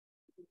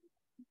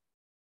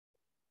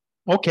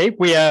Okay,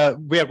 we are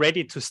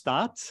ready to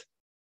start.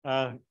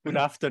 Good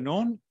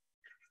afternoon.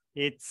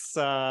 It's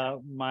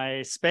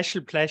my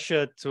special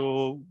pleasure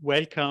to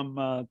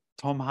welcome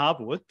Tom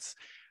Harwood,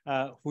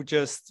 who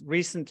just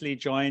recently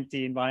joined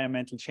the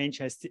Environmental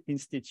Change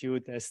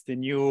Institute as the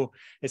new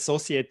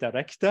Associate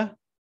Director.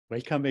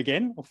 Welcome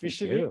again,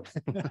 officially.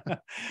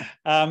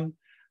 Tom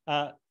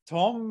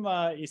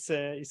is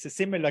a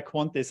similar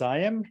quant as I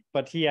am,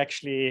 but he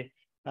actually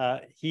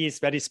he is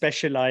very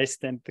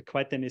specialized and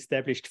quite an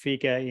established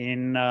figure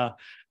in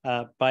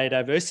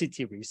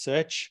biodiversity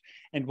research,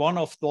 and one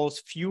of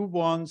those few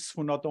ones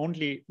who not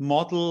only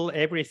model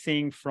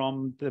everything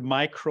from the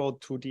micro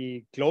to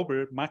the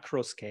global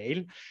macro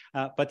scale,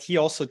 but he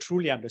also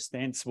truly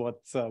understands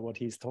what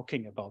he's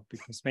talking about,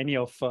 because many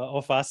of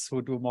us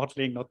who do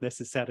modeling not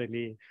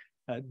necessarily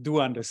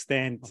do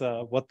understand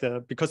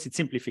because it's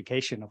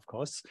simplification, of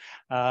course,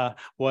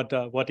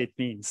 what it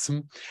means.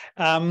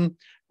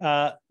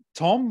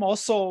 Tom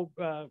also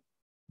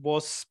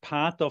was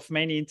part of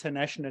many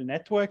international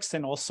networks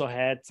and also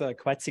had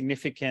quite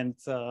significant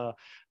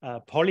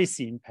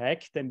policy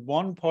impact. And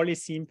one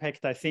policy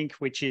impact, I think,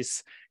 which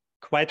is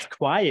quite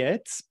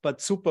quiet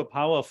but super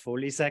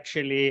powerful, is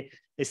actually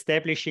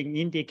establishing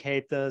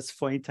indicators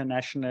for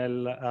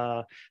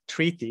international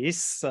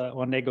treaties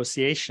or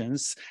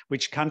negotiations,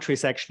 which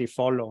countries actually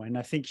follow. And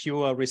I think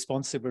you are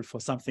responsible for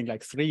something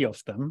like 3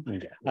 of them,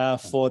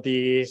 for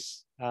the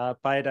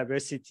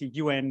biodiversity,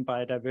 UN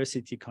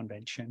Biodiversity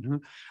Convention.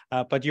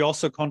 But you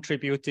also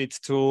contributed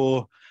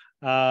to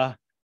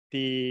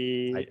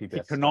the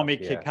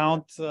economic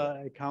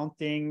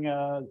accounting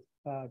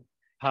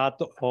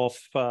part of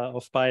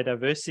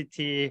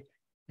biodiversity,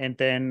 and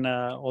then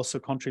also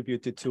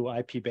contributed to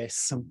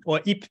IPBES, or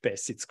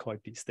IPBES it's called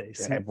these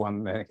days. Yeah,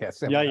 everyone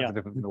has a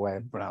different way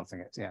of pronouncing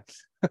it, yeah.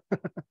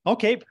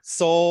 Okay,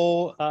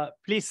 so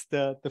please,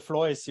 the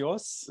floor is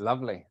yours.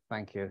 Lovely,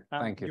 thank you.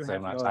 Thank you so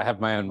much. I have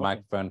my own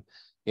microphone.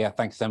 Yeah,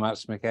 thanks so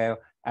much, Mikhail.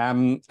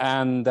 And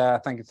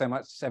thank you so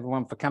much,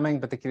 everyone, for coming,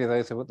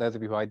 particularly those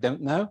of you who I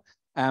don't know.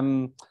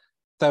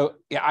 So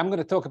yeah, I'm going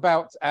to talk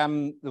about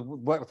the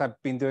work that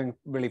I've been doing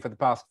really for the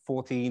past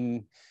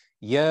 14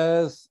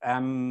 years.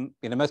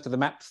 Most of the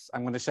maps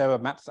I'm going to show are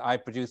maps that I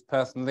produced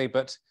personally,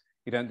 but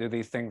you don't do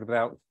these things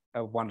without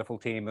a wonderful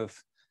team of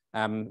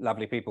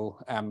lovely people,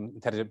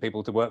 intelligent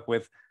people to work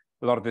with.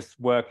 A lot of this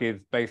work is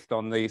based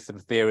on the sort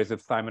of theories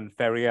of Simon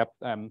Ferrier,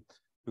 who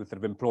sort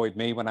of employed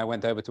me when I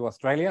went over to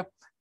Australia,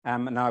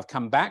 and now I've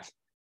come back.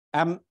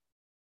 I'm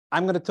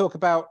going to talk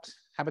about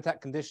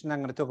habitat condition. I'm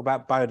going to talk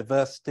about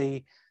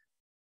biodiversity.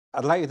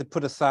 I'd like you to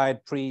put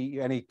aside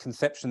any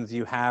conceptions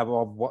you have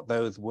of what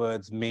those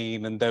words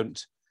mean, and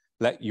don't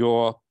let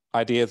your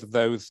ideas of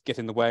those get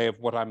in the way of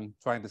what I'm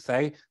trying to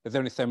say. There's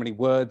only so many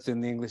words in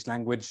the English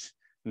language,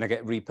 and they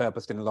get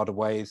repurposed in a lot of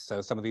ways.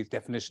 So some of these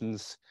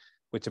definitions,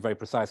 which are very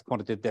precise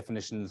quantitative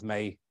definitions,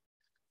 may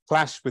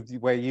clash with the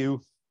way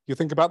you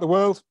think about the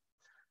world.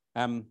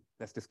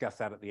 Let's discuss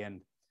that at the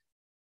end.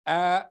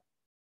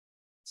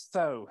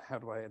 So how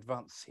do I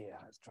advance here?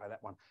 Let's try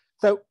that one.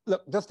 So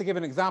look, just to give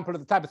an example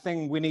of the type of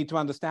thing we need to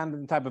understand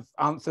and the type of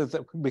answers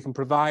that we can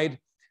provide.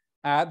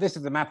 This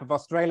is a map of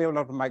Australia. A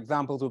lot of my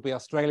examples will be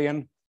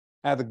Australian.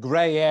 The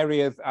gray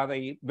areas are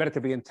the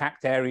relatively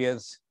intact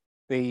areas.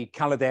 The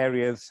colored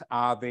areas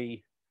are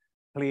the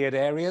cleared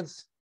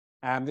areas.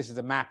 This is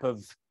a map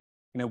of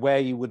where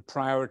you would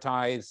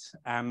prioritize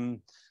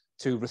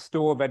to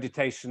restore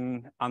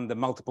vegetation under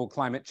multiple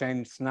climate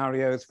change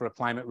scenarios for a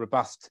climate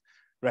robust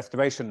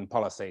restoration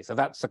policy. So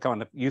that's a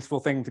kind of useful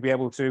thing to be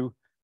able to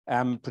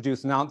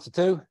produce an answer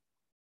to.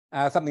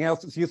 Something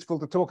else that's useful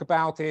to talk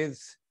about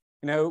is,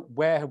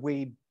 where have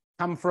we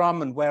come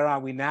from and where are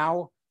we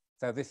now?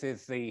 So this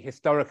is the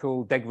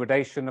historical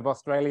degradation of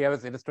Australia,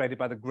 as illustrated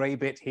by the gray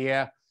bit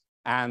here,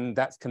 and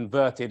that's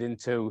converted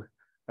into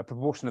a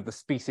proportion of the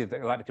species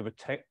that are likely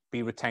to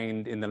be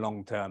retained in the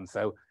long term.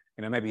 So,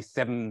 maybe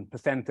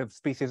 7% of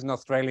species in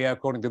Australia,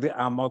 according to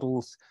our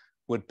models,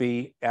 would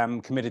be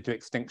committed to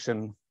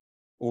extinction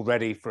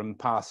already from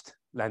past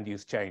land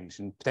use change,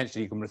 and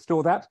potentially you can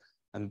restore that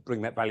and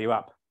bring that value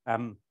up.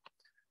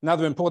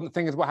 Another important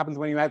thing is what happens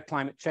when you add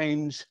climate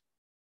change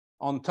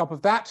on top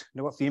of that.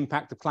 What's the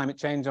impact of climate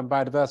change on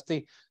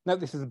biodiversity? Note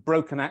this is a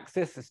broken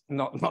axis. It's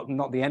not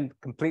the end,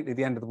 completely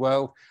the end of the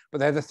world, but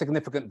there's a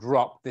significant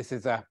drop. This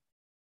is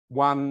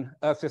one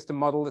Earth system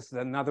model. This is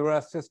another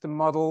Earth system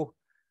model.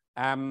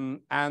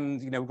 And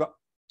we've got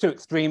 2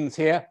 extremes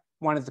here.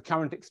 One is the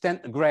current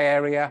extent, the gray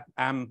area.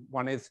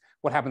 One is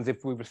what happens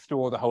if we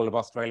restore the whole of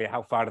Australia.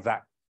 How far does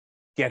that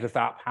get us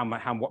up?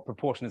 What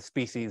proportion of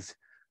species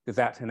does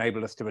that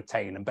enable us to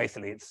retain? And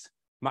basically, it's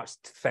much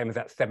the same as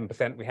that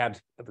 7% we had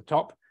at the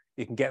top.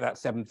 You can get that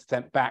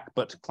 7% back,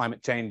 but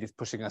climate change is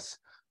pushing us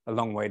a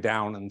long way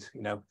down and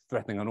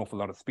threatening an awful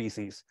lot of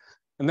species.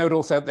 And note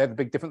also there's a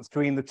big difference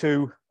between the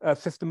 2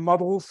 system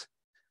models.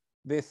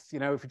 This,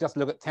 if you just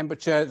look at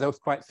temperature, those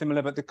quite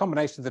similar, but the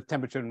combinations of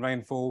temperature and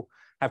rainfall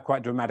have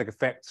quite dramatic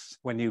effects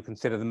when you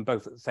consider them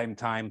both at the same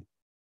time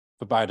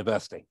for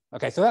biodiversity.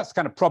 Okay, so that's the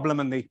kind of problem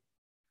and the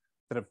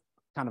sort of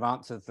kind of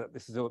answers that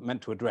this is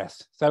meant to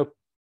address. So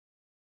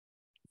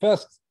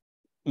first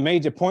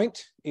major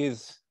point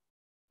is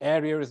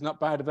area is not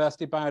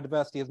biodiversity.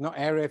 Biodiversity is not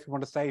area. If you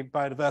want to save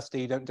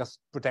biodiversity, you don't just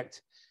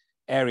protect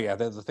area.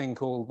 There's a thing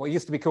called, what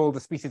used to be called the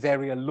species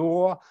area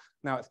law.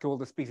 Now it's called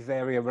the species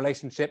area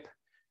relationship.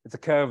 It's a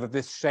curve of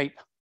this shape,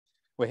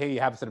 where here you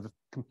have sort of a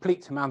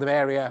complete amount of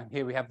area.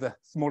 Here we have the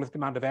smallest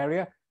amount of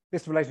area.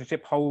 This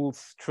relationship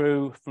holds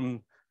true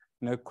from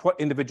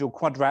individual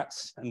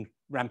quadrats and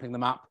ramping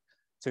them up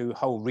to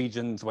whole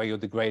regions where you're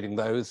degrading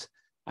those.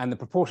 And the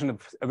proportion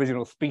of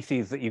original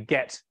species that you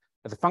get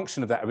as a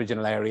function of that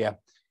original area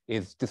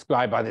is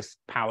described by this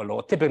power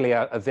law, typically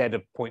a Z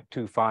of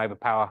 0.25, a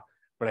power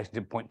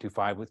relationship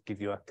 0.25, which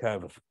gives you a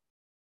curve of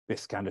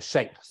this kind of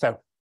shape. So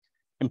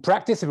in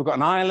practice, if we've got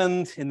an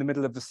island in the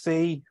middle of the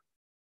sea,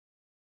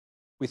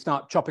 we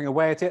start chopping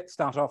away at it.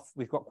 Start off,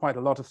 we've got quite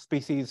a lot of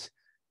species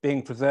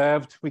being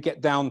preserved. We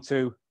get down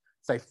to,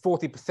 say,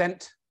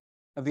 40%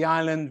 of the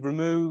island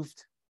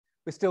removed.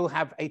 We still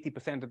have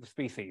 80% of the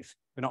species.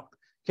 We're not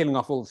killing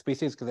off all the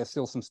species because there's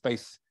still some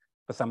space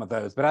for some of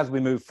those. But as we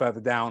move further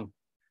down,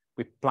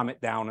 we plummet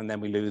down and then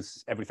we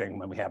lose everything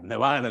when we have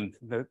no island.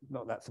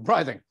 Not that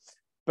surprising.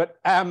 But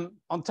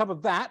on top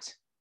of that,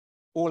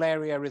 all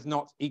area is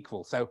not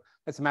equal. So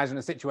let's imagine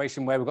a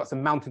situation where we've got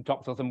some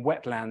mountaintops or some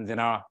wetlands in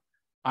our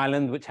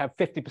island, which have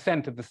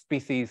 50% of the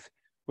species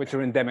which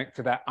are endemic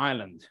to that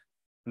island.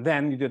 And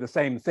then you do the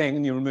same thing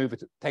and you remove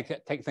it,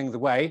 take things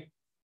away.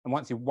 And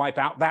once you wipe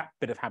out that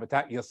bit of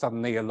habitat, you're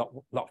suddenly a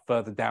lot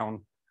further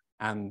down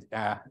and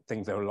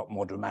things are a lot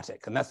more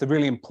dramatic. And that's a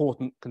really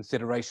important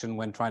consideration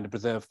when trying to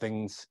preserve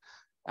things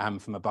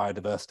from a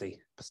biodiversity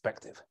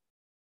perspective.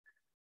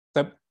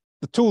 So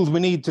the tools we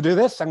need to do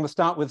this, I'm going to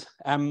start with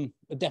a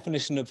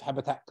definition of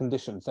habitat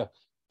condition. So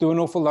do an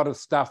awful lot of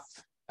stuff.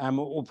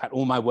 In fact,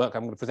 all my work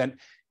I'm going to present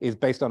is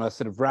based on a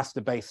sort of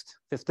raster-based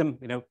system,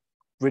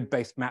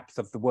 grid-based maps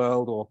of the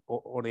world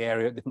or the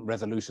area at different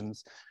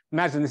resolutions.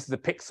 Imagine this is a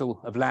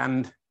pixel of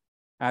land,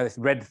 this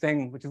red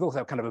thing, which is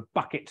also kind of a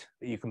bucket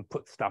that you can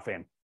put stuff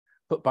in.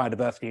 Put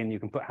biodiversity in, you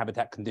can put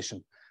habitat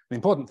condition. The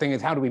important thing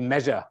is, how do we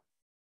measure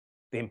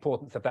the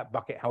importance of that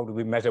bucket? How do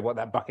we measure what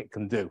that bucket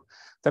can do?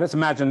 So let's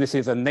imagine this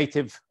is a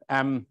native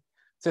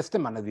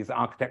system. I know these are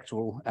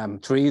architectural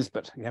trees,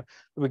 but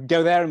we can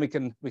go there and we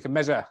can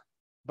measure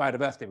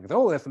biodiversity because,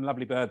 oh, there's some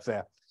lovely birds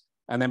there.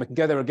 And then we can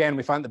go there again,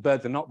 we find the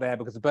birds are not there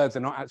because the birds are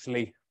not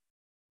actually,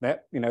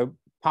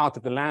 part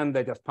of the land,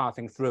 they're just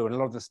passing through. And a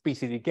lot of the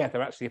species you get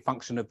are actually a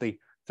function of the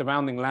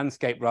surrounding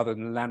landscape rather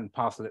than the land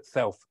parcel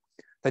itself.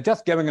 So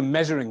just going and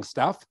measuring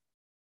stuff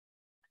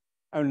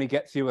only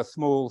gets you a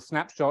small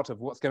snapshot of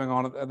what's going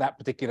on at that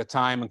particular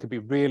time and can be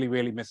really,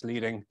 really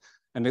misleading.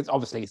 And it's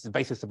obviously the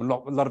basis of a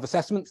lot of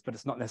assessments, but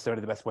it's not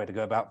necessarily the best way to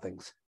go about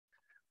things.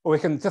 Or we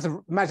can just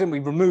imagine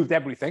we've removed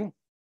everything,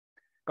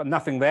 got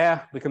nothing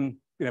there. We can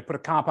put a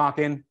car park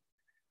in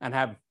and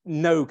have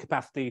no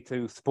capacity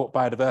to support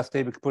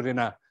biodiversity. We could put in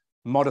a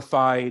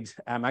modified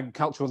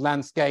agricultural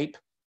landscape,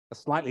 a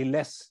slightly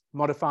less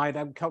modified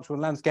agricultural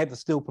landscape that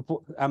still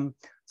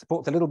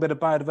supports a little bit of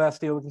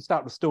biodiversity, or we can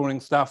start restoring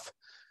stuff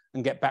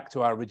and get back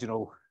to our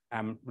original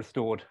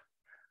restored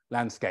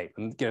landscape.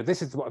 And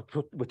this is what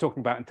we're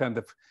talking about in terms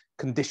of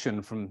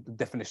condition from the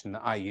definition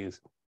that I use.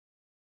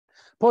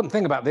 Important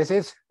thing about this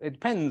is it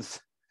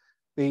depends.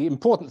 The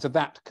importance of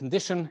that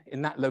condition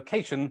in that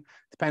location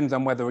depends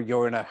on whether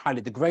you're in a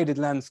highly degraded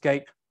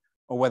landscape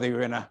or whether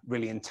you're in a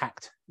really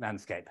intact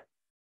landscape.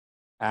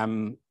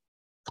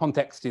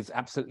 Context is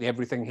absolutely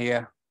everything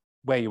here.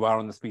 Where you are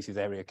on the species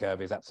area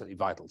curve is absolutely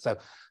vital. So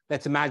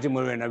let's imagine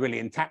we're in a really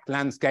intact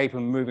landscape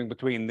and moving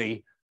between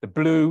the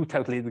blue,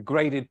 totally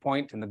degraded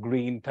point, and the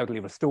green, totally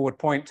restored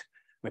point.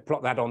 We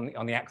plot that on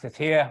the axis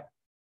here.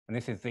 And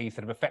this is the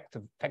sort of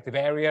effective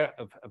area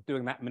of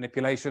doing that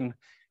manipulation.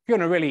 If you're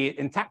in a really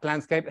intact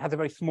landscape, it has a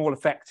very small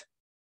effect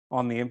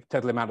on the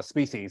total amount of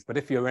species. But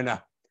if you're in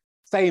a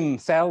same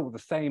cell with the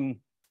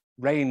same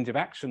range of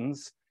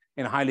actions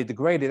in a highly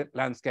degraded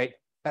landscape,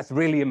 that's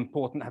really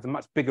important, has a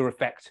much bigger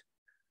effect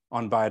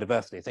on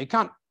biodiversity. So you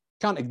can't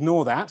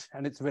ignore that,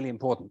 and it's really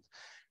important.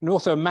 And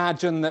also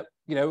imagine that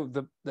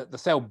the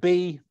cell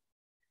B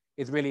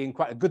is really in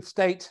quite a good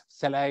state,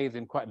 cell A is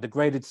in quite a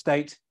degraded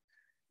state.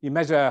 You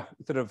measure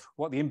sort of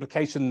what the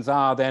implications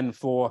are then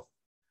for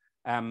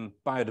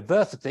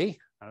biodiversity.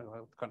 I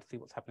can't see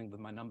what's happening with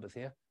my numbers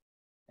here.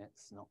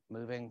 It's not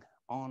moving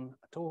on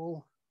at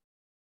all.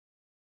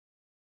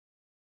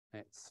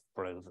 It's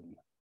frozen.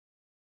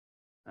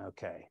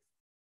 Okay.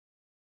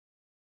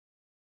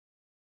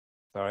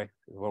 Sorry,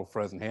 we're all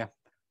frozen here.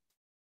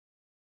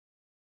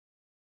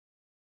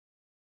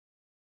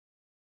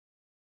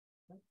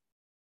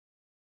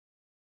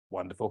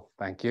 Wonderful,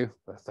 thank you.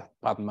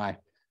 Pardon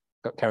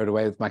got carried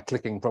away with my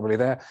clicking probably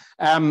there.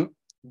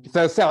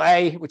 So cell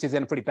A, which is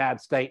in a pretty bad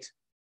state,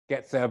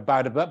 gets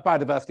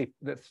biodiversity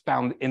that's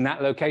found in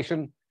that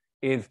location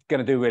is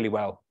going to do really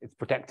well. It's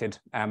protected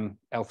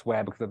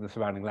elsewhere because of the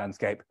surrounding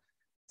landscape.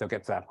 So it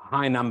gets a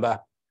high number.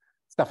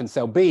 Stuff in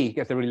cell B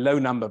gets a really low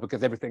number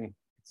because everything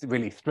is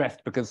really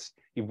stressed because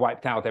you've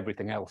wiped out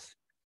everything else.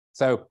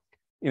 So,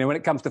 you know, when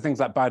it comes to things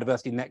like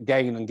biodiversity net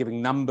gain and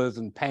giving numbers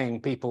and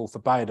paying people for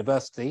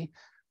biodiversity,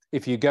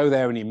 if you go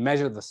there and you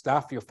measure the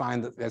stuff, you'll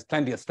find that there's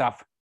plenty of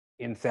stuff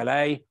in cell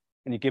A,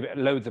 and you give it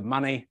loads of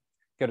money.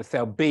 Go to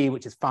cell B,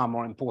 which is far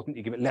more important,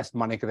 you give it less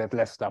money because there's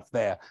less stuff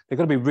there. You've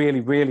got to be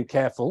really, really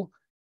careful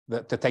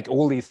to take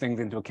all these things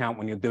into account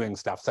when you're doing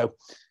stuff. So,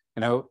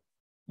 you know,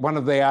 one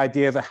of the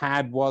ideas I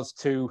had was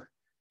to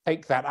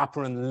take that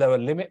upper and lower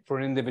limit for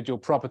an individual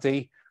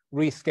property,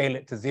 rescale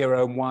it to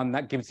 0 and 1.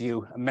 That gives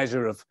you a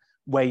measure of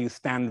where you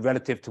stand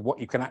relative to what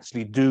you can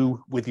actually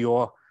do with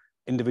your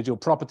individual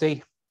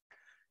property.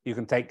 You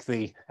can take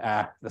the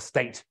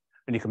state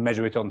and you can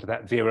measure it onto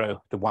that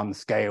 0 to 1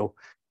 scale.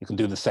 You can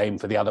do the same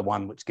for the other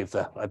one, which gives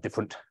a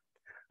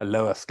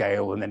lower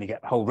scale, and then you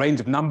get a whole range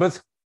of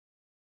numbers.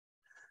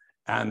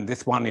 And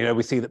this one, you know,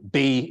 we see that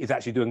B is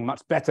actually doing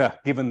much better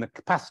given the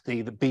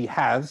capacity that B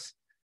has.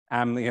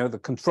 You know, the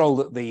control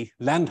that the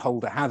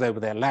landholder has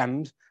over their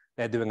land,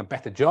 they're doing a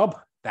better job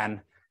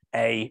than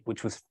A,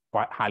 which was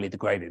quite highly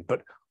degraded.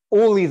 But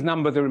all these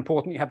numbers are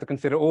important. You have to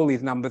consider all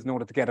these numbers in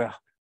order to get a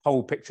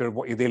whole picture of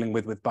what you're dealing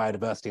with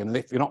biodiversity. And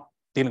if you're not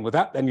dealing with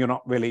that, then you're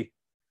not really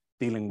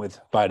dealing with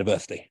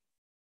biodiversity.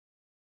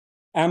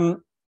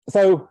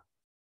 So,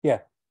 yeah,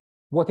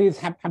 what is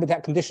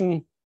habitat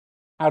condition?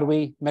 How do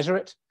we measure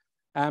it?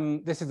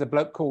 This is a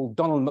bloke called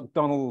Donald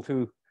MacDonald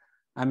who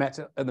I met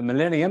at the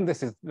millennium.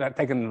 This is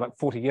taken like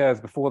 40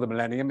 years before the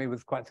millennium. He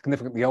was quite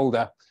significantly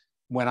older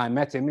when I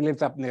met him. He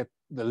lived up near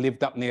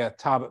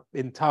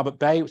Tarbert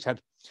Bay, which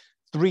had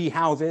 3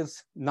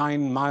 houses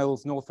 9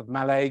 miles north of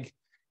Mallaig.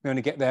 You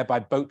only get there by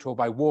boat or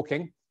by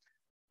walking.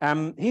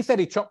 He said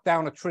he chopped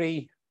down a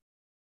tree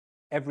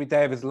every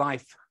day of his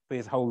life for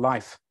his whole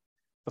life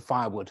for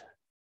firewood.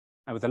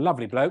 He was a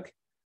lovely bloke.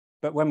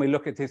 But when we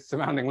look at his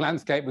surrounding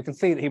landscape, we can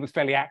see that he was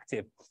fairly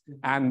active,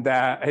 and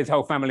his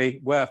whole family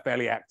were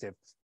fairly active.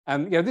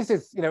 And you know, this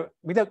is, you know,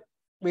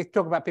 we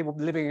talk about people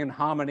living in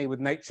harmony with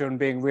nature and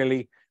being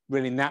really,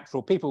 really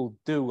natural. People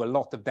do a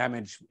lot of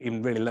damage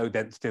in really low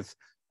densities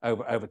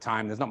over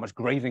time. There's not much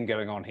grazing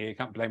going on here. You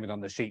can't blame it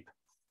on the sheep,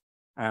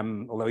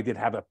 although he did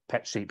have a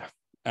pet sheep.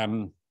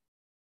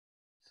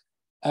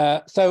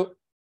 So,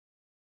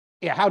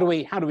 yeah, how do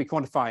we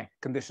quantify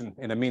condition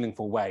in a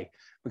meaningful way?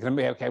 We can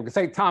be okay. We can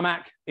say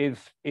tarmac is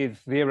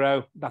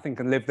 0. Nothing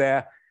can live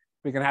there.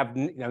 We can have,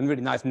 you know,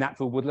 really nice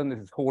natural woodland. This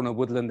is Horner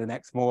woodland in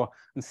Exmoor,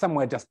 and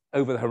somewhere just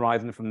over the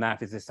horizon from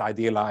that is this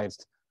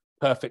idealized,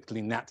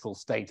 perfectly natural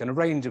state, and a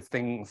range of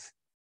things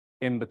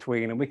in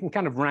between. And we can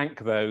kind of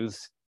rank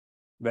those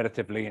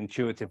relatively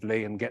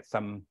intuitively and get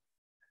some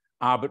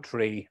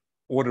arbitrary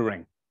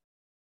ordering.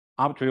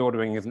 Arbitrary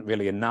ordering isn't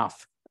really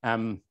enough.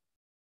 And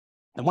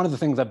one of the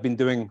things I've been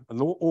doing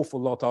an awful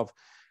lot of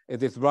is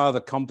this rather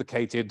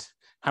complicated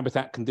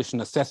habitat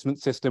condition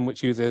assessment system,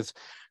 which uses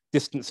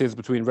distances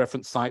between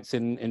reference sites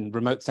in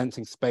remote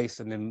sensing space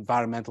and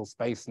environmental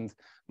space, and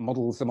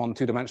models them on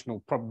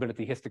 2-dimensional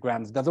probability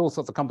histograms, does all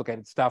sorts of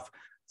complicated stuff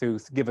to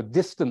give a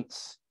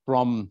distance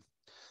from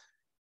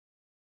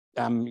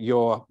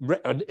your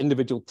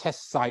individual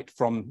test site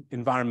from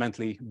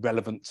environmentally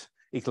relevant,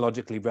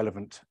 ecologically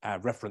relevant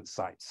reference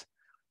sites.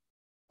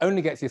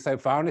 Only gets you so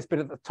far, and this bit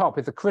at the top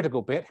is a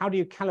critical bit. How do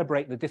you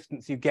calibrate the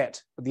distance you get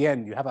at the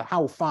end? You have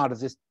how far does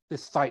this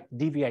site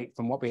deviate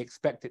from what we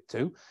expect it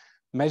to,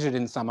 measured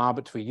in some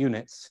arbitrary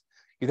units.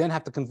 You then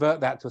have to convert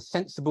that to a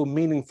sensible,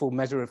 meaningful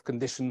measure of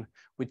condition,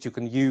 which you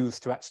can use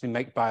to actually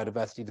make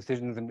biodiversity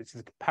decisions, and which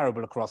is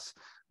comparable across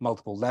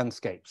multiple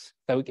landscapes.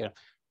 So, you know,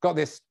 got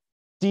this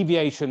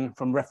deviation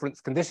from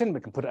reference condition.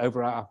 We can put it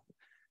over our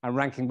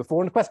ranking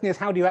before. And the question is,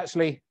 how do you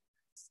actually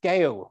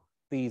scale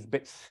these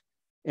bits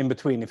in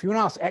between? If you want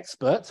to ask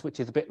experts, which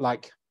is a bit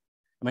like,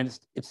 I mean,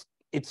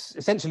 it's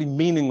essentially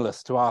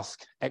meaningless to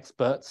ask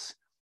experts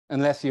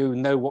unless you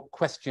know what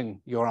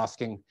question you're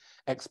asking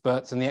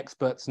experts and the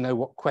experts know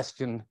what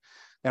question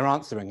they're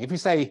answering. If you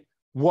say,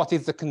 what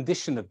is the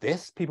condition of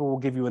this? People will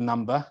give you a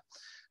number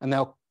and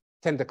they'll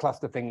tend to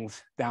cluster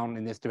things down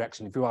in this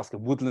direction. If you ask a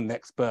woodland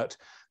expert,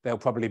 they'll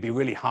probably be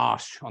really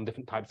harsh on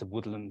different types of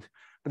woodland,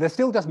 but they're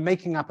still just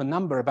making up a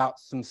number about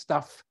some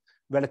stuff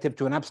relative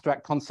to an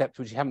abstract concept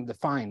which you haven't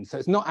defined. So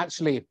it's not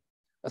actually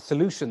a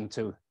solution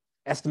to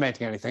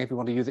estimating anything if you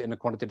want to use it in a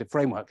quantitative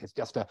framework. It's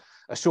just a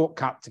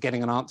shortcut to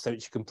getting an answer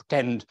which you can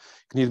pretend.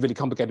 You can use really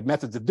complicated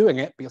methods of doing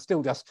it, but you're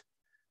still just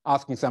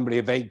asking somebody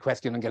a vague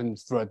question and getting them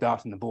to throw a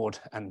dart on the board.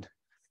 And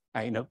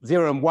you know,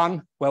 0 and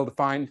 1, well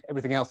defined.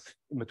 Everything else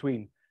in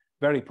between,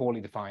 very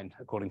poorly defined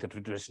according to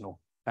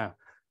traditional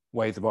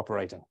ways of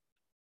operating.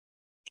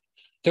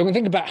 So we can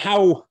think about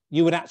how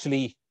you would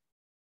actually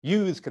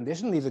use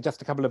condition. These are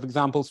just a couple of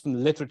examples from the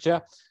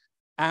literature.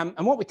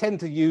 And what we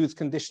tend to use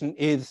condition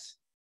is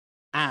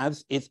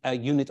a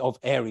unit of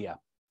area.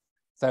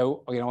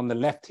 So, you know, on the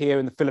left here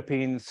in the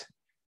Philippines,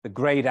 the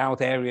grayed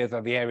out areas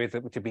are the areas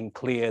which have been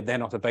cleared. They're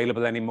not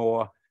available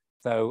anymore.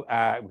 So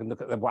we can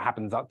look at what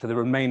happens up to the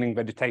remaining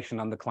vegetation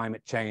under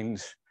climate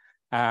change.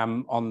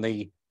 On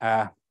the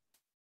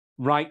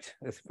right,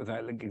 this was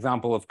an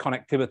example of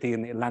connectivity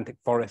in the Atlantic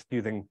forest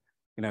using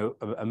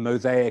a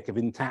mosaic of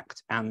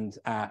intact and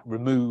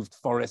removed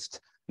forest,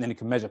 and then you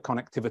can measure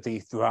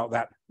connectivity throughout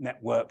that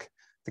network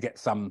to get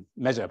some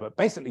measure. But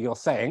basically you're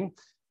saying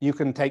you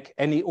can take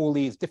all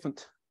these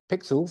different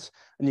pixels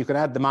and you can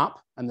add them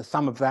up, and the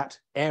sum of that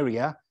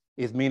area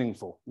is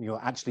meaningful.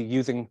 You're actually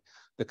using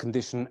the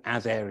condition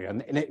as area.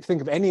 And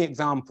think of any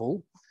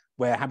example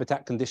where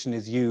habitat condition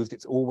is used,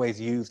 it's always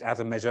used as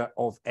a measure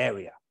of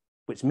area,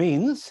 which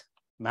means,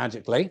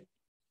 magically,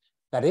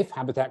 that if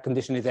habitat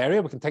condition is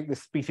area, we can take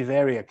this species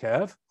area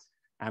curve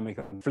and we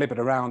can flip it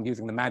around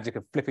using the magic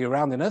of flipping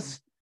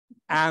aroundiness.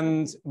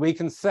 And we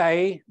can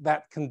say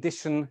that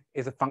condition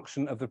is a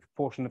function of the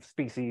proportion of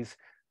species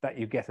that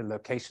you get a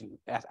location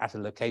at a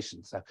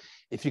location. So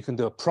if you can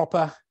do a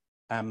proper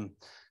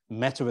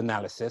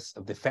meta-analysis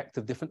of the effect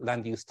of different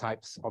land use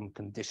types on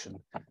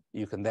condition,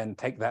 you can then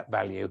take that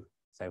value.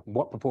 So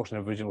what proportion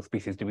of original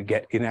species do we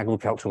get in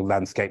agricultural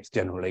landscapes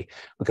generally?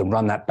 We can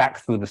run that back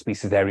through the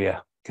species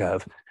area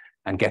curve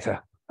and get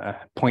a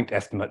point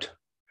estimate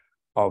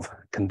of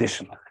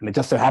condition. And it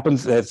just so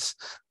happens there's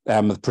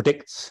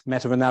predicts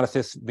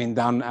meta-analysis being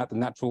done at the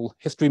Natural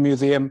History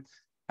Museum.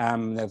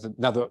 There's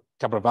another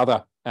couple of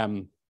other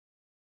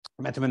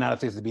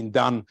meta-analyses have been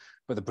done,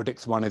 but the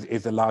predicts one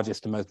is the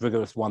largest and most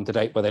rigorous one to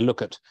date, where they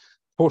look at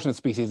proportion of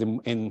species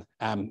in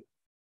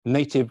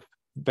native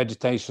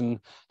vegetation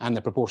and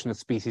the proportion of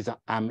species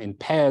in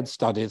paired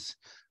studies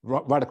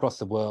right across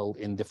the world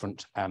in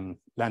different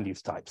land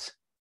use types.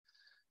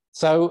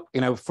 So,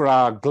 for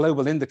our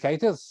global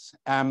indicators,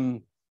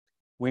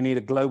 we need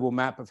a global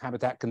map of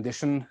habitat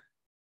condition,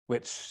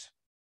 which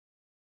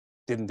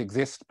didn't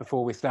exist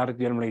before we started.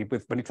 Generally,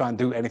 when you try and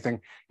do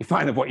anything, you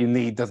find that what you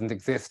need doesn't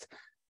exist.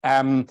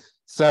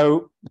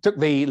 So we took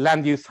the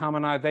land use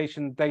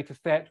harmonization data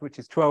set, which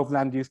is 12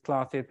 land use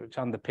classes, which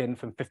underpin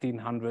from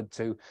 1500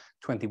 to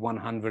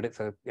 2100. It's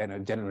a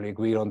generally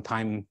agreed on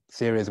time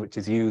series, which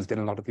is used in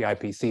a lot of the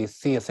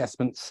IPCC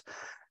assessments.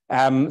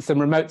 Some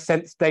remote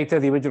sense data,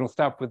 the original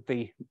stuff with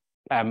the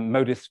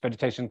MODIS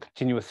vegetation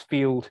continuous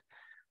field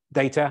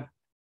data.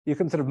 You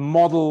can sort of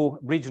model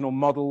regional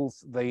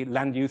models, the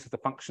land use as a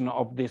function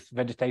of this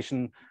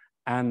vegetation,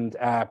 and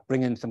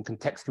bring in some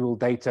contextual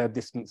data,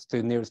 distance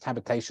to nearest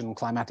habitation,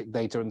 climatic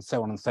data, and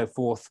so on and so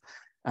forth.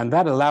 And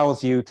that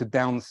allows you to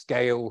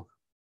downscale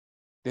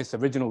this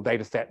original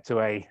data set to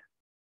a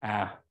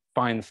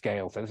fine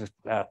scale. So this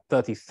is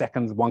 30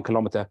 seconds, 1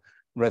 kilometer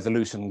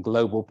resolution,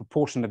 global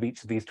proportion of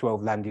each of these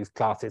 12 land use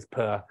classes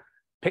per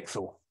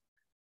pixel.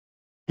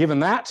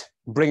 Given that,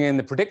 bring in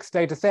the predicts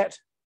data set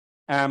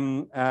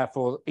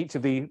for each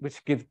of these,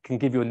 which can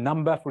give you a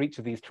number for each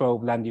of these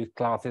 12 land use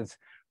classes,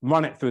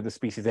 run it through the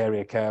species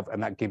area curve,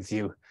 and that gives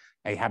you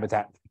a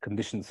habitat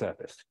condition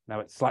surface. Now,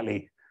 it's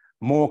slightly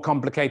more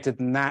complicated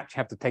than that. You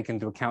have to take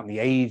into account the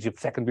age of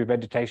secondary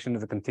vegetation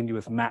as a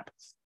continuous map,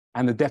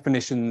 and the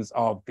definitions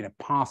of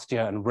pasture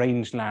and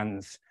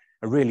rangelands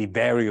are really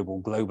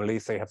variable globally.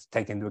 So you have to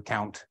take into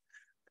account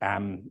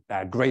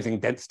grazing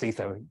density.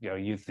 So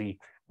use the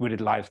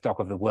wooded livestock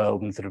of the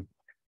world and sort of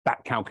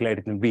back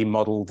calculated and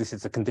remodel. This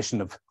is a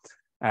condition of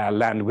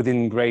land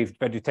within grazed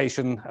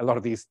vegetation. A lot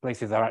of these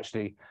places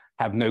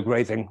have no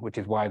grazing, which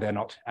is why they're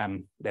not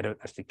they don't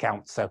actually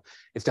count. So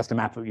it's just a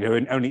map of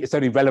it's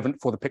only relevant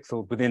for the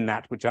pixels within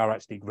that which are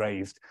actually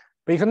grazed.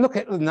 But you can look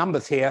at the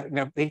numbers here.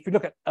 If you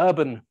look at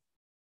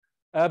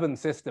urban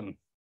system,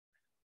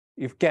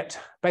 you get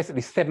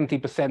basically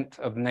 70%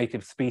 of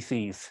native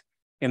species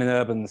in an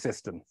urban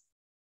system.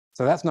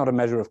 So that's not a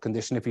measure of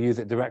condition. If you use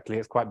it directly,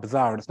 it's quite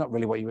bizarre, and it's not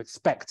really what you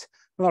expect.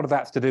 A lot of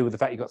that's to do with the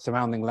fact you've got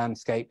surrounding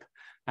landscape,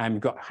 and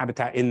you've got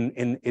habitat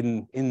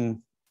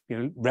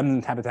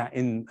remnant habitat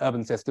in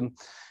urban system.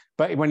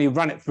 But when you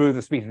run it through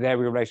the species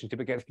area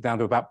relationship, it gets down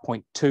to about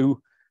 0.2,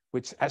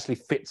 which actually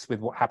fits with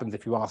what happens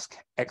if you ask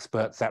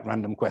experts that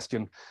random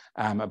question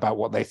about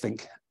what they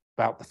think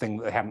about the thing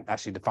that they haven't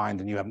actually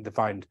defined and you haven't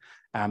defined,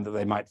 that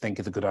they might think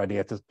is a good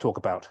idea to talk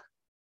about.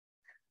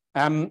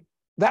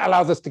 That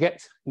allows us to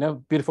get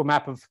beautiful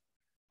map of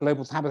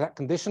global habitat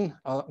condition.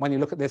 When you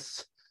look at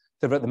this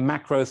sort of at the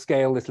macro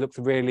scale, this looks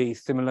really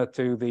similar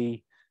to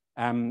the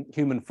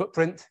human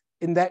footprint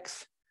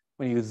index.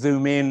 When you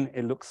zoom in,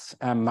 it looks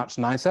much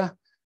nicer.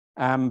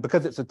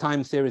 Because it's a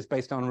time series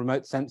based on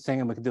remote sensing,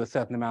 and we can do a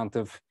certain amount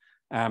of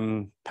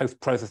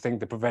post-processing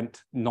to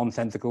prevent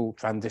nonsensical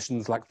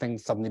transitions, like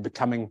things suddenly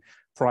becoming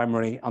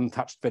primary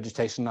untouched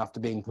vegetation after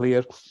being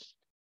cleared.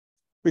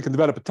 We can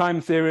develop a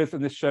time series,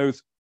 and this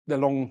shows the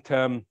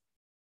long-term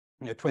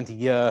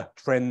 20-year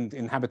trend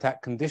in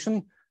habitat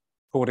condition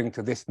according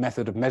to this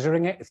method of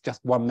measuring it. It's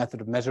just one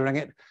method of measuring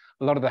it.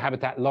 A lot of the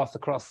habitat loss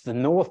across the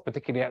north,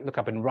 particularly look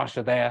up in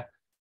Russia there,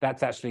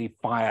 that's actually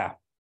fire.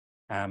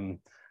 And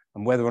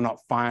whether or not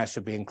fire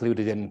should be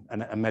included in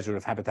a measure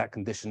of habitat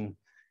condition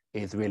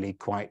is really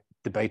quite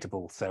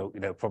debatable. So,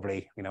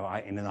 probably, in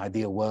an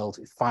ideal world,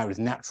 if fire is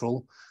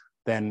natural,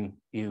 then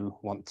you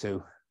want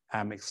to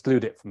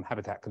exclude it from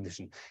habitat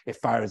condition. If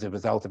fire is a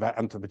result of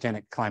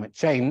anthropogenic climate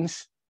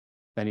change,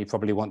 then you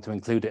probably want to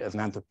include it as an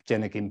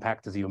anthropogenic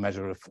impact as your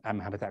measure of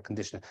habitat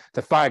condition.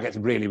 So fire gets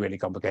really, really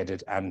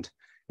complicated, and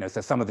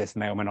so some of this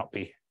may or may not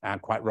be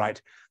quite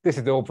right. This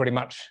is all pretty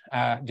much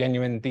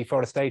genuine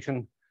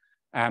deforestation.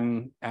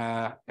 Some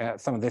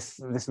of this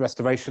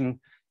restoration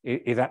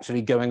is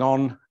actually going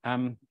on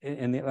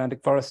in the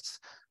Atlantic forests.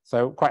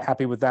 So quite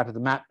happy with that as a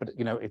map, but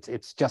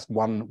it's just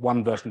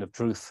one version of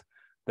truth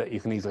that you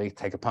can easily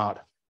take apart.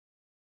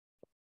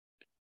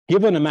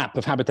 Given a map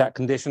of habitat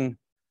condition,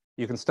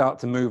 you can start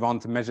to move on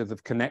to measures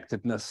of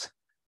connectedness.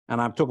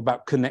 And I'm talking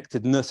about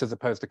connectedness as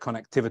opposed to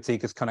connectivity,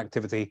 because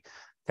connectivity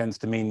tends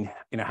to mean,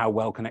 how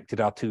well connected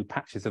are two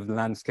patches of the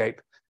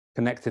landscape.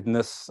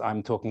 Connectedness,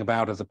 I'm talking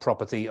about as a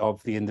property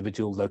of the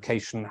individual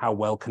location. How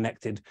well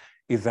connected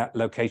is that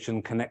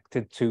location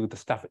connected to the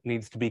stuff it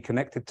needs to be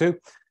connected to?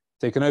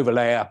 So you can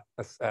overlay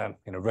a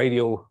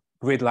radial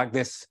grid like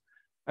this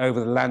over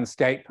the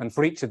landscape. And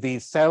for each of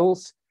these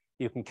cells,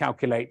 you can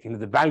calculate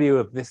the value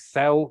of this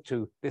cell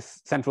to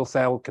this central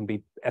cell can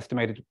be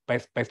estimated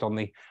based on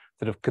the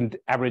sort of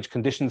average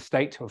condition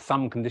state or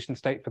some condition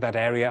state for that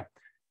area.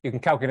 You can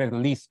calculate the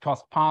least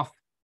cost path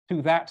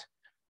to that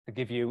to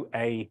give you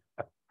a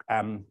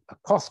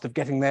cost of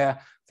getting there.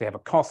 So you have a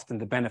cost and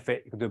the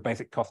benefit. You can do a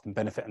basic cost and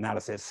benefit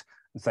analysis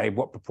and say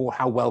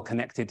how well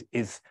connected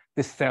is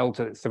this cell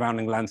to its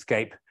surrounding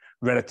landscape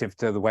relative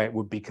to the way it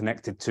would be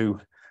connected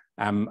to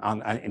in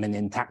an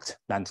intact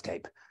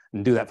landscape.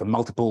 And do that for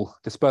multiple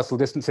dispersal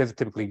distances,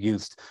 typically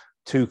used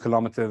 2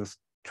 kilometers,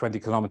 20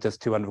 kilometers,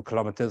 200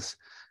 kilometers,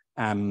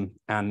 and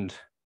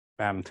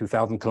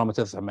 2,000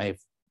 kilometers. I may have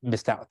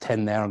missed out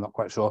 10 there, I'm not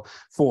quite sure.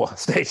 4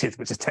 stages,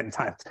 which is 10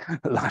 times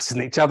larger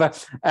than each other.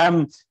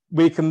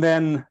 We can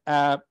then,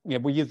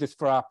 we use this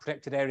for our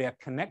protected area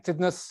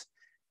connectedness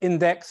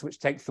index, which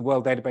takes the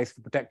world database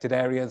for protected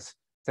areas,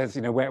 says,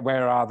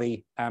 where are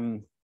the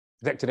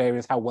protected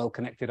areas, how well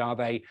connected are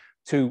they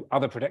to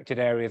other protected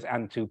areas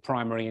and to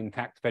primary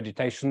intact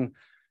vegetation.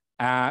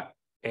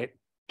 It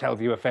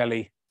tells you a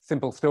fairly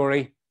simple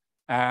story.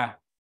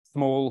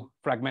 Small,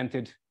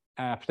 fragmented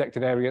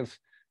protected areas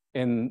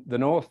in the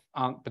north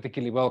aren't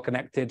particularly well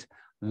connected.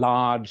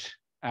 Large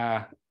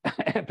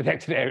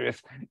protected areas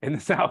in the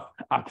south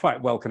are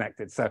quite well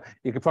connected. So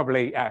you could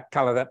probably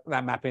color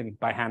that map in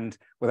by hand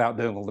without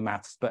doing all the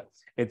maths, but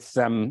it's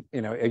a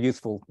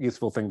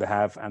useful thing to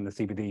have, and the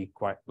CBD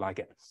quite like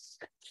it.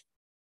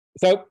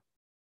 So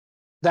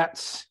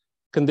that's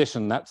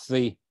condition. That's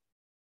the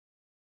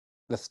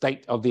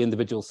state of the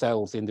individual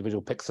cells, the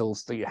individual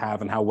pixels that you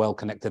have, and how well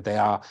connected they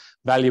are.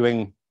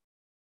 Valuing,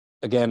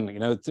 again,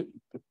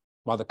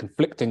 rather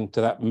conflicting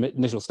to that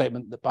initial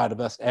statement that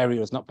biodiverse area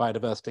is not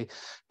biodiversity,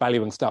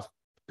 valuing stuff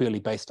purely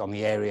based on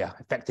the area,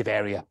 effective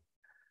area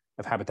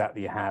of habitat that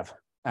you have.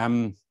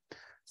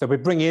 So we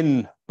bring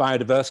in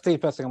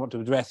biodiversity. First thing I want to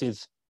address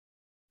is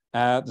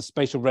the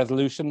spatial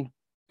resolution.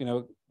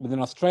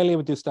 Within Australia,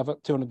 we do stuff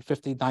at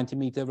 250,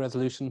 90-meter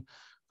resolution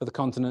for the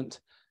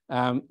continent.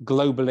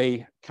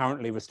 Globally,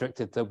 currently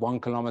restricted to 1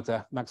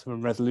 kilometer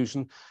maximum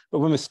resolution. But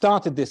when we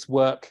started this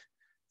work,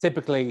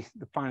 typically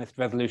the finest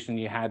resolution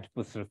you had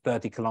was sort of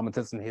 30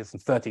 kilometers, and here's some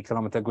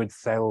 30-kilometer grid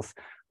cells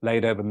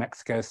laid over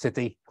Mexico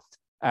City.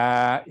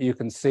 You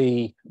can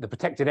see the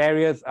protected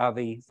areas are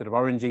the sort of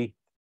orangey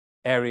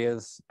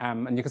areas,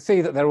 and you can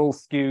see that they're all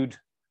skewed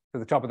to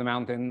the top of the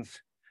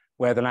mountains,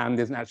 where the land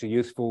isn't actually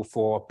useful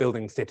for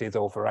building cities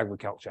or for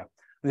agriculture.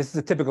 And this is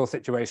a typical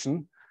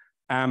situation.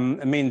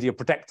 It means you're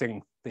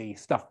protecting the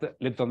stuff that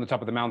lives on the top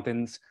of the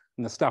mountains,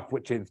 and the stuff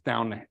which is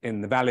down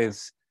in the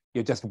valleys,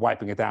 you're just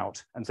wiping it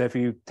out. And so if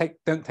you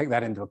don't take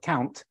that into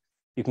account,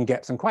 you can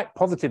get some quite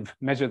positive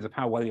measures of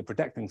how well you're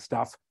protecting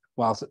stuff,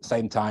 whilst at the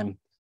same time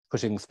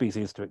pushing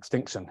species to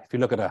extinction. If you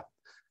look at a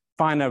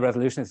finer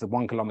resolution, it's a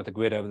 1 kilometer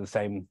grid over the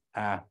same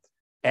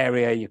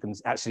area, you can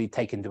actually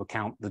take into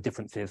account the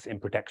differences in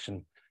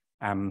protection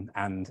and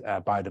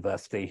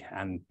biodiversity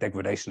and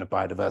degradation of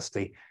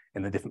biodiversity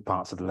in the different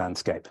parts of the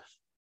landscape.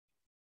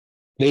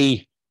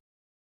 The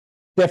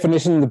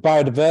definition of the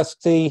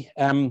biodiversity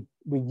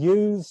we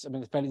use,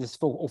 this is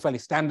all fairly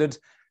standard.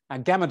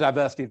 And gamma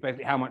diversity is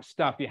basically how much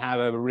stuff you have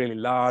over really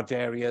large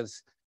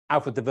areas.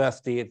 Alpha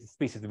diversity is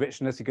species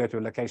richness. You go to a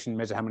location,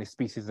 measure how many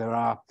species there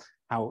are,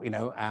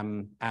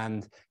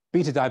 and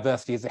beta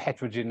diversity is the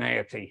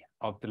heterogeneity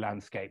of the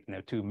landscape.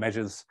 2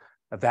 measures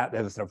of that.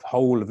 There's a sort of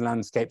whole of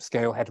landscape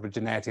scale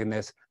heterogeneity, and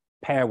there's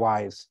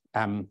pairwise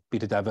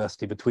beta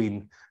diversity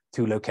between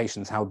 2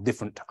 locations. How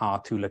different are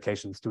 2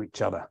 locations to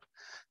each other?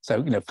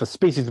 So, for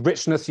species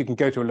richness, you can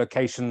go to a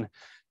location,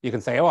 you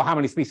can say, oh, how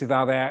many species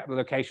are there at the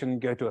location?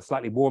 Go to a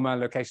slightly warmer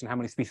location, how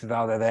many species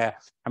are there?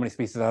 How many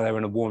species are there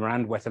in a warmer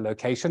and wetter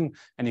location?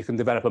 And you can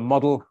develop a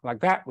model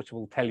like that, which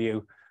will tell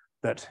you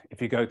that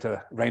if you go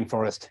to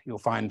rainforest, you'll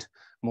find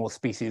more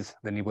species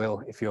than you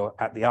will if you're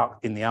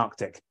in the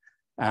Arctic.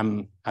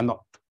 I'm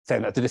not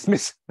saying that to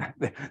dismiss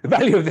the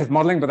value of this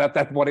modeling, but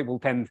that's what it will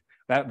tend,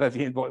 that's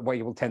what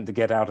you will tend to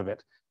get out of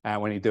it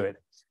when you do it.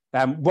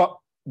 What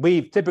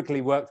we've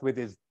typically worked with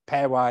is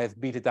pairwise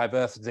beta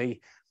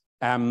diversity.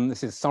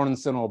 This is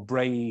Sorensen or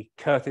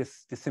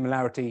Bray-Curtis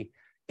dissimilarity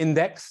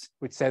index,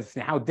 which says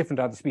how different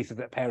are the species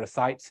that pair of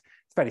sites.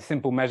 It's a fairly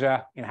simple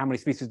measure. You know, how many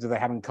species do they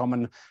have in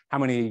common? How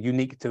many are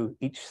unique to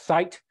each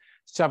site?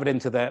 Shove it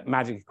into the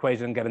magic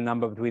equation and get a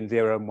number between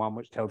 0 and 1,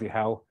 which tells you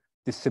how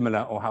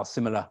dissimilar or how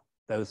similar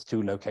those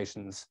two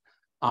locations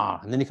are.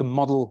 And then you can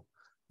model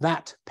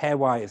that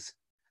pairwise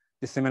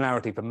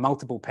dissimilarity for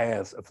multiple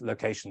pairs of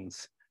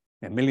locations,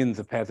 you know, millions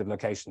of pairs of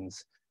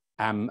locations,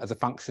 as a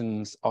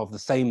functions of the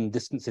same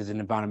distances in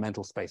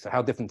environmental space. So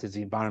how different is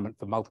the environment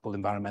for multiple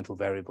environmental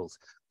variables?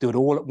 Do it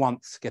all at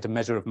once, get a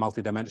measure of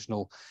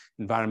multidimensional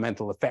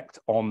environmental effect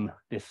on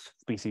this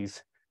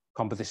species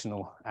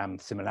compositional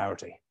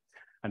similarity.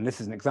 And this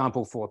is an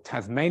example for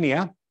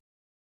Tasmania,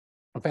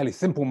 a fairly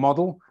simple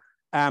model.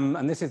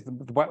 And this is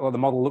what the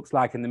model looks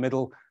like in the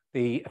middle.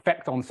 The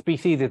effect on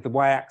species is the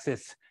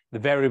y-axis. The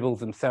variables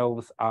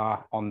themselves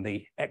are on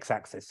the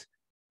x-axis.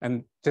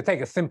 And to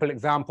take a simple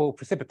example,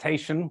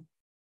 precipitation,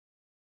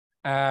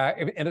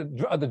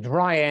 at the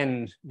dry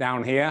end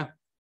down here,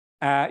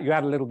 you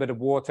add a little bit of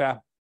water,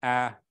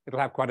 it'll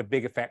have quite a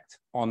big effect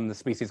on the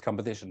species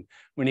composition.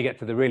 When you get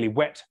to the really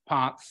wet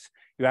parts,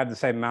 you add the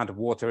same amount of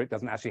water, it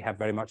doesn't actually have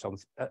very much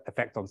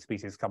effect on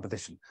species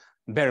composition.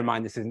 And bear in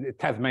mind, this is in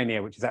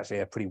Tasmania, which is actually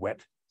a pretty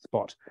wet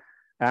spot.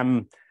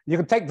 You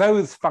can take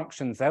those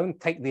functions though, and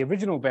take the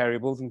original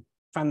variables and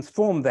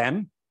transform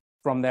them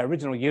from their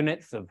original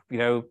units of, you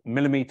know,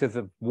 millimeters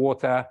of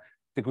water,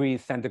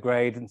 degrees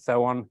centigrade, and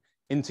so on,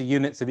 into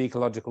units of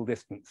ecological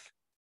distance.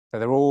 So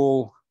they're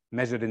all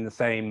measured in the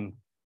same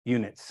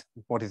units.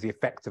 What is the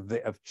effect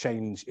of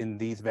change in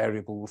these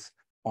variables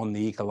on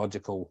the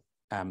ecological,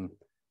 on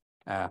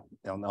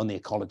the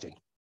ecology?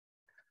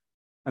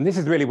 And this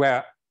is really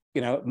where, you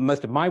know,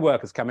 most of my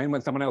work has come in,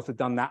 when someone else has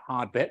done that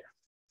hard bit.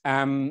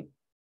 And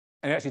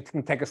you actually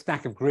can take a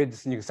stack of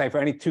grids, and you can say for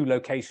any two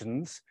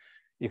locations,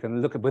 you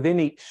can look at within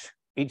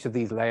each of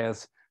these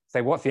layers,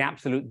 say what's the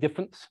absolute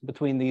difference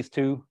between these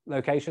two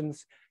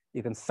locations.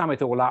 You can sum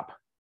it all up,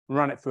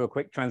 run it through a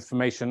quick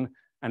transformation,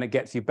 and it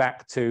gets you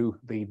back to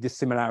the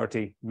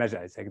dissimilarity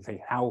measure. So you can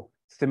say how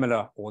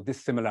similar or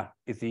dissimilar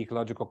is the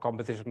ecological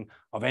composition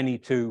of any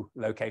two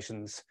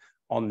locations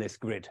on this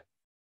grid.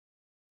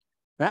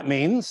 That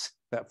means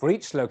that for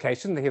each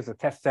location, here's a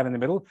test cell in the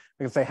middle,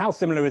 we can say how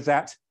similar is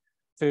that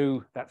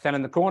to that cell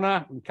in the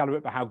corner, and color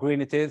it by how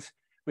green it is.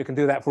 We can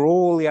do that for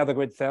all the other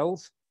grid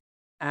cells.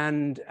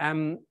 And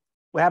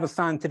we have a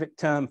scientific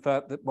term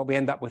for what we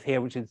end up with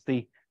here, which is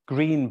the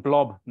green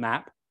blob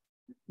map,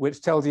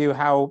 which tells you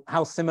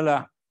how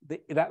similar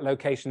that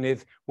location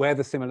is, where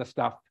the similar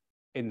stuff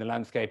in the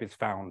landscape is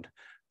found.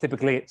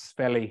 Typically, it's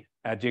fairly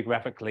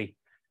geographically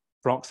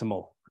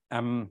proximal.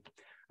 And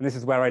this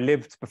is where I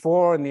lived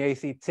before in the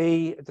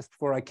ACT, just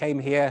before I came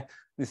here.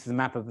 This is a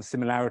map of the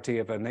similarity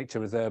of a nature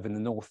reserve in the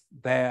north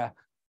there,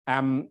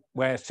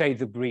 where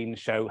shades of green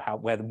show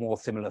where the more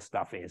similar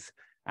stuff is.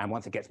 And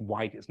once it gets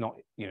white, it's not,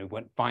 you know,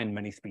 won't find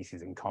many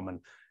species in common.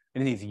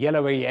 In these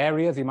yellowy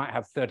areas, you might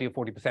have 30 or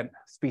 40%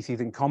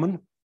 species in common.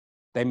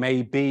 They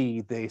may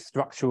be the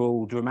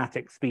structural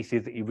dramatic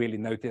species that you really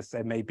notice.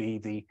 There may be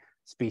the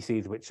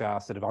species which are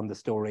sort of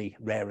understory,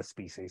 rarer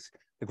species.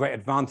 The great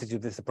advantage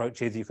of this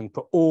approach is you can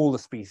put all the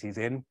species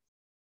in,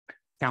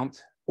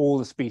 count all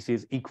the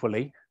species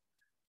equally.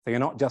 So you're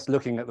not just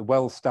looking at the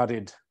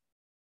well-studied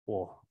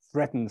or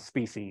threatened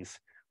species,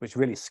 which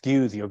really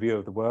skews your view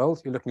of the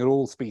world. You're looking at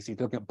all species,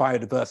 looking at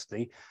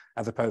biodiversity,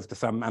 as opposed to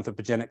some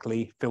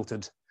anthropogenically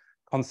filtered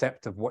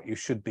concept of what you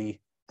should be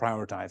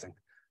prioritizing.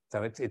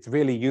 So it's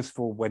really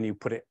useful when you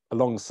put it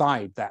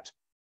alongside that,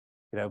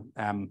 you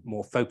know,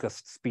 more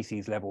focused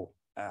species level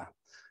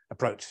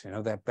approach. You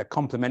know, they're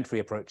complementary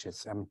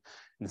approaches. In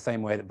the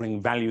same way that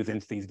bringing values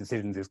into these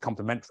decisions is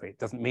complementary. It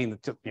doesn't mean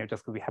that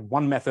just because we have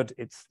one method,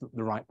 it's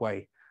the right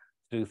way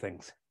to do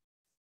things.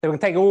 So we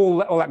can take all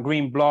that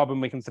green blob,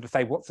 and we can sort of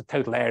say what's the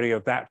total area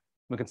of that.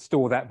 We can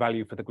store that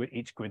value for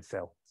each grid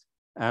cell.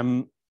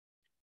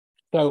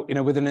 So, you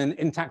know, within an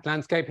intact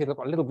landscape, here's a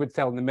little grid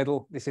cell in the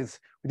middle. This is,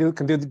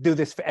 can do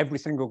this for every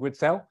single grid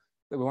cell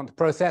that we want to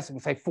process.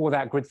 And say for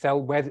that grid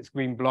cell, where's its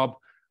green blob?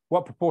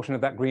 What proportion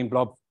of that green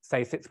blob,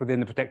 say, sits within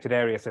the protected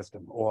area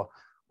system? Or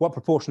what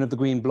proportion of the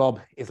green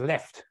blob is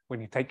left when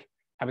you take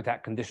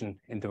habitat condition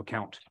into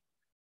account?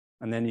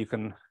 And then you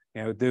can,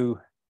 you know, do,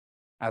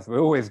 as we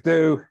always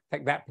do,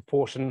 take that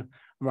proportion,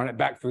 run it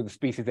back through the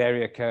species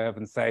area curve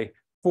and say,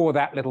 for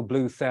that little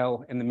blue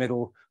cell in the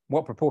middle,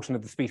 what proportion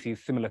of the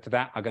species similar to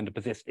that are going to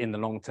persist in the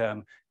long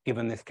term,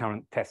 given this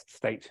current test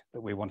state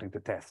that we're wanting to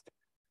test?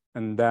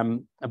 And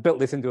I built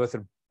this into a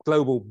sort of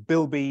global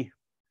Bilby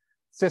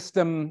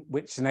system,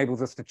 which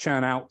enables us to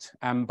churn out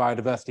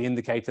biodiversity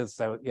indicators.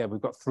 So yeah, we've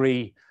got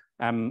 3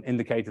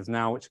 indicators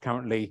now, which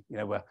currently, you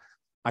know, were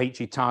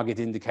Aichi target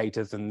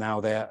indicators, and now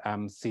they're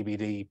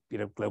CBD, you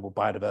know, global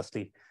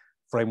biodiversity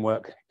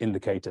framework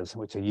indicators,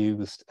 which are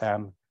used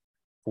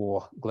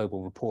for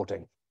global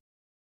reporting.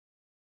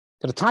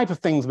 So the type of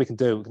things we can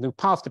do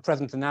past to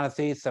present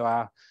analyses. So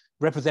our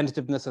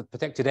representativeness of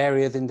protected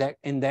areas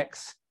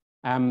index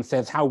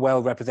says how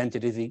well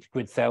represented is each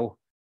grid cell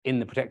in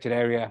the protected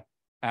area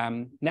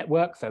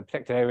network. So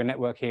protected area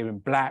network here in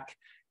black,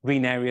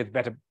 green areas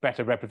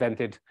better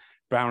represented,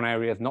 brown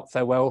areas not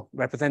so well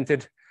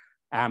represented.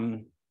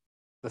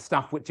 The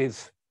stuff which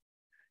is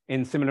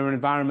in similar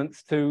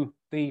environments to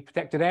the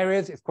protected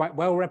areas is quite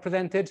well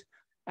represented.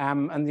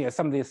 And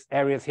some of these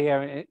areas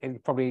here,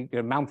 probably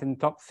mountain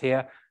tops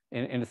here,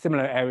 in a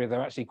similar area,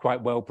 they're actually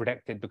quite well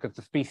protected because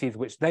the species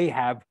which they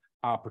have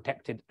are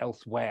protected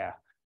elsewhere.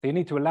 So you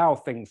need to allow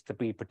things to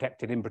be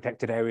protected in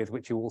protected areas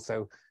which you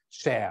also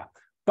share.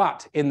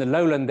 But in the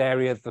lowland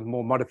areas, the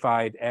more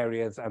modified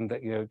areas, and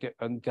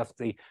and just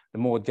the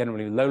more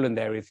generally lowland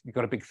areas, you've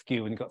got a big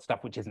skew and you've got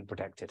stuff which isn't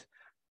protected.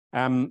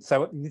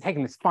 So you're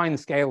taking this fine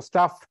scale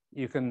stuff,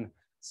 you can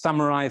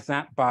summarize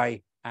that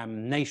by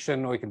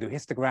nation, or you can do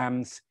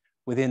histograms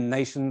within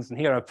nations. And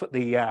here I've put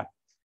the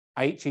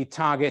Aichi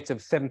target of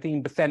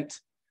 17%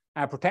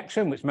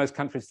 protection, which most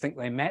countries think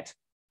they met.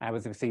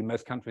 As you see,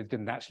 most countries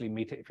didn't actually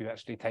meet it if you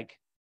actually take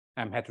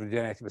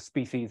heterogeneity of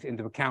species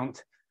into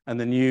account, and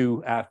the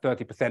new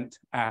 30%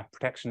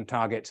 protection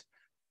target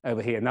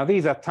over here. Now,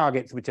 these are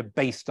targets which are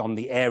based on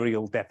the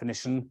aerial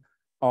definition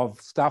of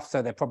stuff,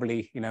 so they're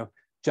probably,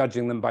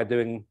 judging them by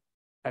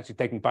actually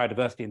taking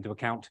biodiversity into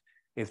account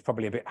is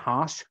probably a bit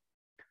harsh.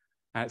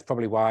 And it's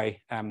probably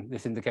why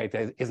this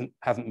indicator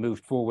hasn't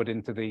moved forward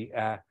into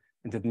the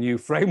new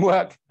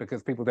framework,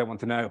 because people don't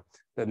want to know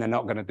that they're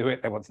not going to do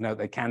it. They want to know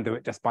they can do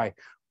it just by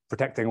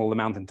protecting all the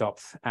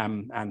mountaintops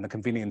and the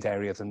convenient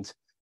areas, and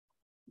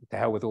to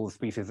hell with all the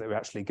species that are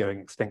actually going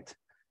extinct.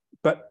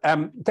 But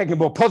taking a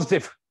more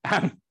positive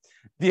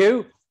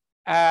view,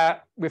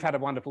 we've had a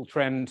wonderful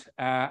trend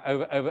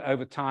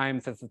over time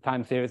since the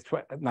time series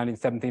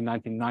 1917,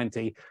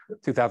 1990,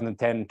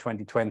 2010,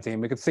 2020,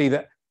 and we could see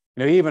that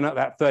even at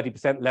that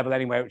 30% level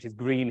anyway, which is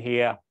green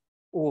here,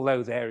 all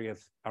those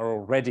areas are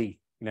already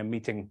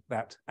meeting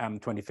that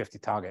 2050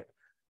 target.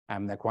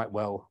 They're quite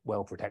well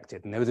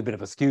protected, and there was a bit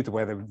of a skew to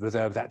where the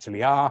reserves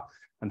actually are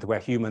and to where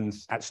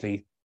humans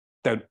actually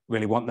don't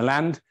really want the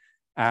land.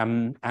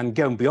 And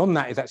going beyond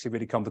that is actually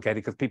really complicated,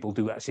 because people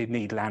do actually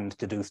need land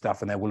to do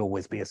stuff, and there will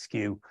always be a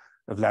skew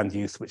of land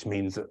use, which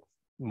means that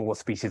more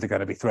species are going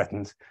to be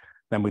threatened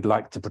than we'd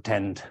like to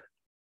pretend.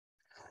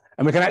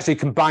 And we can actually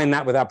combine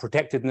that with our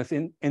protectedness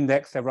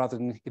index. So rather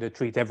than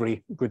treat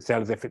every grid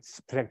cell as if it's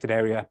a protected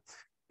area,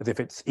 as if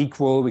it's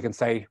equal, we can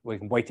say we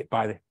can weight it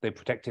by the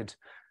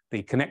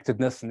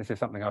connectedness, and this is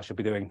something I should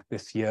be doing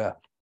this year.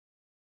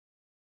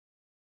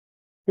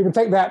 We can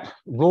take that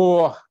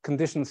raw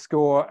condition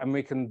score and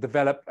we can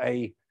develop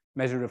a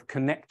measure of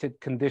connected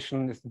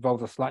condition. This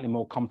involves a slightly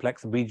more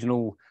complex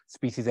regional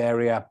species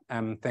area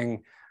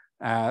thing,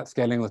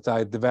 scaling that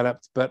I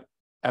developed. But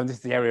this is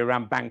the area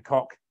around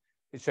Bangkok.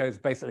 It shows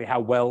basically how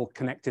well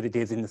connected it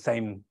is in the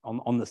same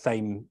on the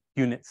same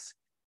units.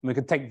 And we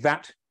could take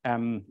that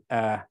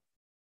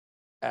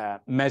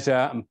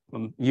measure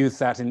and use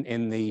that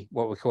in the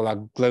what we call our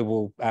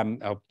global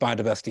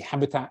biodiversity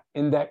habitat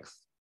index,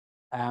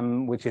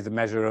 which is a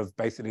measure of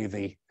basically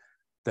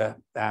the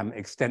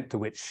extent to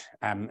which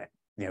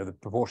the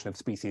proportion of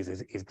species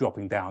is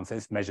dropping down. So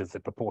this measures the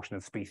proportion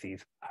of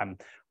species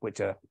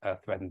which are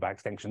threatened by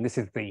extinction. This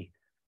is the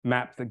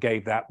map that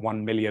gave that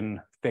 1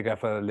 million figure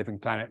for the Living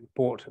Planet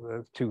report.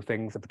 There's two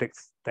things: the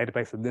predicts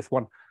database and this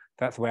one.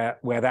 That's where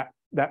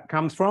that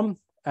comes from.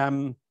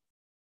 And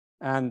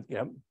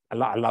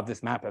I love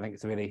this map. I think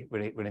it's a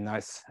really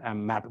nice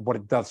map. What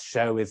it does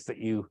show is that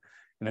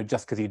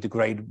just because you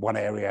degrade one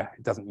area,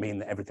 it doesn't mean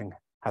that everything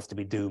has to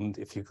be doomed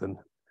if you can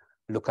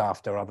look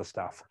after other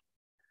stuff.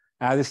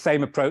 This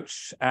same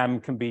approach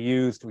can be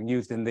used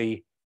in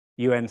the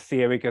UN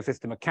CSIRO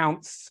ecosystem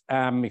accounts.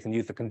 You can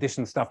use the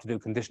condition stuff to do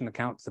condition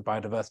accounts, the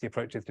biodiversity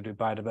approaches to do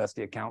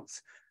biodiversity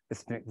accounts. This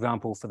is an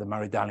example for the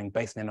Murray-Darling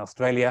Basin in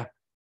Australia.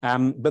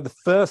 But the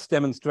first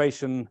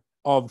demonstration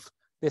of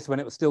this, when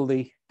it was still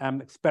the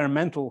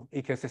experimental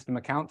ecosystem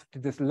account,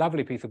 did this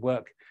lovely piece of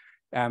work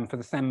for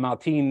the San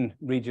Martin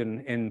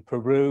region in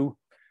Peru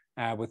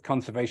with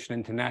Conservation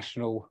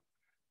International.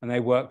 And they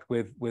worked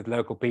with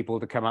local people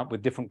to come up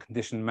with different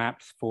condition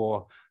maps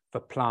for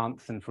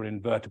plants and for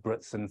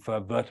invertebrates and for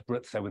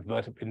vertebrates. So with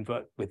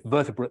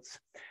vertebrates,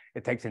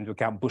 it takes into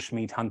account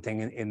bushmeat hunting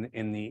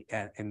in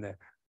the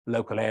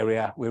local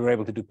area. We were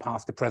able to do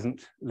past to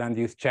present land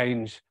use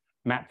change,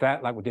 map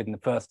that like we did in the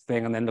first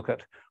thing, and then look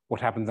at what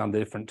happens under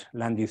different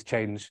land use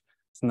change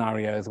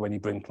scenarios when you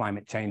bring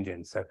climate change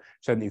in. So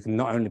that you can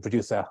not only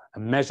produce a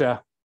measure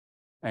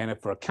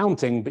for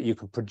accounting, but you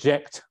can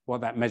project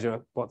what that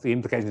measure, what the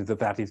implications of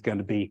that is going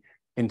to be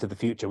into the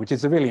future, which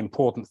is a really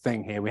important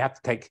thing here. We have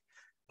to take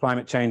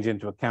climate change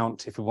into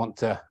account if we want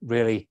to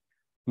really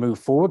move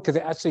forward, because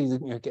it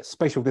actually gets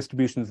spatial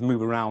distributions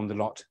move around a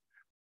lot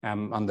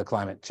under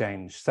climate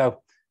change.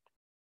 So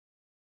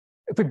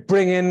if we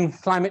bring in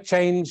climate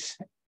change,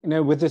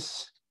 with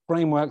this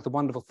framework, the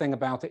wonderful thing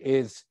about it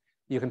is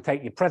you can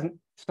take your present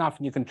stuff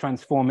and you can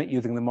transform it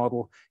using the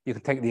model. You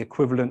can take the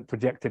equivalent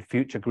projected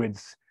future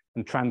grids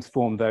and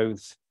transform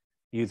those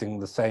using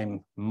the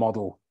same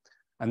model.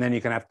 And then you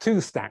can have two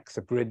stacks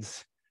of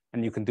grids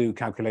and you can do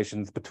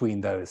calculations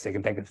between those. So you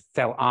can take a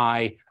cell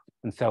I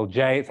and cell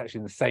J. It's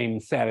actually the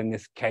same cell in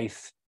this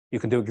case. You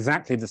can do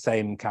exactly the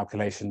same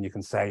calculation. You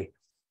can say,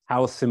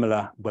 how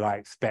similar will I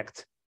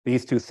expect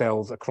these two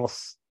cells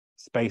across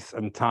space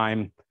and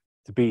time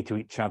to be to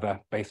each other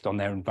based on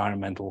their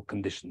environmental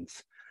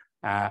conditions.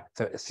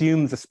 So it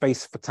assumes the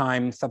space for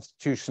time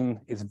substitution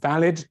is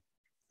valid,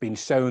 been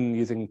shown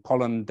using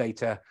pollen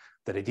data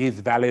that it is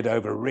valid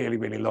over really,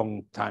 really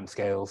long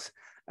timescales.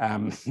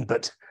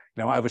 But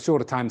over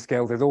shorter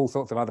timescales, there's all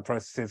sorts of other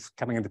processes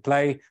coming into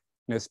play.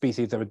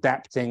 Species are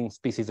adapting,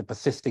 species are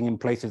persisting in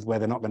places where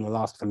they're not going to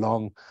last for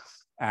long.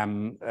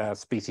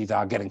 Species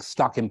are getting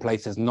stuck in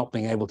places, not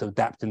being able to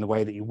adapt in the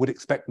way that you would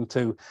expect them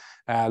to.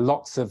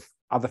 Lots of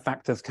other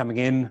factors coming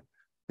in.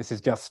 This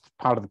is just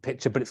part of the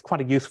picture, but it's quite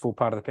a useful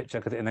part of the picture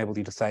because it enables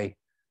you to say,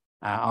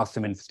 ask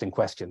some interesting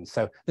questions.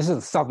 So this is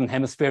a southern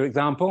hemisphere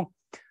example.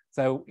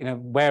 So,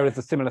 where is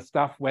the similar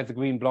stuff? Where's the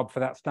green blob for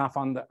that stuff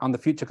on the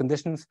future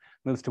conditions?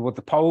 Moves towards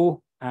the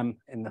pole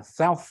in the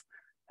south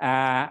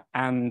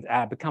and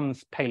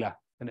becomes paler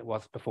than it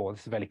was before.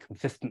 This is a very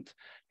consistent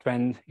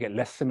trend. You get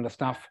less similar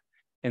stuff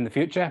in the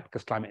future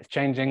because climate is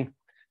changing,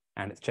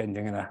 and it's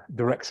changing in a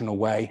directional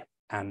way.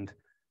 And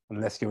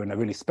unless you're in a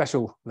really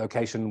special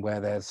location where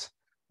there's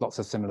lots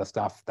of similar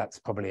stuff, that's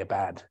probably a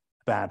bad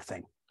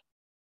thing.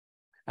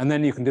 And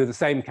then you can do the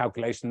same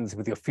calculations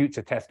with your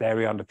future test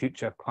area under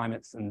future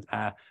climates and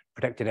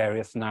protected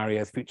area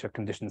scenarios, future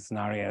condition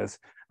scenarios,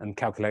 and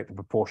calculate the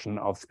proportion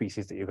of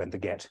species that you're going to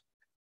get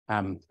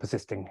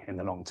persisting in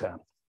the long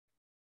term.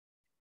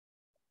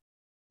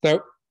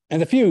 So,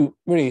 and a few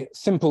really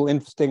simple,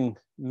 interesting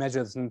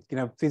measures, and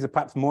these are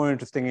perhaps more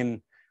interesting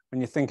in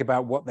when you think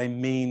about what they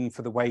mean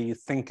for the way you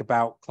think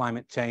about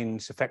climate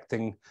change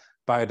affecting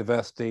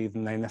biodiversity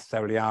than they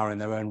necessarily are in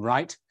their own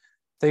right.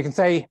 So you can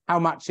say how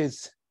much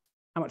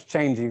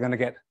change are you going to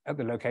get at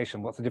the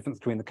location? What's the difference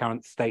between the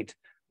current state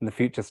and the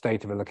future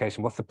state of a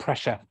location? What's the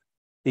pressure,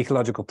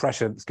 ecological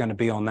pressure that's going to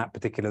be on that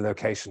particular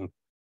location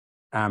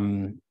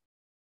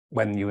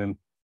when you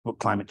put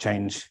climate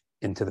change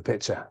into the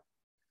picture?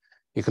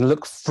 You can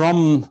look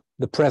from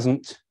the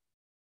present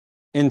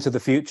into the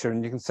future,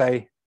 and you can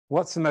say,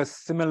 what's the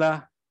most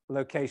similar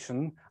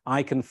location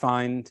I can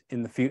find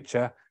in the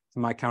future to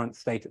my current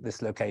state at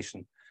this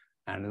location?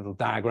 And a little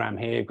diagram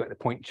here, you've got the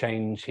point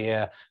change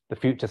here. The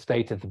future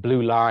state is the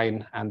blue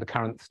line, and the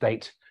current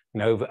state,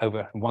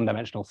 over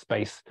one-dimensional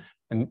space.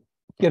 And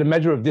get a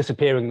measure of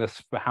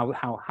disappearingness for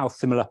how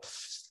similar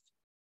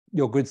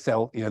your grid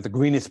cell, the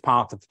greenest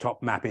part of the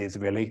top map is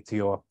really to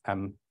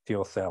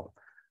your cell.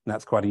 And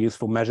that's quite a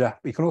useful measure.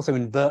 You can also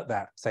invert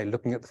that, say,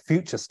 looking at the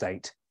future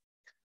state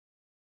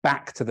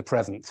back to the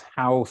present.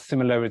 How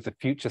similar is the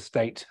future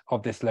state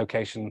of this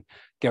location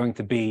going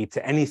to be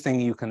to anything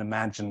you can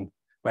imagine,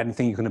 or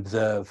anything you can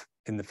observe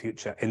in the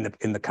future,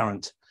 in the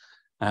current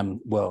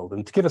world?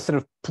 And to give us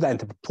put that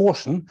into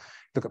proportion,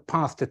 look at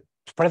past to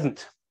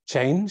present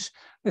change.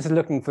 This is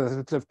looking for the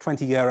sort of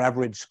 20-year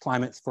average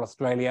climates for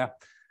Australia,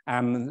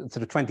 sort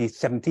of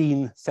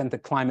 2017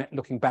 centered climate,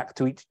 looking back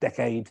to each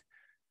decade,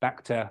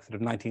 back to sort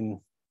of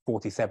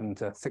 1947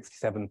 to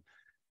 67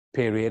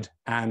 period,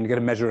 and get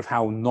a measure of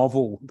how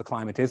novel the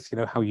climate is,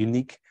 how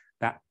unique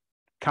that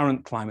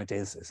current climate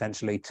is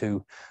essentially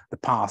to the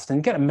past,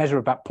 and get a measure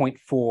of about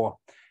 0.4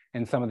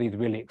 in some of these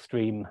really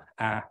extreme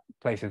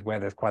places where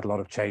there's quite a lot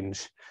of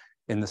change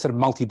in the sort of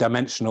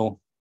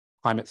multi-dimensional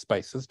climate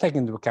space. So it's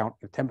taking into account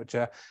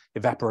temperature,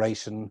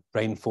 evaporation,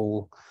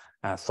 rainfall,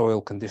 soil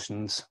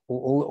conditions,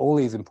 all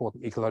these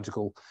important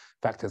ecological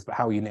factors, but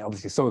how unique.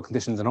 Obviously, soil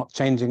conditions are not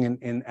changing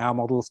in our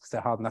models because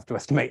they're hard enough to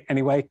estimate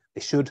anyway. They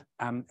should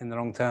in the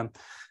long term,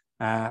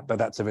 but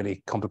that's a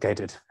really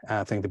complicated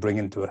thing to bring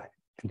into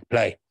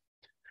play.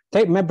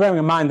 Bearing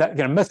in mind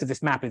that most of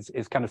this map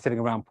is kind of sitting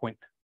around 0.1,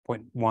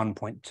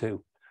 0.2,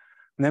 and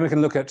then we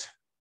can look at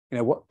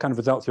what kind of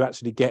results you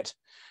actually get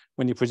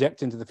when you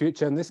project into the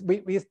future. And this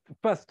we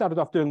first started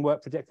off doing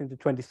work projecting to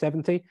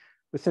 2070.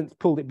 We've since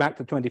pulled it back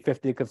to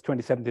 2050 because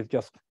 2070 is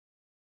just a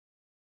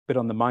bit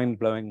on the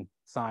mind-blowing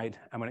side,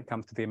 and when it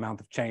comes to the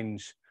amount of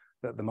change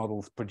that the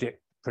models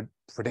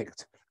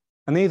predict.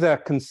 And these are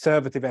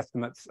conservative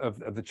estimates of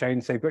the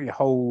change. So you've got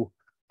your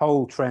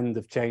whole trend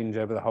of change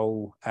over the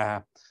whole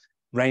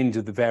range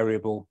of the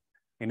variable.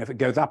 And if it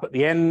goes up at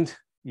the end,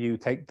 you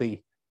take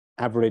the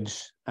average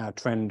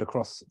trend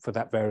across for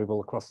that variable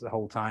across the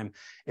whole time.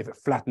 If it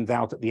flattens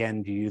out at the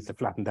end, you use the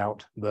flattened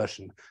out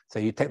version. So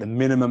you take the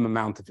minimum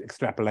amount of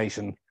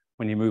extrapolation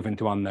when you move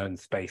into unknown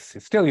space.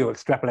 It's still you're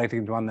extrapolating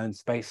into unknown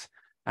space,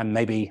 and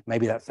maybe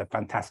that's a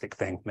fantastic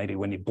thing. Maybe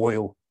when you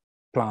boil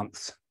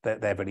plants,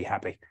 they're really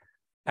happy.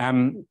 We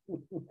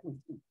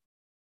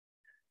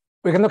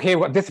can look here,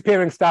 what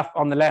disappearing stuff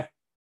on the left,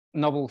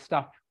 novel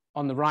stuff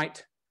on the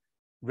right.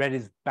 Red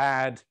is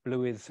bad,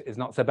 blue is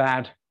not so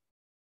bad.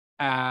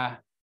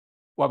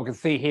 What we can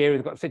see here is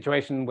we've got a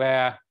situation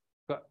where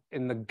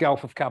in the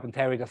Gulf of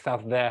Carpentaria, just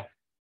south of there,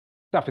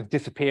 stuff is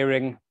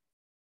disappearing.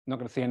 Not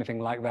going to see anything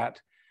like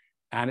that.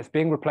 And it's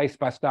being replaced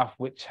by stuff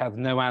which has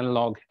no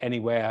analog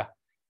anywhere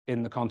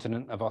in the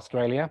continent of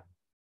Australia.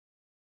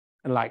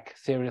 Like,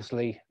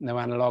 seriously, no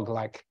analog,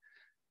 like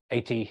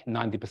 80,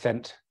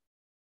 90%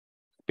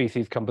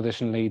 species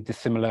compositionally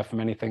dissimilar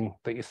from anything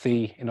that you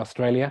see in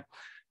Australia.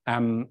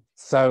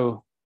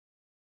 So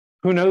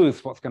who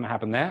knows what's going to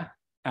happen there?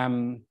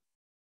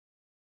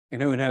 You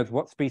know, who knows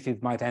what species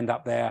might end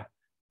up there?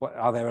 What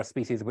are there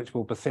species which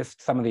will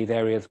persist? Some of these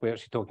areas we're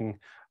actually talking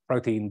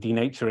protein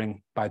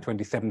denaturing by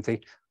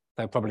 2070.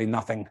 So probably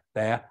nothing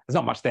there. There's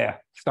not much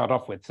there to start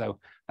off with, so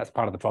that's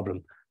part of the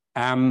problem.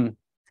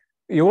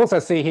 You also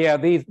see here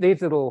these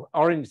little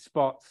orange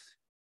spots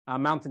are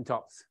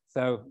mountaintops.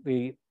 So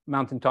the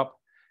mountaintop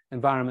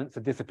environments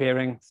are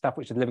disappearing. Stuff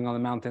which is living on the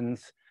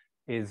mountains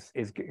is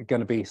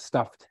going to be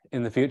stuffed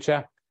in the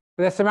future.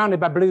 But they're surrounded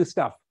by blue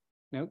stuff,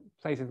 you know,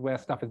 places where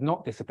stuff is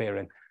not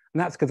disappearing. And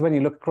that's because when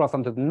you look across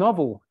onto the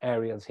novel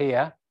areas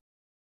here,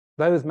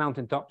 those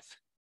mountaintops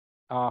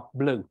are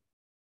blue.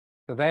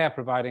 So they are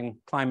providing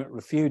climate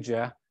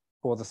refugia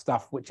for the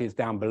stuff which is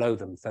down below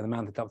them. So the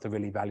mountaintops are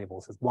really valuable.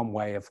 So it's one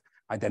way of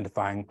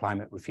identifying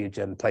climate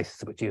refugia and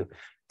places which you...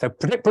 So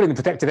putting the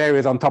protected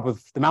areas on top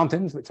of the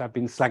mountains, which I've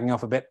been slagging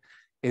off a bit,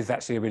 is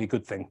actually a really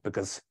good thing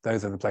because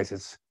those are the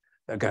places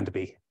that are going to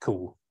be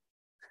cool.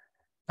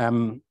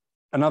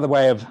 Another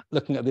way of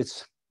looking at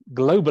this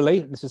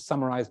globally, this is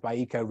summarized by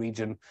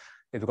eco-region.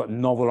 We've got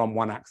novel on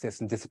one axis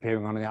and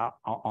disappearing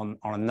on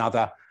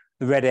another.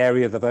 The red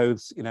areas are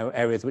those, you know,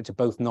 areas which are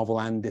both novel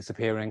and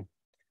disappearing.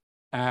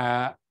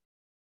 And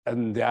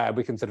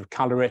we can sort of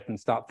color it and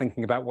start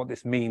thinking about what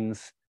this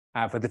means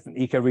for different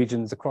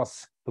eco-regions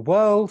across the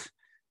world.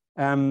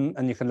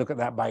 And you can look at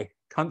that by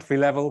country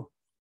level.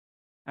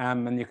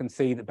 And you can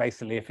see that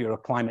basically if you're a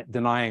climate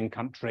denying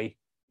country,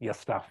 you're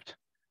stuffed.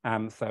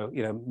 So,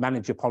 you know,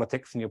 manage your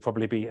politics and you'll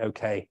probably be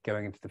okay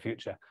going into the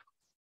future.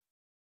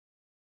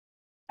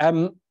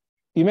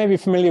 You may be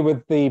familiar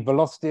with the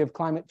velocity of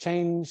climate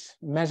change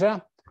measure.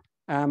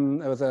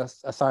 There was a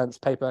science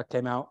paper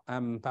came out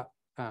about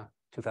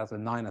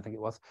 2009, I think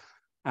it was.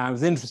 It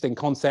was an interesting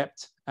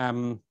concept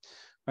where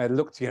it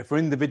looked, you know, for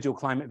individual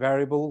climate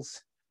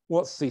variables,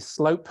 what's the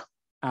slope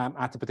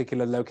at a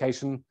particular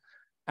location?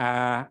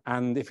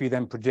 And if you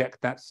then project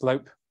that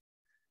slope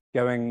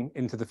going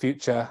into the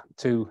future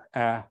to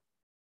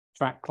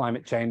track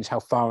climate change, how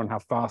far and how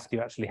fast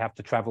you actually have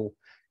to travel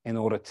in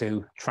order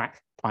to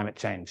track climate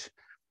change.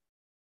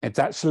 It's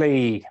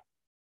actually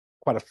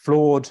quite a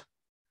flawed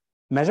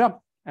measure.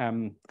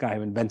 The guy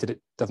who invented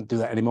it doesn't do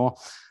that anymore.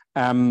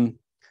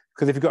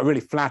 Because if you've got a really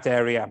flat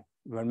area,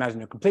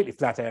 imagine a completely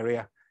flat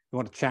area, you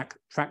want to track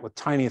the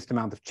tiniest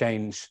amount of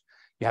change,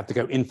 you have to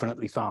go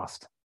infinitely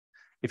fast.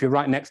 If you're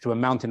right next to a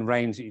mountain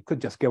range, you could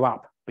just go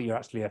up, but you're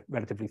actually a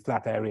relatively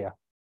flat area.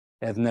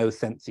 There's no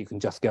sense you can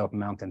just go up a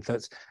mountain. So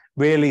it's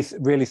really,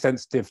 really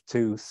sensitive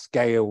to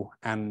scale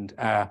and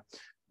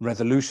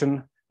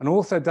resolution, and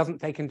also doesn't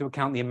take into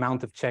account the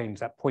amount of change,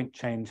 that point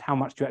change, how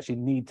much do you actually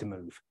need to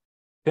move.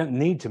 You don't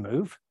need to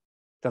move.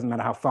 Doesn't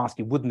matter how fast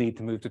you would need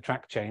to move to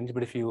track change,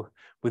 but if you're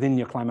within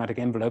your climatic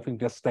envelope, you can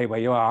just stay where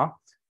you are.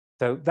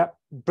 So that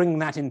bringing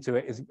that into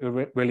it is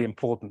really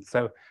important.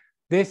 So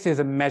this is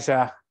a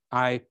measure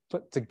I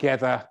put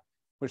together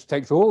which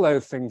takes all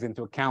those things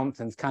into account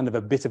and is kind of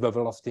a bit of a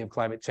velocity of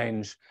climate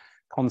change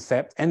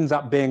concept, ends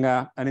up being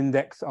an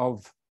index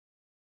of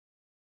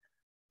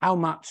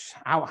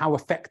how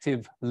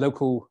effective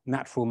local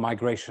natural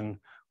migration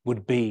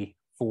would be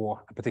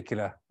for a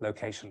particular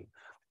location.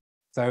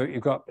 So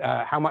you've got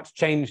how much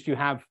change do you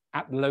have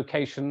at the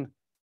location.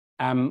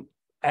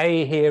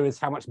 A here is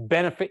how much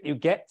benefit you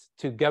get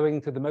to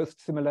going to the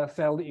most similar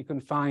cell that you can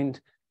find.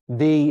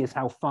 D is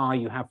how far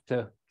you have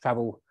to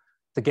travel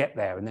to get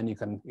there, and then you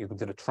can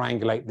sort of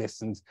triangulate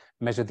this and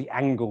measure the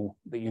angle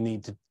that you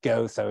need to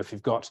go. So if you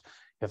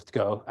have to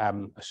go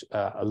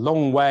a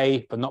long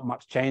way but not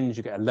much change,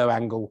 you get a low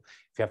angle.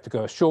 If you have to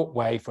go a short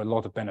way for a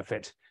lot of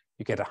benefit,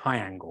 you get a high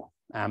angle.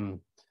 And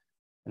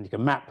you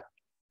can map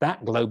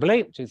that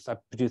globally, which is, I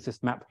produced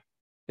this map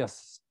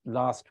just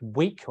last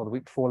week or the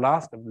week before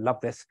last. I love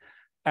this.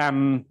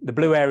 The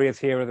blue areas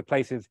here are the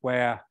places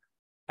where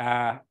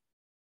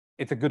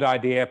it's a good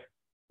idea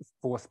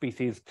for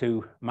species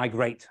to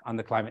migrate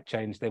under climate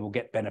change. They will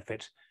get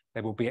benefit.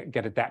 They will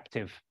get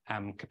adaptive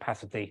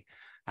capacity.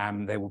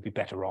 They will be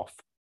better off.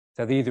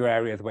 So these are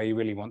areas where you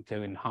really want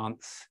to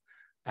enhance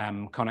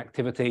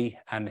connectivity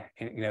and,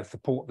 you know,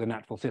 support the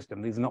natural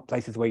system. These are not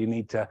places where you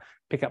need to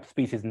pick up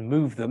species and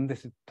move them.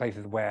 This is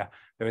places where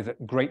there is a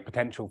great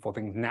potential for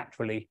things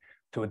naturally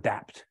to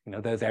adapt. You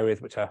know, those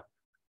areas which are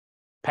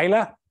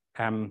paler,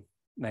 then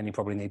you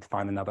probably need to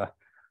find another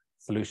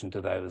solution to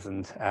those.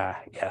 And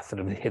yeah, sort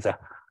of here's a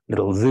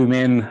little zoom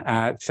in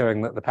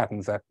showing that the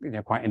patterns are, you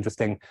know, quite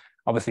interesting.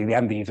 Obviously, the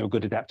Andes are a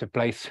good adaptive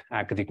place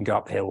because you can go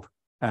up the hill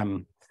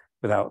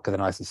because they're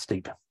nice and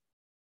steep.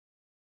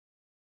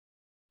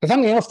 But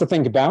something else to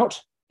think about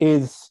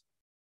is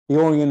the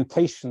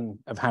orientation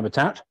of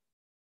habitat.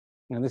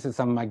 And this is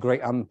some of my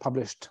great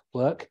unpublished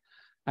work,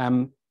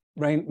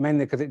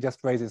 mainly because it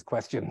just raises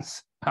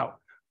questions about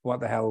what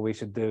the hell we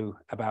should do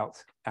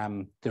about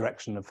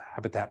direction of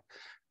habitat.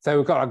 So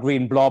we've got our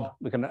green blob.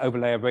 We can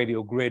overlay a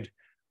radial grid.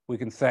 We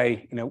can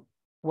say, you know,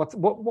 what's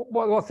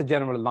the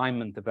general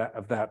alignment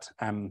of that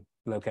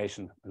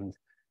location, and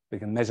we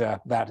can measure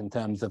that in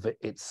terms of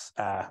its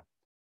the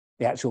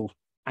actual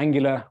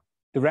angular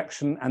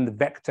direction, and the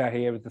vector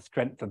here is the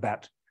strength of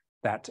that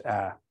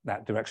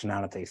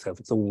directionality. So if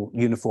it's all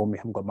uniform, we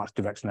haven't got much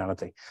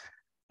directionality.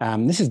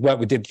 This is work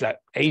we did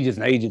ages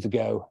and ages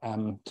ago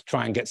to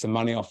try and get some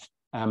money off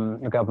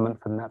the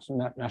government for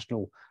the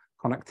National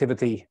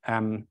Connectivity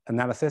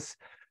Analysis,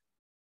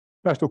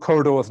 National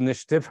Corridors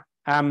Initiative.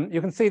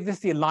 You can see this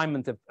is the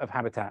alignment of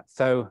habitats.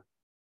 So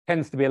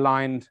tends to be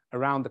aligned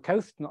around the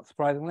coast, not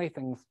surprisingly.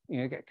 Things,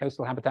 get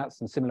coastal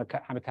habitats and similar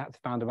habitats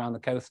found around the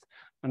coast,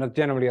 and there's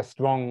generally a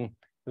strong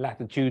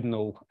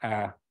latitudinal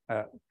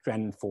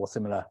trend for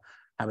similar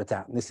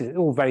habitat. And this is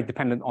all very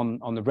dependent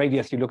on the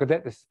radius you look at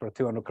it. This is for a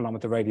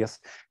 200-kilometer radius.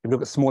 If you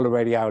look at smaller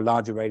radii or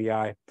larger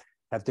radii, it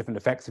has different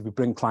effects. If you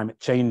bring climate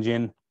change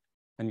in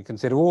and you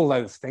consider all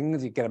those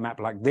things, you get a map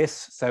like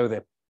this. So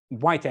the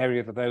white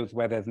areas are those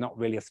where there's not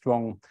really a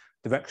strong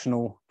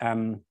directional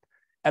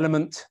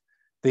element.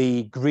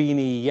 The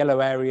greeny yellow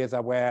areas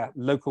are where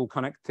local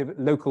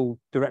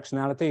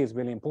directionality is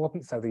really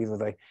important. So these are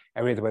the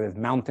areas where there's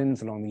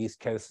mountains along the east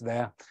coast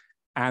there.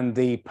 And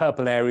the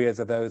purple areas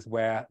are those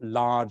where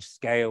large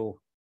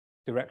scale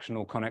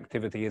directional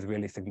connectivity is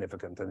really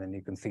significant. And then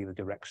you can see the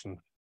direction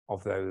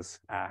of those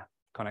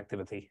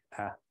connectivity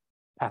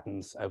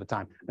patterns over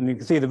time. And you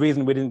can see the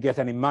reason we didn't get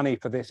any money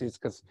for this is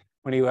because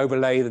when you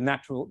overlay the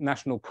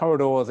National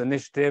Corridors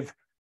Initiative,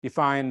 you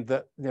find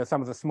that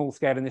some of the small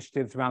scale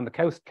initiatives around the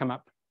coast come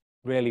up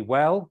really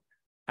well,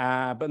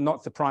 but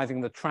not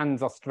surprising, the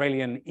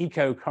Trans-Australian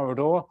Eco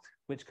Corridor,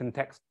 which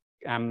connects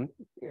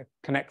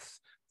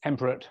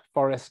temperate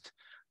forest,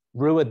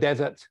 Ruhr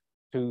desert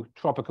to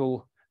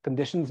tropical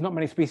conditions. Not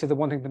many species are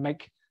wanting to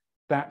make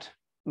that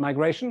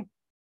migration.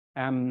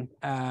 And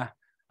the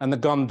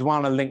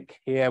Gondwana link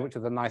here, which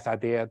is a nice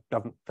idea,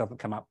 doesn't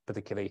come up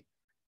particularly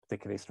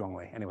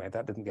strongly. Anyway,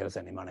 that didn't get us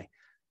any money.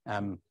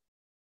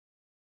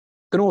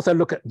 Can also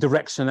look at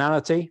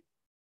directionality.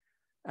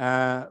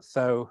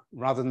 So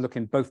rather than look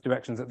in both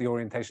directions at the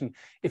orientation,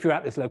 if you're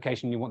at this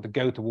location, you want to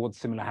go towards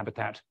similar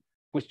habitat,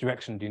 which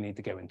direction do you need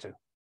to go into?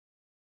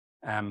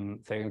 So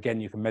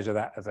again, you can measure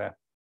that as a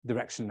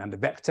direction and a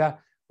vector,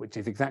 which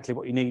is exactly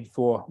what you need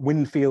for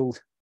wind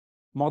field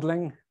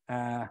modeling.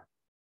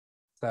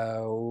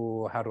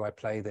 So how do I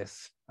play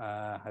this?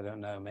 I don't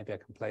know, maybe I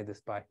can play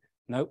this by,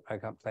 nope, I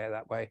can't play it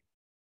that way.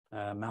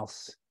 A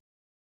mouse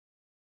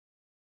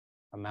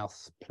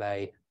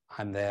play,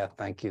 I'm there,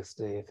 thank you,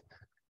 Steve.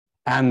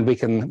 And we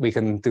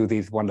can do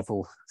these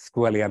wonderful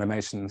squirrely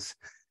animations.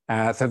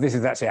 So this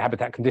is actually a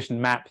habitat condition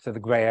map. So the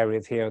gray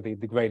areas here are the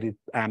degraded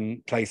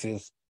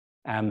places,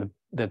 and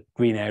the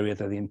green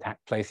areas are the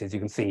intact places. You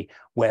can see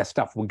where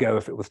stuff would go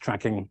if it was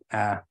tracking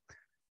stuff.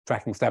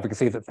 You can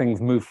see that things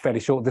move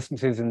fairly short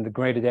distances in the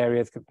degraded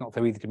areas. It's not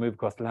so easy to move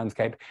across the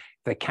landscape.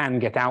 If they can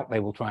get out, they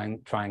will try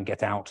and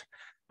get out.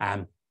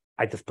 I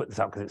just put this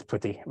up because it's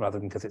pretty rather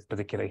than because it's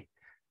particularly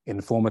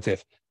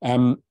informative.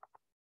 Oh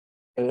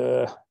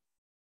no,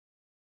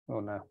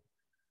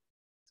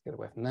 let's get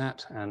away from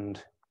that.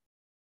 And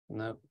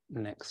no,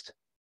 next.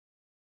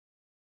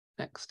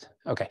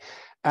 Okay.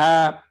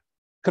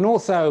 Can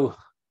also,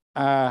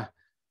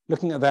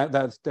 looking at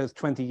those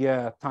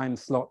 20-year time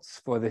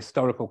slots for the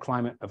historical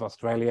climate of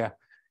Australia,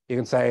 you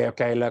can say,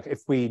 okay, look,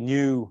 if we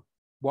knew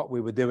what we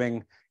were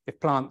doing, if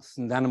plants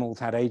and animals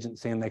had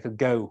agency and they could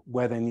go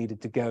where they needed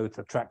to go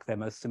to track their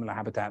most similar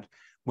habitat,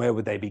 where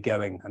would they be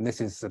going? And this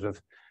is sort of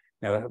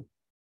a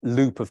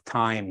loop of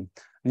time.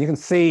 And you can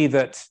see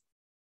that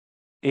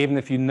even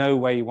if you know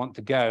where you want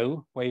to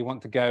go,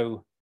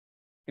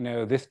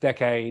 this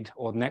decade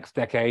or next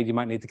decade, you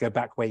might need to go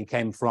back where you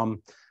came from.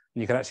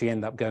 And you could actually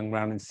end up going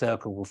around in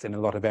circles in a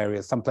lot of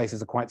areas. Some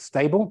places are quite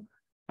stable,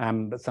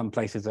 but some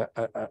places are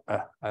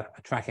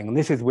tracking. And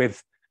this is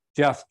with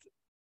just,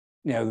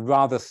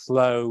 rather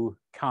slow,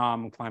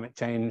 calm climate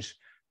change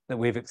that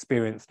we've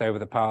experienced over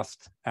the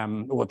past,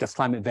 or just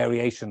climate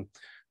variation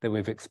that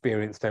we've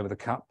experienced over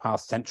the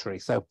past century.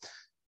 So,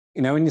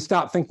 when you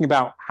start thinking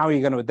about how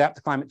you're going to adapt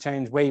to climate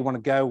change, where you want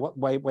to go, what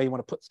way you want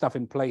to put stuff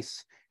in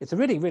place, it's a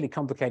really, really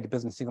complicated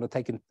business. You've got to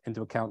take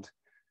into account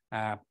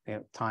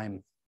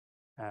time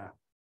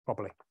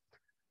properly.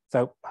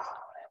 So,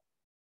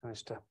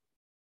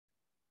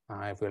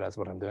 I've realized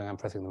what I'm doing. I'm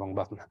pressing the wrong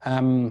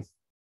button.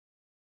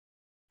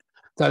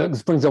 So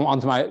this brings on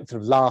to my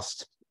sort of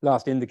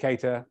last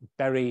indicator,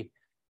 Berry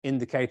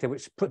indicator,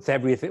 which puts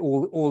everything,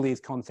 all these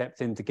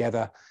concepts in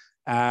together,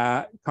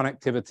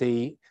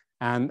 connectivity,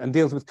 and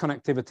deals with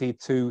connectivity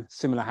to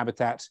similar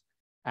habitat.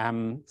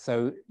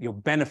 So your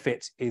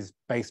benefit is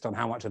based on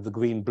how much of the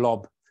green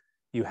blob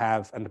you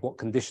have and what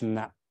condition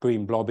that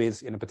green blob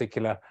is in a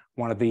particular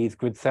one of these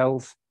grid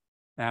cells.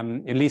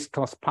 Your least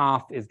cost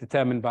path is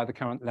determined by the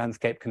current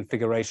landscape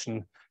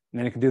configuration. And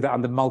then you can do that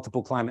under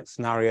multiple climate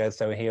scenarios.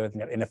 So here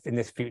in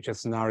this future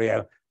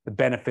scenario, the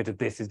benefit of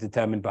this is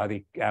determined by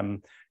the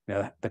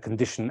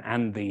condition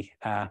and the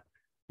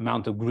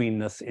amount of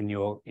greenness in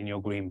your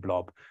green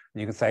blob. And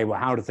you can say, well,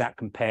 how does that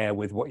compare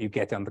with what you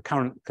get under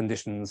current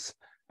conditions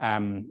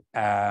in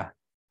an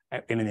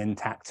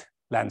intact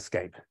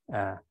landscape?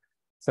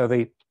 So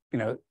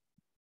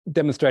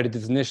demonstrated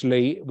this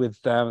initially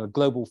with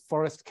global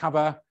forest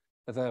cover.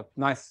 There's a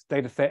nice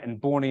data set in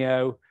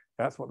Borneo.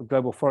 That's what the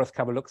global forest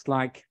cover looks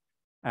like.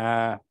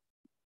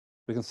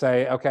 We can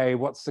say, okay,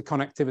 what's the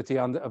connectivity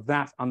of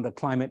that under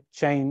climate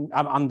change,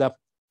 under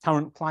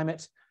current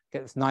climate?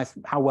 Get this nice,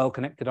 how well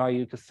connected are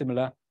you to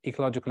similar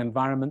ecological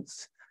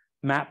environments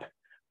map.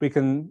 We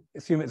can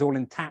assume it's all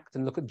intact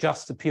and look at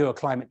just the pure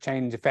climate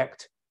change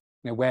effect.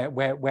 You know,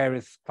 where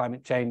is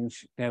climate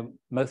change, you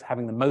know,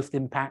 having the most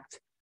impact,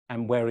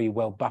 and where are you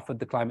well buffered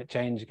the climate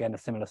change? Again, a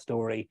similar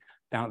story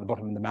down at the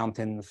bottom of the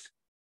mountains.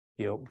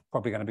 You're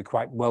probably going to be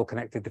quite well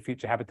connected to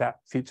future habitat,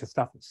 future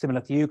stuff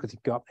similar to you, because you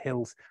go up the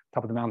hills,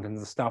 top of the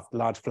mountains are stuffed,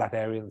 large flat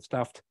areas are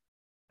stuffed.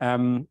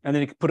 And then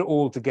you can put it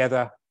all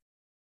together,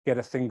 get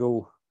a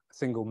single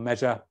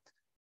measure.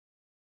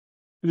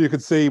 You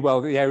could see,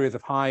 well, the areas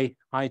of high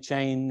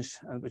change,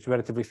 which are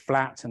relatively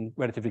flat and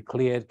relatively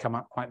cleared, come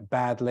up quite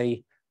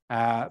badly.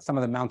 Some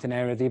of the mountain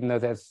areas, even though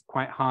there's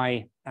quite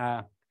high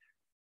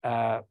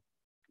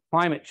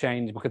climate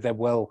change, because they're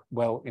well,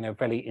 you know,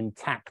 fairly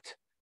intact,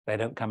 they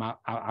don't come out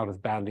as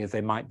badly as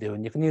they might do.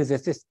 And you can use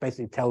this. This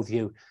basically tells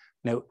you,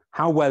 you know,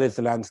 how well is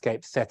the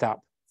landscape set up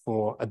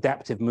for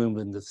adaptive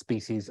movement of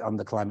species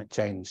under climate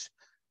change,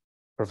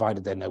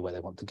 provided they know where they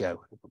want to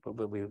go.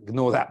 But we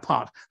ignore that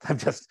part.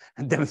 I've just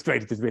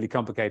demonstrated it's really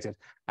complicated.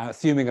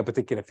 Assuming a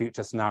particular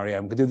future scenario,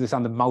 and we do this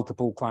under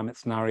multiple climate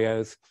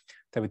scenarios.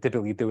 So we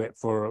typically do it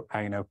for,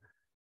 you know,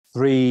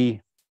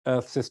 3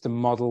 Earth system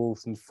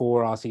models and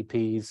 4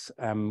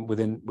 RCPs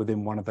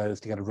within one of those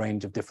to get a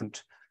range of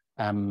different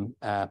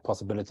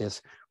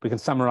possibilities. We can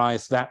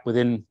summarize that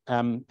within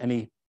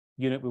any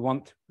unit we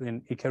want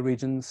within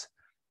ecoregions.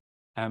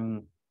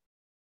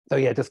 So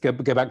yeah, just go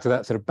back to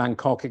that sort of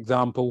Bangkok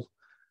example.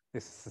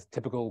 This is a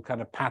typical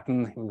kind of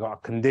pattern. We've got a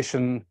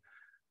condition,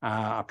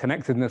 a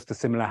connectedness to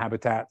similar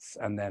habitats,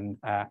 and then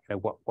you know,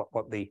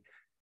 what the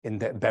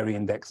berry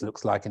index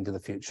looks like into the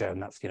future,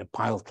 and that's, you know,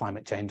 piles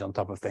climate change on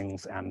top of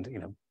things, and, you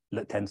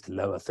know, tends to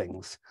lower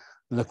things.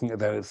 Looking at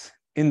those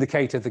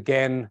indicators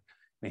again,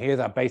 and here's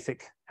our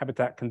basic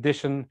habitat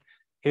condition.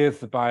 Here's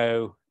the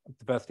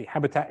biodiversity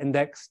habitat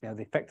index, you know,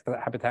 the effect of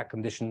that habitat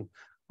condition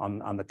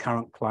on the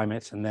current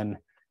climate, and then,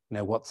 you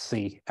know, what's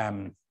the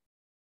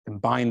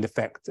combined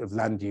effect of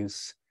land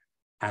use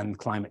and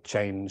climate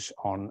change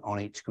on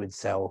each grid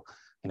cell.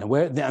 You know,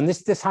 and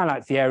this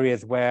highlights the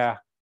areas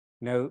where,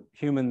 you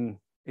know,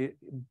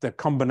 the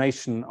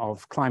combination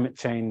of climate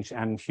change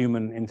and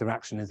human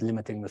interaction is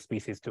limiting the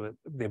species to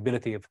the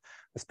ability of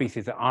the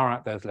species that are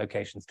at those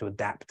locations to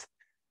adapt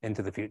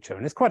into the future.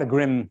 And it's quite a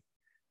grim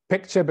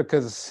picture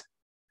because,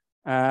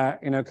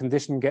 you know,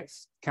 condition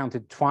gets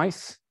counted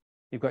twice.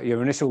 You've got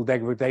your initial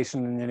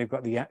degradation, and then you've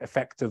got the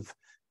effect of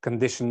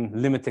condition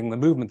limiting the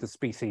movement of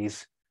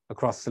species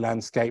across the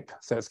landscape.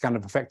 So it's kind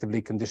of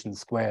effectively condition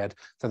squared.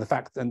 So the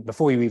fact, and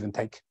before you even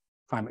take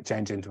climate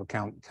change into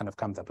account, it kind of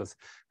comes up as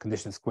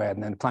condition squared,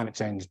 and then climate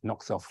change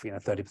knocks off, you know,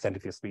 30%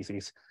 of your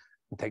species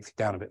and takes it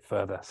down a bit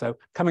further. So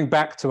coming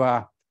back to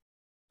our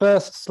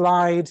first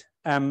slide,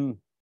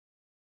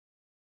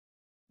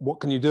 what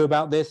can you do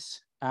about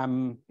this?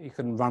 You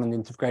can run an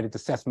integrated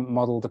assessment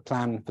model to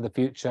plan for the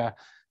future.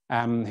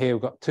 Here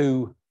we've got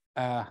 2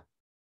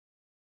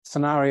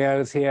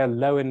 scenarios here: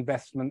 low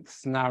investment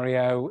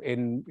scenario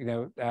in, you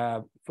know,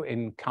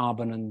 in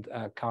carbon and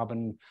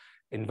carbon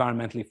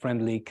environmentally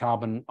friendly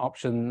carbon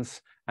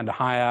options, and a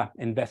higher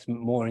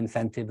investment, more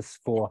incentives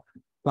for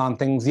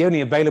plantings. The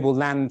only available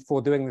land for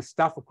doing this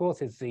stuff, of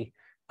course, is the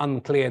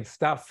uncleared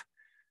stuff.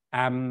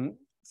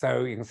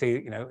 So you can see,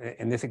 you know,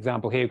 in this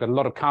example here, you've got a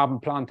lot of carbon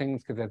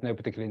plantings because there's no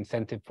particular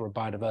incentive for a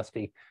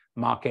biodiversity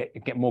market.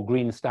 You get more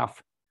green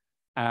stuff,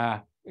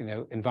 you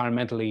know,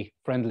 environmentally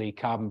friendly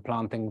carbon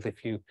plantings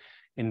if you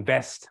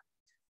invest.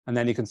 And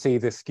then you can see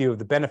the skew of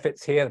the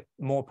benefits here.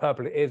 The more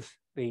purple it is,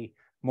 the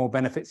more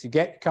benefits you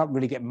get. You can't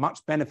really get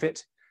much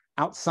benefit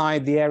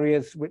outside the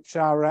areas which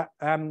are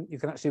you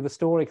can actually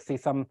restore. You can see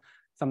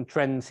some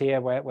trends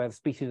here where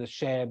species are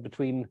shared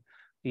between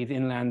these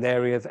inland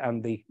areas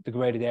and the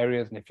degraded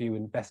areas, and if you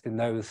invest in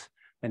those,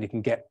 then you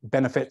can get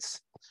benefits.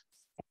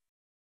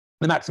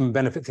 The maximum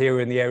benefits here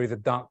are in the areas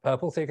of dark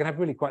purple, so you can have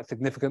really quite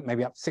significant,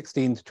 maybe up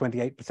 16 to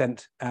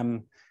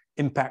 28%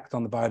 impact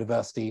on the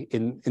biodiversity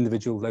in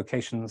individual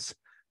locations.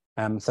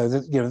 So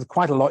there's, you know, there's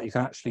quite a lot you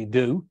can actually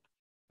do.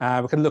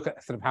 We can look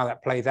at sort of how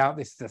that plays out.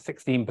 This is a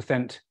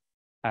 16%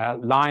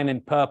 line in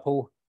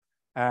purple,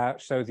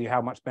 shows you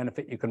how much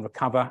benefit you can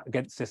recover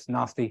against this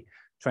nasty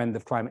trend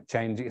of climate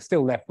change. You're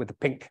still left with the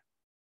pink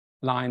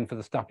line for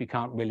the stuff you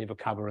can't really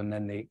recover, and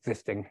then the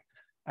existing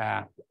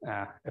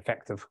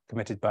effect of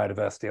committed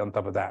biodiversity on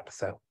top of that.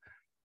 So,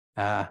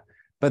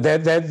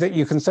 but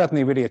you can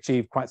certainly really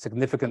achieve quite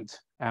significant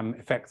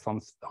effects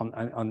on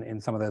in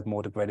some of those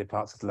more degraded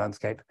parts of the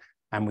landscape,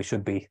 and we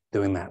should be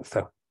doing that.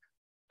 So,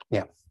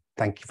 yeah,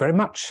 thank you very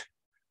much.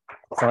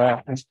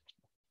 So,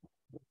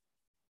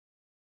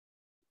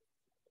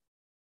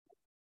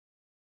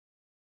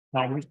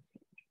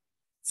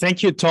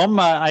 Thank you, Tom.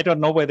 I don't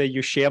know whether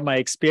you share my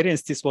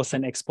experience. This was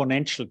an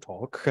exponential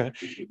talk.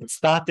 It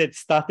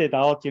started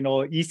out,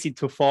 easy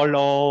to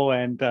follow,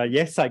 and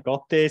yes, I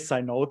got this, I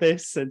know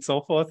this, and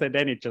so forth. And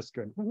then it just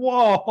went,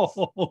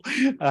 whoa,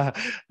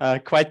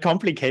 quite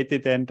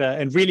complicated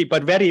and really,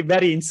 but very,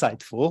 very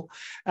insightful.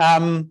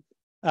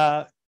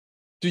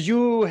 Do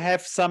you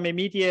have some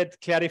immediate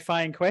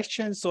clarifying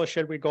questions, or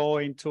shall we go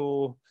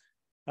into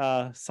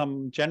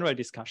some general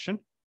discussion?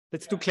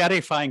 Let's do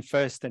clarifying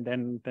first and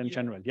then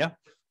general, yeah?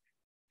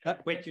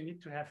 Wait, you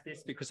need to have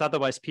this because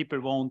otherwise people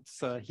won't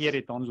hear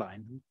it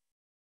online.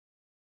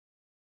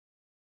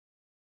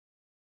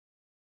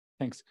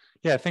 Thanks.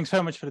 Yeah, thanks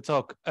very much for the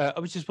talk. I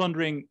was just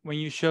wondering, when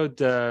you showed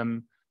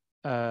the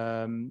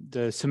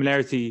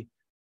similarity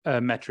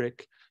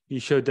metric, you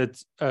showed that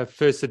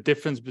first the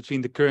difference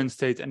between the current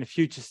state and the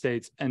future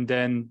state, and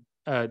then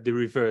the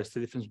reverse, the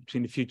difference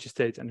between the future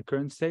state and the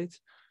current state.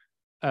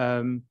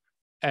 So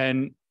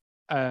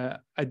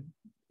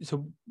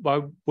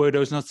why were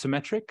those not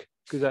symmetric?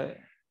 Because I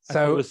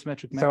thought it was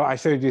symmetric. So I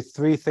showed you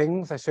three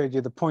things. I showed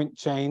you the point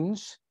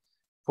change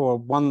for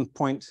one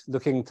point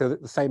looking to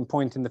the same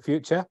point in the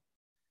future,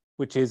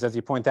 which is, as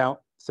you point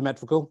out,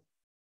 symmetrical.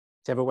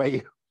 Whichever way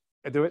you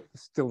do it,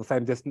 it's still the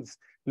same distance.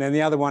 And then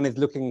the other one is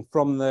looking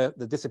from the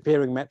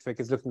disappearing metric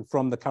is looking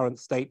from the current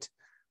state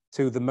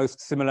to the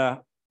most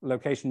similar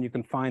location you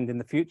can find in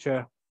the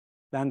future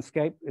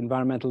landscape,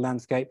 environmental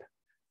landscape,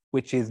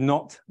 which is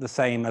not the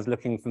same as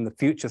looking from the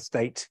future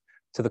state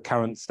to the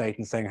current state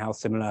and saying how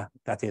similar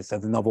that is. So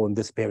the novel and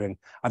disappearing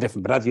are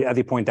different. But as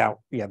you point out,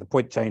 yeah, the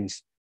point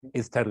change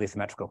is totally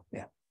symmetrical.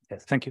 Yeah.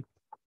 Yes. Thank you.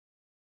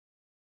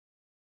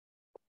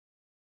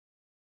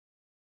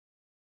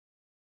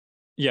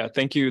 Yeah,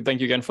 thank you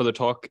again for the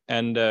talk.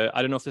 And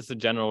I don't know if this is a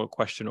general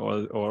question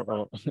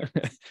or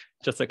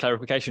just a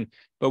clarification,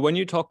 but when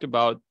you talked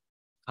about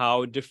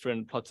how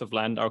different plots of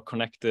land are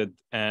connected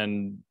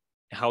and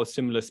how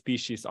similar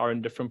species are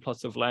in different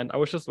plots of land, I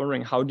was just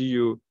wondering, how do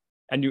you,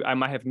 I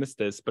might have missed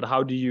this, but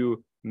how do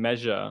you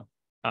measure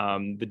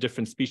the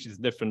different species,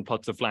 different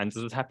plots of land?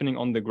 Is it happening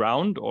on the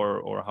ground,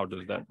 or how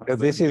does that?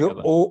 This is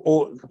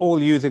all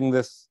using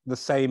the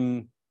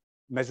same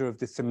measure of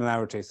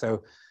dissimilarity.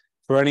 So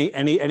for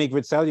any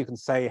grid cell, you can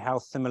say how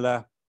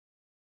similar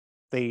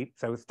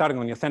so starting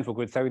on your central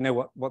grid cell, we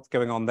know what's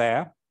going on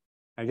there.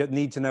 And you don't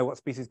need to know what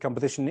species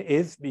composition it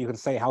is, but you can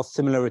say how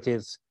similar it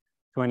is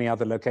to any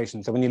other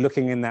location. So when you're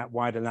looking in that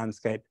wider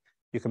landscape,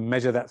 you can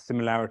measure that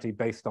similarity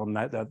based on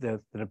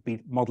the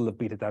model of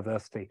beta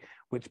diversity,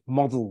 which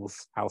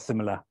models how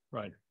similar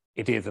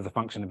it is as a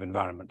function of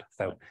environment.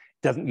 So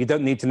you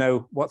don't need to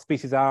know what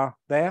species are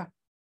there.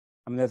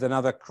 I mean, there's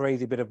another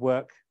crazy bit of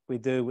work we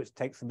do, which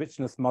takes the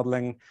richness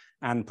modeling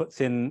and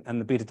puts in, and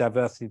the beta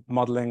diversity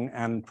modeling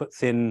and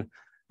puts in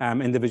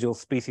individual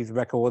species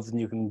records, and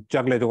you can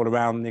juggle it all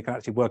around, and you can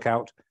actually work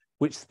out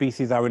which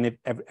species are in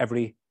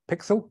every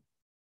pixel.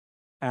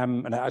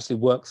 And it actually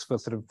works for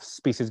sort of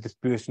species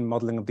distribution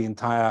modeling of the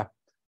entire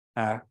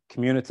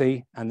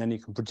community. And then you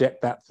can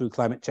project that through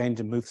climate change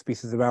and move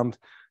species around,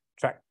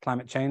 track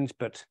climate change.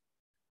 But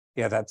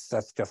yeah, that's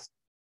just a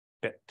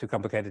bit too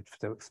complicated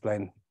to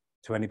explain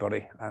to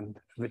anybody, and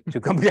a bit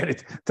too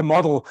complicated to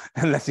model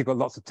unless you've got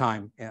lots of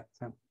time. Yeah.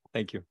 So.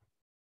 Thank you.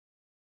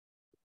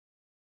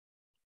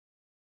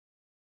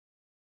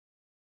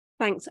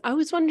 Thanks. I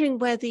was wondering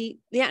where the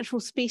actual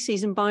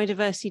species and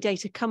biodiversity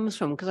data comes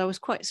from, because I was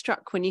quite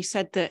struck when you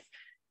said that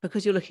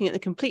because you're looking at the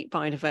complete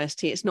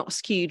biodiversity, it's not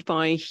skewed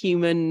by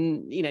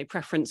human,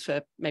 preference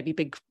for maybe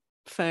big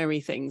furry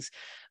things.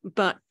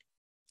 But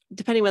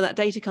depending where that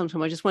data comes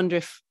from, I just wonder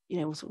if,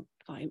 sort of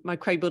like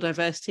microbial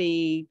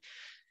diversity,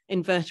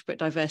 invertebrate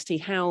diversity,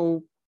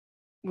 how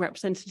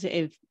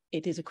representative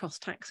it is across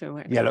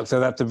taxa. Yeah, look, so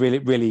that's a really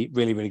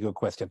good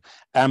question.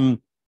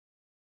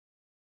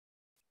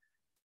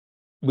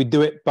 We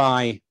do it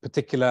by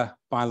particular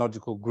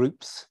biological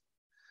groups.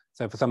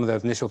 So for some of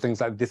those initial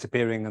things like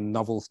disappearing and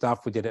novel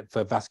stuff, we did it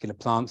for vascular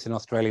plants in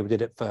Australia. We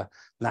did it for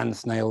land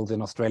snails in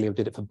Australia. We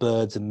did it for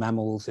birds and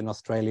mammals in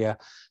Australia.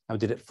 And we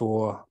did it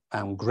for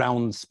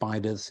ground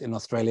spiders in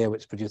Australia,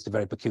 which produced a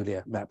very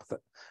peculiar map that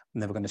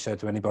I'm never going to show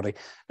to anybody.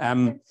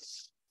 And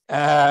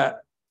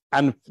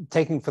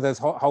taking for those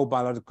whole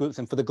biological groups,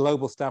 and for the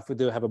global stuff, we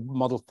do have a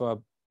model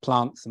for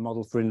plants, a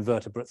model for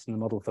invertebrates, and a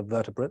model for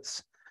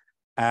vertebrates.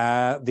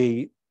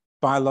 The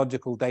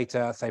biological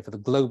data, say for the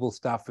global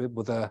stuff, it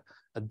was a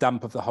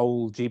dump of the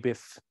whole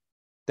GBIF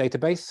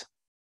database.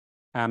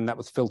 That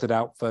was filtered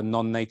out for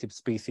non-native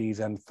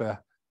species and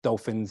for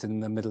dolphins in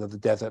the middle of the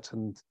desert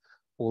and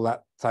all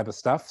that type of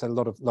stuff. So a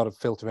lot of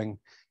filtering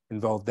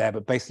involved there,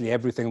 but basically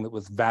everything that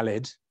was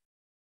valid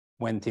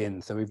went in.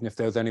 So even if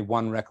there was only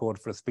one record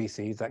for a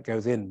species, that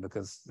goes in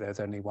because there's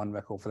only one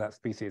record for that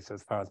species. So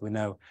as far as we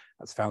know,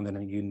 that's found in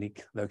a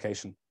unique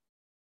location.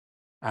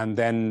 And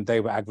then they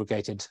were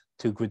aggregated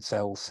to grid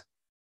cells,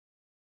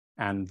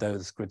 and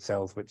those grid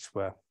cells which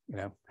were,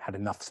 had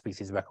enough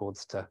species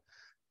records to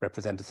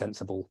represent a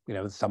sensible,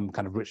 some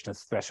kind of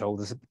richness threshold.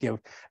 There's a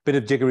bit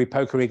of jiggery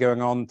pokery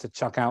going on to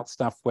chuck out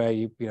stuff where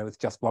it's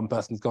just one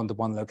person's gone to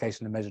one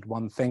location and measured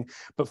one thing.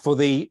 But for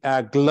the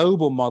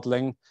global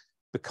modeling,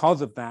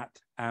 because of that,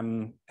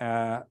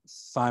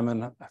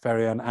 Simon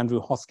Ferrier and Andrew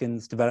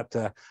Hoskins developed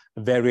a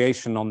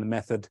variation on the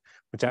method,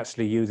 which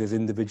actually uses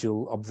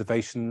individual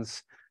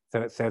observations.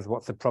 So it says,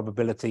 what's the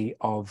probability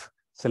of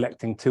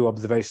selecting 2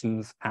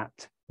 observations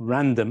at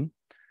random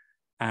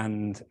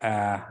and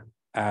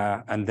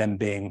then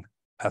being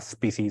a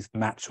species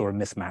match or a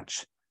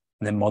mismatch,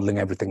 and then modeling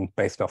everything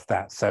based off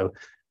that. So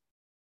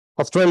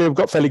Australia, we've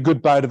got fairly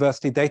good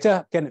biodiversity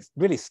data. Again, it's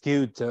really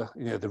skewed to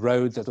the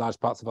roads. There's large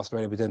parts of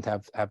Australia we don't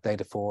have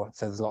data for.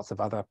 So there's lots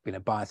of other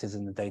biases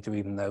in the data,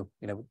 even though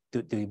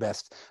do your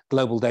best.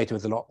 Global data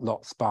is a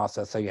lot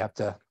sparser, so you have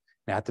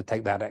to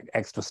take that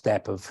extra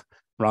step of,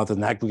 rather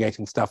than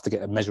aggregating stuff, to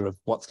get a measure of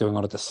what's going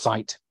on at the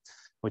site,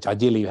 which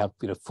ideally you have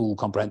full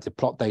comprehensive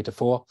plot data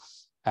for.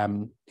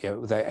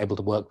 They're able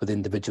to work with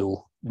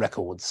individual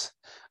records,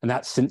 and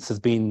that since has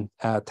been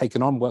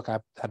taken on, work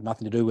I've had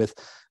nothing to do with,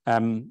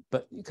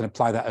 but you can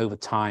apply that over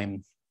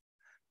time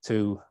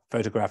to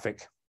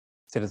photographic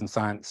citizen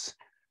science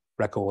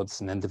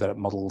records, and then develop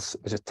models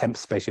which are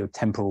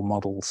spatio-temporal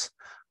models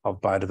of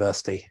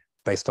biodiversity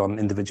based on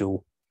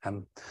individual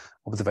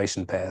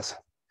observation pairs.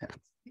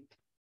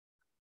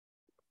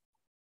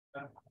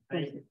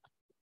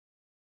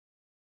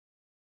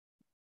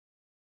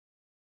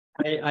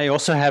 I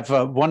also have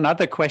one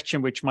other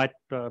question, which might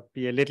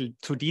be a little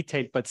too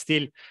detailed, but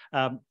still,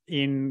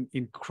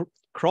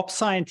 crop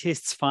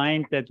scientists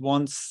find that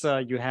once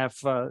you have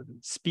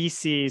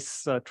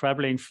species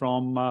traveling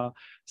from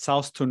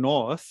south to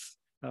north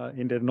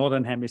in the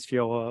northern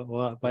hemisphere,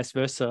 or vice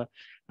versa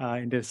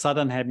in the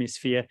southern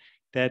hemisphere,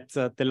 that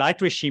the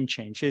light regime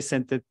changes,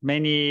 and that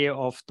many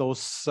of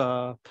those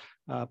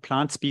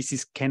plant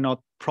species cannot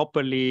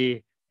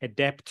properly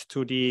adapt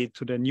to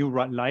the new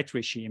light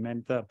regime,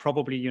 and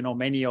probably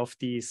many of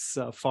these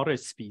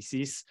forest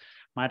species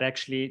might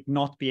actually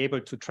not be able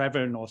to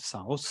travel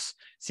north-south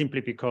simply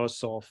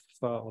because of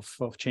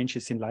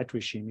changes in light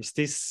regime. Is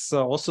this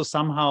also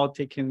somehow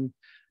taken?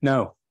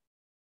 No,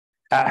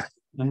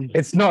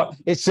 it's not.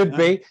 It should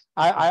be.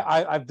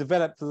 I've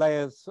developed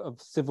layers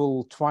of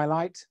civil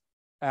twilight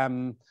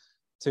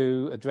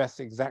to address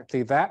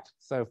exactly that.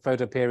 So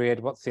photoperiod,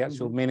 what's the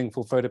actual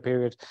meaningful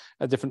photoperiod,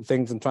 different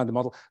things, and trying to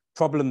model.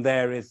 Problem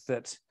there is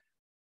that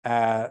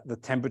the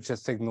temperature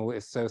signal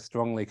is so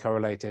strongly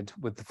correlated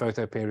with the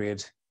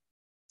photoperiod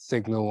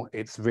signal,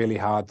 it's really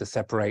hard to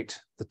separate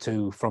the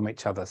two from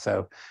each other.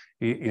 So,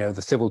 the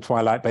civil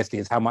twilight basically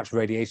is how much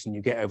radiation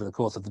you get over the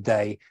course of the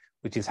day,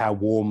 which is how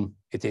warm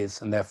it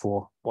is, and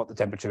therefore what the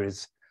temperature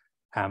is.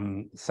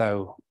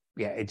 So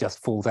yeah, it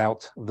just falls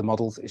out of the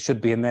models. It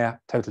should be in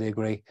there, totally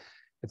agree.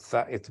 It's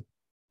a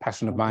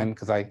passion of mine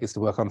because I used to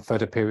work on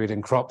photoperiod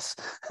in crops.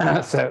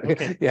 So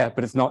okay. Yeah,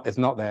 but it's not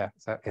there.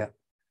 So yeah.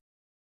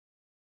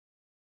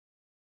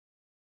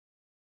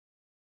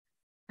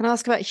 Can I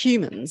ask about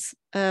humans?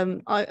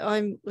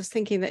 I was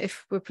thinking that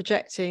if we're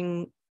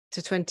projecting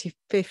to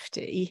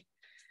 2050,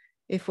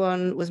 if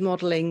one was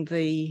modeling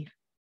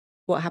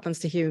what happens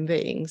to human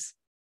beings,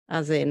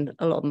 as in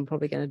a lot of them are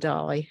probably going to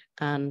die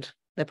and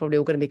they're probably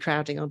all going to be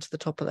crowding onto the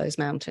top of those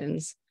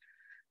mountains,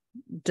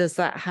 does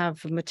that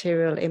have a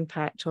material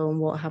impact on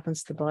what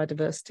happens to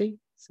biodiversity?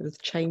 So the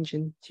change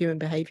in human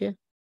behavior?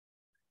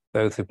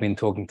 Those who've been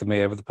talking to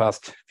me over the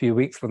past few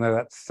weeks will know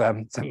that's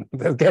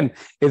again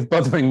is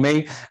bothering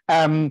me.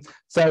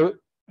 So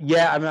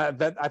yeah,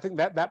 I think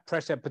that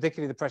pressure,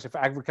 particularly the pressure for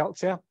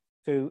agriculture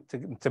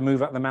to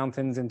move up the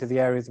mountains into the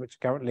areas which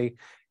are currently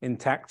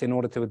intact in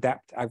order to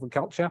adapt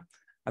agriculture,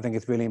 I think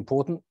it's really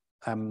important.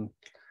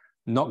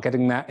 Not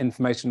getting that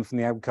information from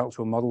the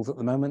agricultural models at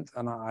the moment,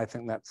 and I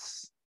think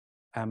that's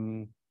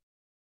an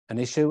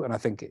issue, and I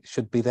think it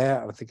should be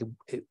there. I think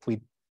if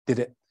we did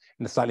it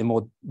in a slightly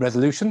more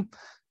resolution,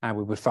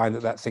 we would find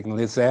that signal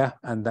is there,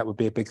 and that would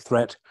be a big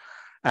threat.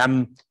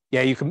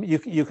 Yeah, you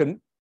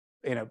can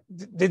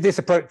this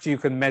approach, you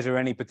can measure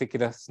any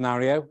particular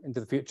scenario into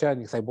the future, and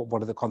you say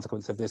what are the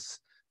consequences of this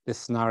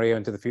scenario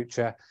into the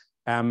future.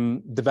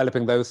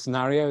 Developing those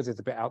scenarios is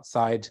a bit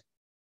outside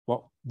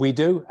what we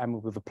do,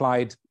 and we've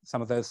applied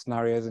some of those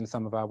scenarios in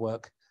some of our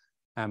work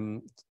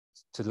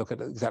to look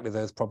at exactly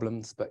those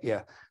problems. But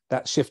yeah,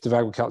 that shift of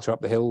agriculture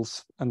up the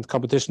hills and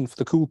competition for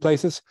the cool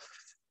places,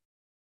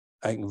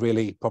 I think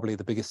really probably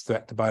the biggest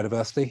threat to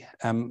biodiversity,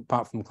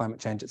 apart from climate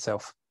change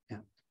itself. Yeah.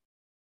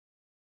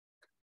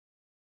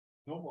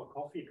 No more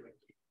coffee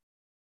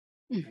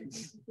drinking.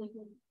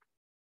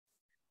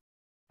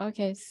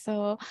 Okay,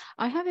 so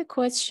I have a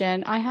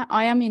question.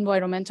 I am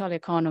environmental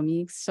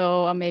economy,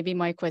 so maybe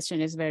my question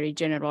is very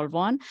general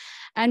one.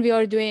 And we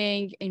are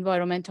doing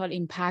environmental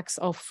impacts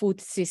of food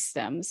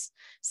systems.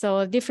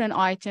 So different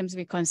items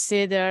we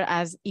consider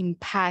as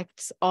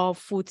impacts of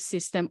food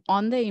system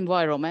on the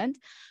environment.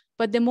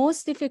 But the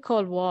most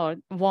difficult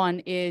one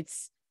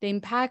is the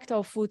impact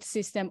of food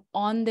system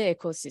on the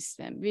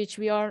ecosystem, which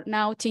we are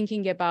now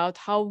thinking about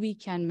how we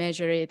can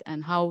measure it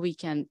and how we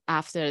can,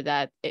 after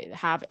that,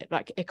 have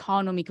like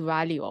economic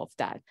value of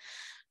that,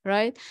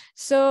 right?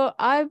 So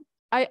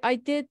I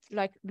did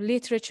like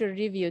literature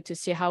review to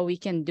see how we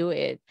can do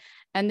it.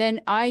 And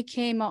then we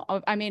came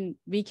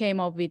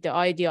up with the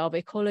idea of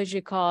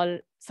ecological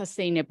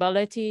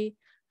sustainability,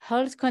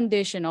 health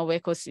condition of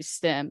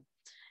ecosystem,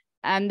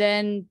 and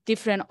then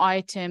different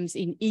items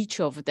in each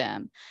of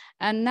them.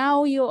 And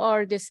now you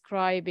are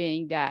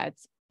describing that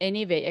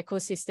anyway,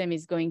 ecosystem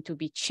is going to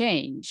be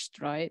changed,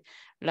 right?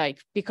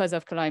 Like because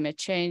of climate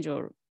change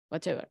or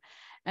whatever.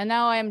 And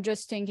now I'm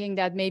just thinking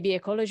that maybe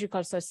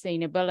ecological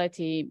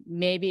sustainability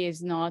maybe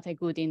is not a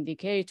good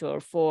indicator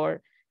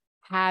for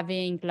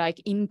having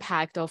like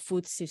impact of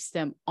food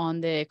system on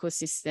the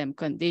ecosystem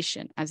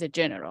condition as a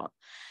general.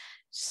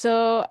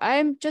 So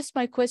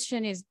my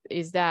question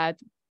is that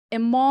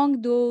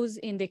among those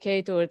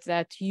indicators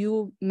that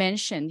you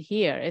mentioned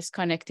here is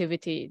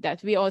connectivity,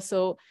 that we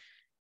also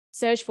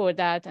searched for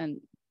that and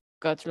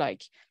got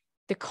like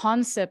the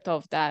concept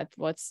of that,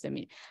 what's the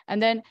mean?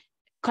 And then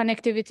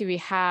connectivity we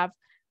have,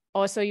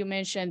 also you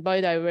mentioned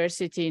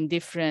biodiversity in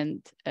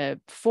different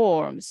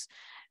forms,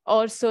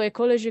 also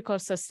ecological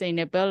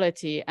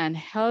sustainability and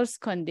health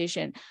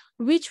condition.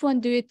 Which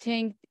one do you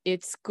think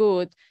it's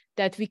good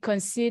that we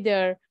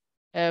consider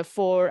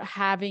for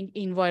having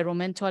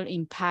environmental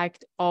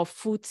impact of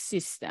food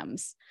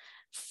systems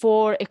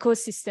for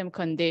ecosystem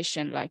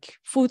condition? Like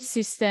food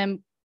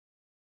system,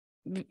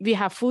 we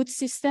have food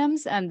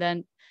systems, and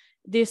then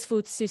this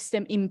food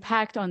system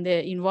impact on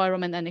the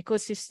environment and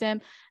ecosystem,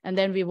 and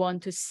then we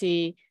want to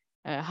see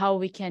how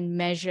we can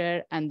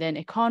measure and then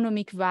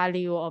economic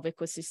value of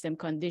ecosystem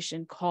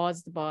condition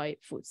caused by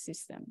food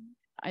system.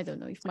 I don't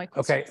know if my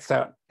question. Okay,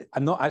 so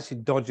I'm not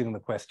actually dodging the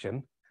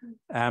question.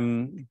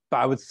 But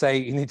I would say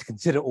you need to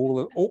consider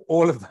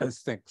all of those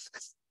things.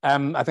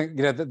 I think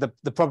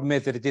the problem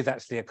is that it is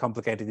actually a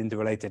complicated,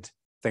 interrelated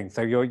thing.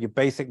 So your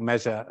basic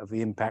measure of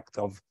the impact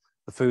of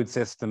the food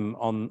system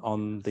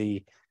on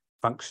the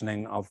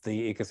functioning of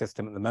the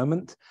ecosystem at the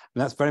moment,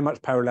 and that's very much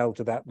parallel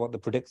to that what the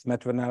predicts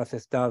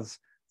meta-analysis does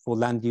for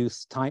land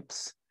use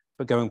types,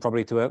 but going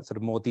probably to a sort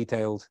of more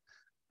detailed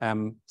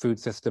food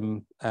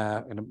system,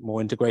 more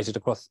integrated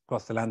across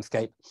the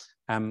landscape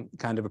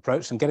kind of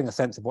approach, and getting a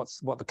sense of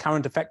what the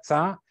current effects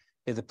are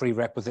is a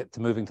prerequisite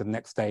to moving to the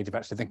next stage of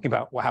actually thinking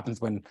about what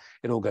happens when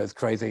it all goes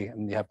crazy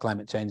and you have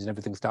climate change and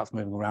everything starts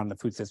moving around, the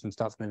food system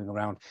starts moving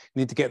around. You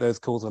need to get those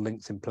causal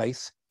links in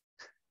place.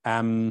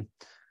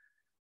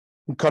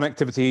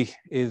 Connectivity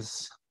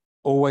is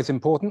always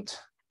important.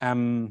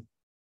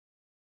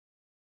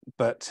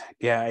 But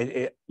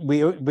yeah,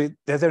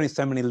 there's only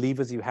so many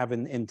levers you have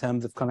in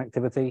terms of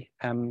connectivity.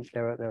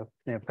 There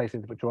are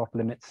places which are off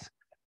limits,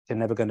 they're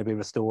never going to be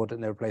restored,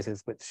 and there are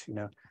places which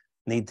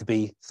need to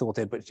be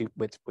sorted, which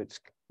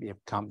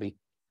can't be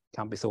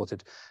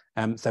sorted.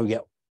 So yeah,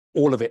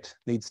 all of it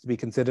needs to be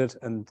considered,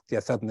 and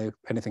yeah, certainly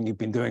anything you've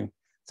been doing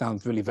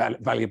sounds really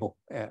valuable.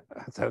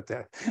 So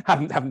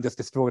haven't just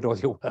destroyed all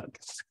your work.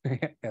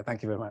 Yeah,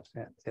 thank you very much.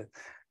 Yeah.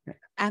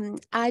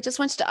 I just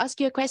wanted to ask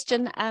you a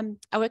question.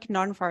 I work in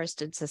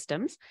non-forested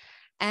systems,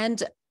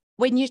 and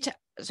when you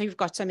so you've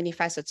got so many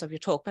facets of your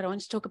talk, but I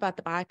want to talk about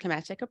the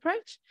bioclimatic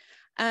approach.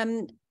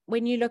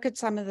 When you look at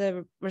some of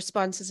the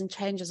responses and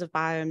changes of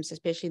biomes,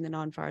 especially in the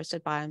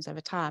non-forested biomes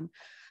over time,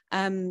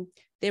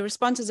 their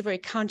responses are very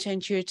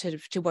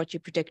counterintuitive to what you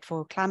predict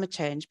for climate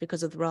change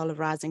because of the role of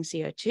rising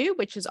CO2,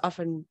 which is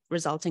often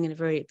resulting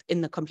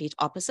in the complete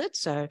opposite.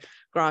 So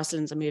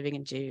grasslands are moving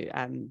into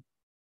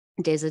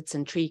deserts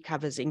and tree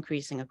covers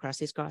increasing across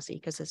these grass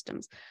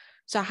ecosystems.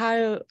 So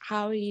how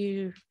are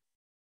you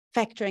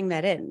factoring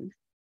that in,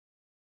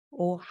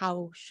 or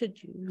how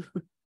should you?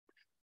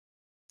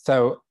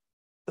 So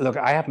look,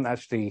 I haven't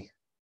actually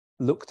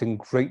looked in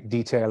great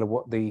detail at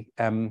what the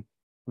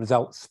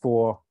results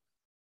for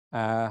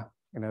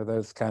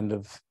those kind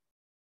of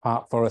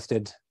part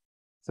forested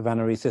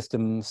savanna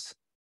systems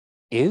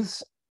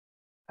is.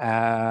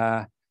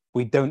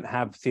 We don't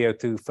have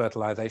CO2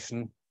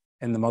 fertilization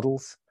in the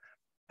models.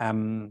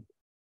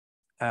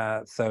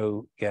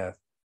 So yeah,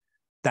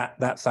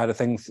 that side of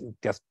things is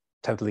just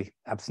totally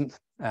absent.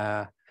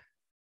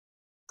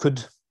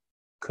 Could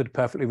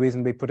perfectly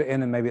reasonably put it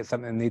in, and maybe it's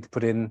something I need to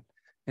put into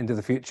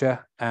the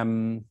future.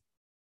 In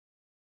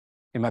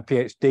my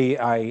PhD,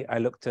 I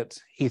looked at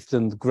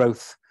heathland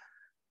growth,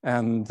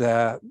 and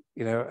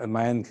and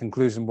my end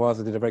conclusion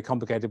was I did a very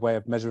complicated way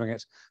of measuring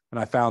it, and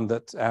I found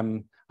that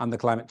under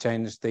climate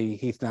change, the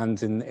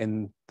heathlands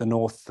in the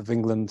north of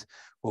England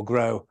will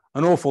grow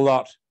an awful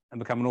lot and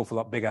become an awful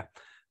lot bigger.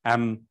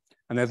 And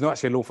there's not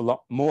actually an awful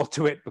lot more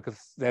to it because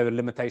there are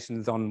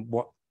limitations on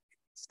what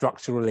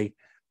structurally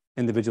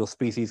individual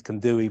species can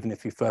do, even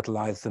if you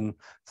fertilize them.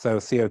 So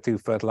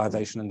CO2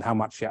 fertilization and how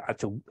much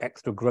actual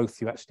extra growth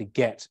you actually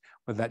get,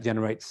 whether that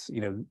generates,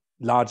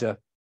 larger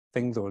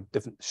things or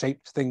different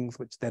shaped things,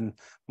 which then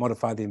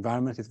modify the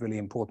environment, is really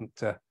important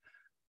to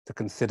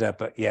consider.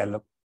 But yeah,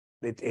 look,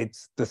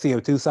 it's the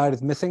CO2 side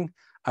is missing.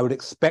 I would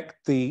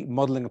expect the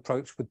modeling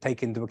approach would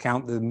take into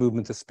account the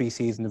movement of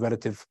species and the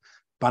relative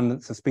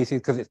abundance of species,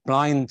 because it's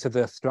blind to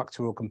the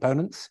structural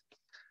components.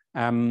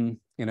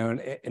 You know,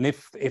 and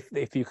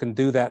if you can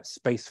do that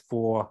space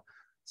for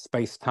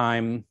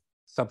space-time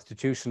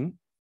substitution,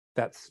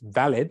 that's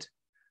valid,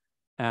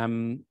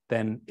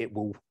 then it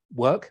will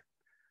work.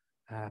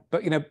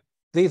 But, you know,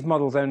 these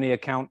models only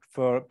account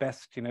for at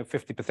best, you know,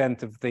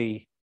 50% of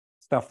the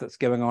stuff that's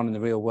going on in the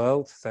real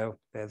world. So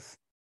there's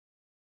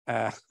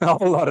a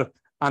whole lot of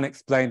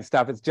unexplained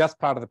stuff. It's just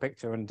part of the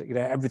picture, and, you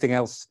know, everything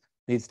else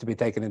needs to be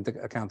taken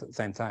into account at the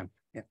same time.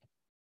 Yeah.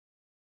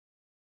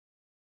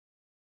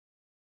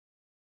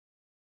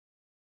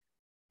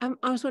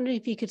 I was wondering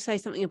if you could say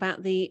something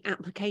about the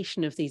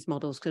application of these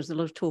models, because there's a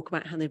lot of talk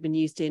about how they've been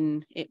used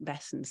in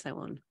IPBES and so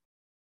on.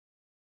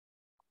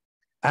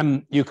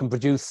 You can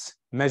produce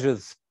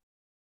measures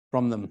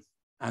from them,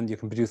 and you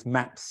can produce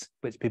maps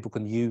which people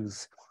can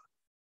use.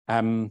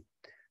 But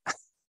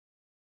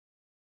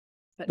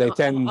they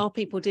tend are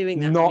people doing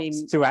that? not I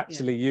mean, to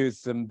actually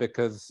use them,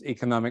 because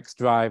economics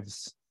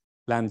drives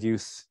land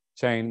use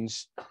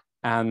change.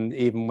 And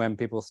even when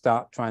people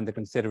start trying to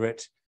consider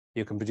it,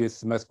 you can produce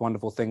the most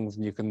wonderful things,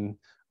 and you can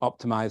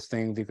optimize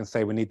things. You can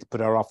say, we need to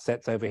put our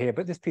offsets over here,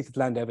 but this piece of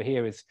land over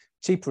here is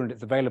cheaper and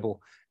it's available.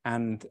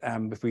 And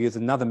if we use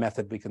another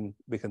method,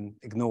 we can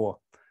ignore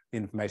the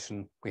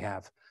information we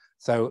have.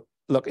 So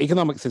look,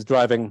 economics is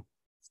driving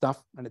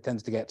stuff, and it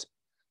tends to get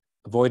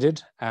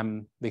avoided.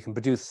 We can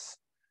produce,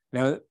 you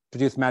know,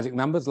 magic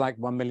numbers like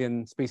 1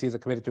 million species are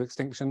committed to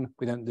extinction.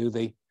 We don't do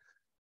the,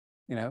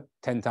 you know,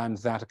 10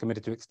 times that are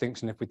committed to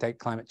extinction if we take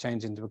climate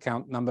change into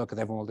account number, because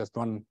everyone will just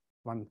run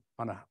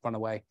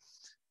away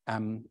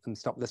and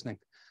stop listening.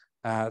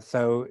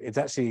 So it's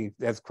actually,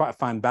 there's quite a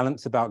fine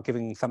balance about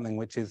giving something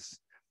which is,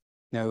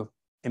 you know,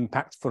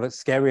 impactful. It's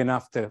scary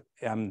enough to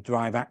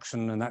drive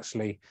action and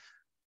actually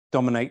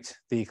dominate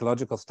the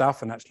ecological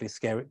stuff, and actually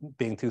scary,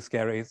 being too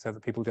scary so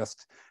that people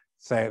just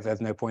say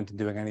there's no point in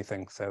doing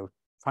anything. So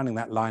finding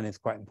that line is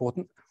quite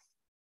important.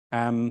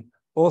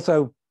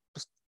 Also,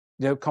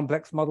 you know,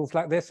 complex models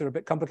like this are a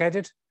bit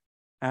complicated.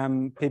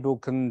 People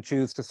can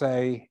choose to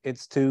say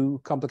it's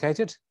too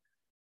complicated,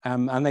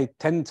 and they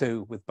tend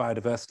to with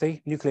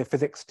biodiversity. Nuclear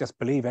physics, just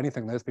believe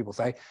anything those people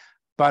say.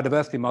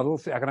 Biodiversity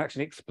models, I can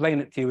actually explain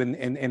it to you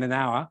in an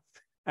hour.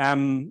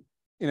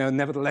 You know,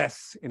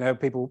 nevertheless, you know,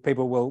 people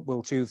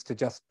will choose to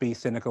just be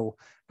cynical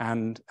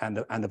and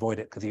avoid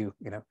it, because you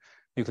know,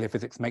 nuclear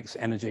physics makes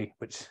energy,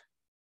 which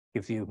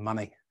gives you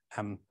money.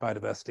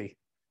 Biodiversity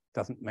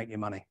doesn't make you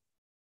money.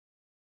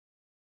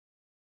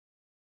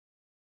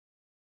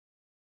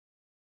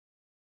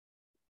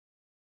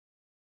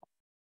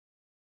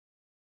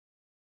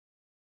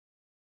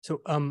 So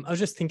I was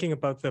just thinking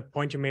about the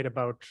point you made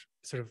about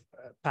sort of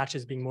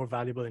patches being more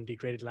valuable in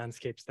degraded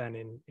landscapes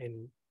than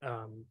in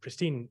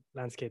pristine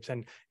landscapes.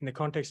 And in the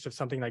context of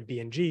something like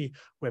BNG,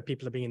 where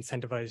people are being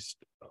incentivized,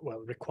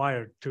 well,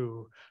 required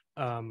to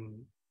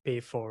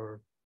pay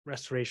for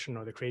restoration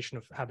or the creation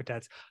of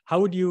habitats, how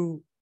would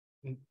you,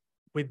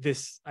 with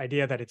this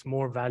idea that it's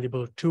more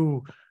valuable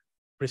to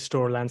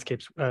restore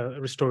landscapes,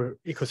 restore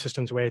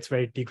ecosystems where it's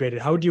very degraded,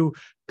 how do you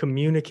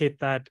communicate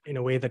that in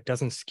a way that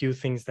doesn't skew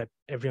things that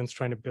everyone's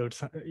trying to build,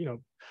 you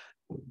know,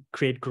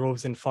 create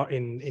groves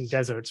in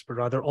deserts, but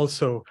rather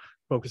also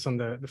focus on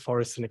the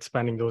forests and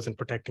expanding those and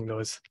protecting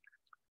those?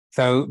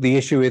 So the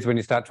issue is when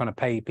you start trying to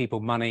pay people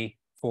money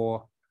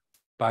for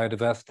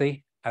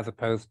biodiversity, as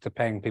opposed to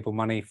paying people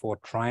money for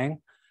trying. You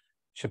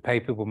should pay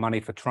people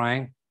money for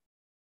trying,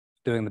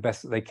 doing the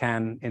best that they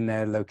can in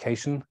their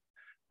location,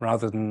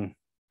 rather than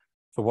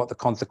for what the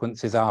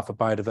consequences are for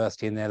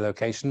biodiversity in their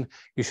location.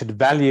 You should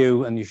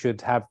value, and you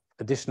should have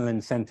additional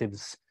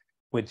incentives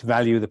which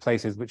value the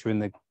places which are in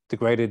the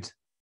degraded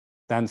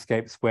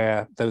landscapes,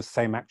 where those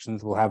same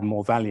actions will have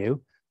more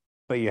value.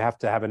 But you have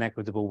to have an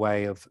equitable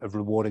way of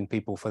rewarding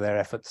people for their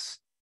efforts.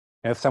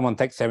 You know, if someone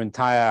takes their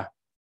entire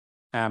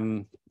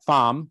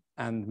farm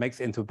and makes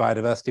it into a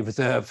biodiversity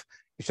reserve,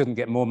 you shouldn't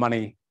get more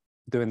money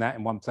doing that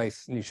in one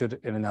place than you should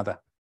in another,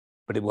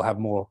 but it will have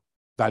more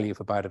value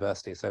for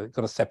biodiversity. So you've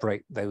got to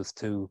separate those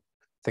two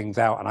things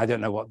out. And I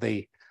don't know what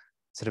the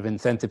sort of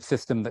incentive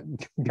system that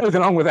goes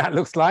along with that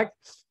looks like.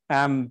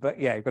 But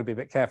yeah, you've got to be a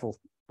bit careful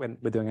when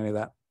we're doing any of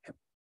that.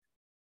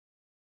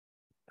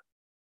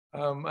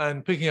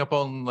 And picking up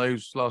on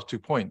those last 2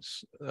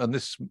 points, and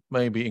this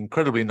may be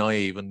incredibly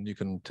naive, and you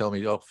can tell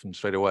me off and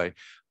straight away,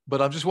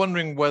 but I'm just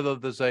wondering whether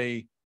there's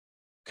a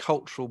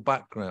cultural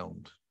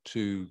background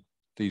to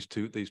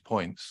these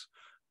points,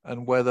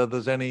 and whether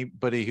there's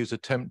anybody who's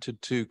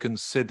attempted to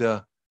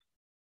consider,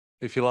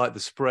 if you like, the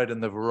spread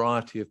and the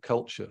variety of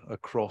culture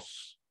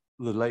across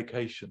the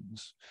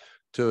locations,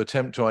 to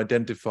attempt to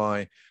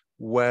identify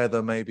where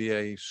there may be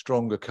a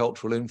stronger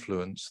cultural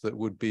influence that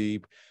would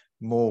be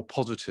more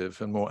positive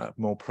and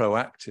more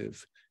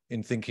proactive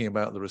in thinking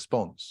about the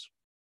response?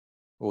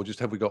 Or just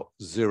have we got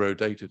zero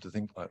data to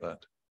think like that?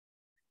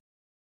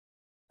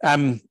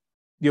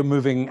 You're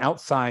moving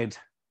outside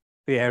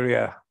the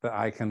area that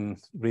I can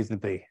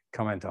reasonably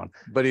comment on.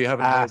 But you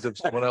haven't heard of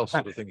someone else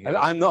sort of thinking.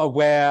 I'm not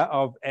aware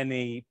of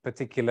any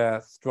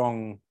particular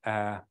strong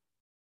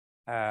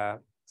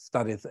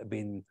studies that have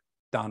been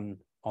done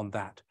on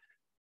that.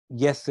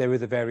 Yes, there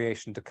is a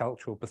variation to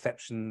cultural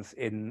perceptions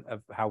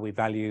of how we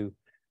value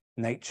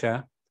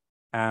nature.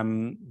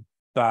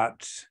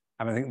 But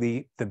I think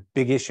the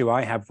big issue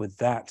I have with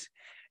that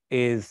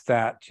is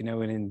that, in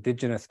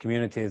indigenous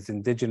communities,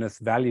 indigenous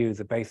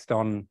values are based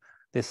on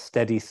this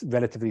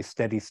relatively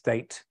steady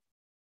state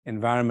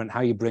environment,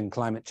 how you bring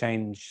climate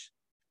change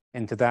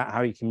into that,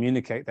 how you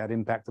communicate that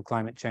impact of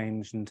climate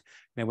change. And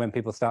when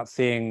people start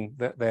seeing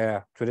that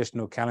their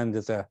traditional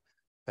calendars are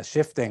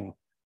shifting,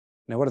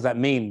 what does that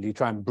mean? Do you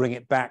try and bring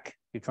it back?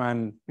 You try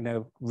and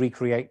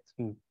recreate,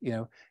 and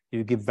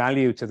you give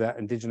value to that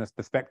indigenous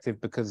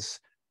perspective because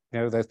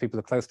those people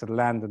are close to the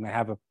land and they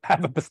have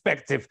a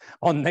perspective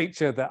on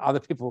nature that other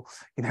people,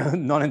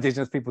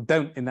 non-indigenous people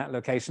don't in that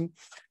location.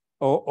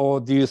 Or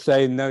do you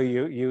say no?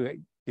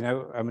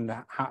 I mean,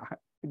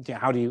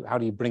 how do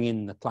you bring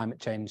in the climate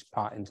change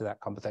part into that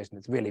conversation?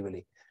 It's really,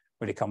 really,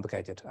 really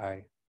complicated.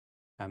 I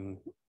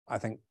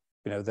think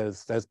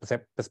those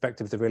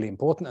perspectives are really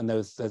important, and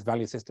those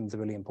value systems are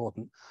really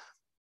important.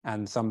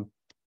 And some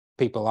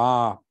people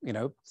are,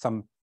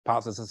 some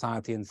parts of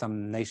society and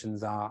some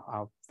nations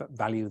are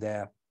value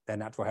their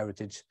natural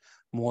heritage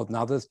more than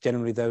others.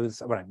 Generally, those.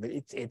 Well,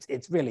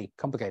 it's really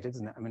complicated,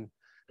 isn't it? I mean,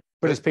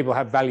 British people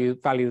have value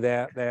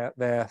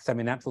their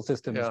semi-natural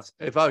systems. Yeah.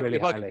 If I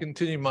could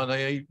continue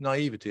my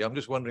naivety, I'm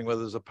just wondering whether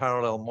there's a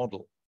parallel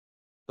model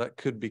that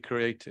could be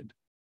created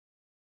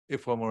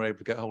if one were able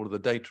to get hold of the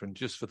data, and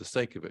just for the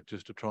sake of it,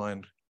 just to try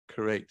and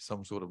create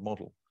some sort of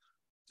model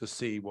to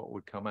see what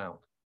would come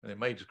out. And it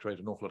may just create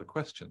an awful lot of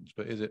questions,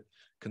 but is it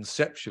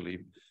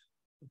conceptually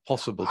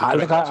possible to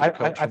create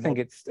I think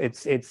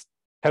it's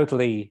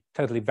totally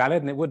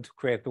valid, and it would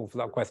create an awful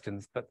lot of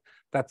questions, but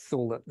that's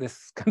all that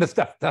this kind of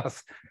stuff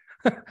does.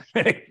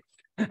 Really.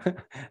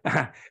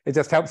 It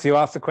just helps you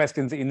ask the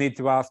questions that you need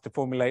to ask to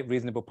formulate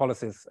reasonable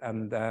policies.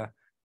 And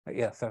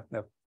yeah, so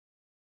no,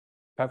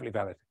 perfectly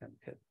valid.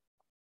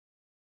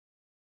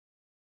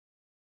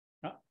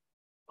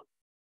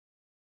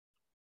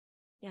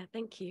 Yeah,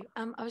 thank you.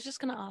 I was just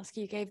going to ask,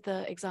 you gave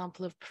the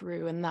example of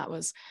Peru, and that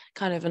was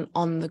kind of an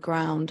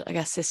on-the-ground, I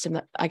guess, system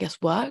that I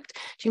guess worked.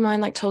 Do you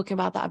mind talking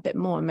about that a bit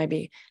more? And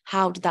maybe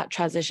how did that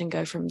transition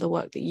go from the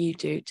work that you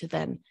do to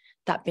then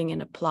that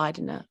being applied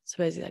in a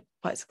supposedly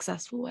quite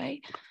successful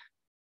way?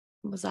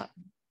 Was that?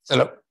 So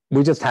look,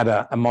 we just had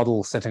a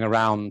model sitting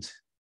around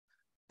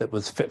that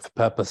was fit for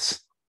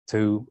purpose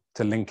to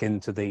link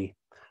into the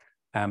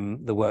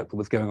work that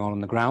was going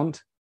on the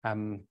ground.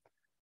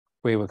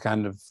 We were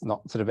kind of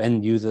not sort of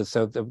end users,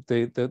 so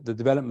the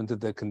development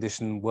of the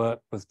condition work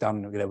was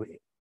done,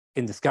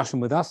 in discussion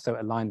with us, so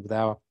it aligned with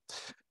our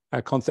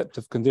concept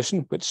of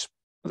condition, which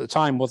at the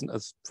time wasn't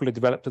as fully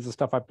developed as the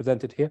stuff I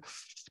presented here.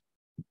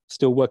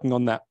 Still working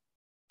on that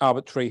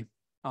arbitrary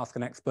ask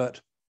an expert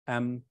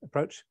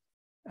approach.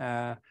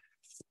 But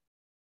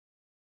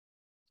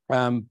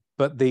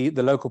the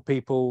local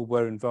people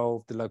were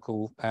involved, the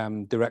local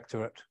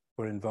directorate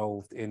were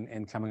involved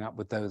in coming up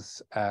with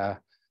those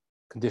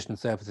condition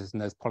services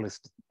and those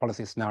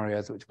policy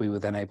scenarios, which we were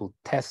then able to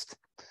test.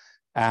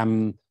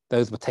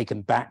 Those were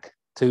taken back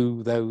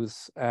to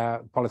those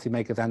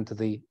policymakers and to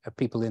the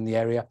people in the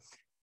area.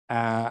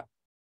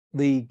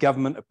 The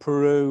government of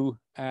Peru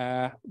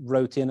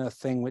wrote in a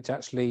thing which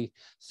actually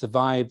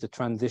survived the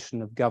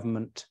transition of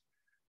government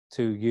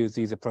to use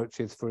these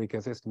approaches for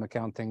ecosystem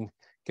accounting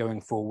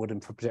going forward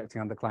and for projecting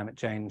under climate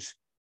change.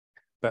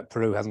 But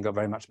Peru hasn't got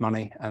very much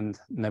money, and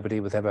nobody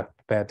was ever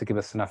prepared to give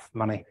us enough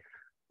money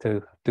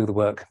to do the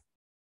work,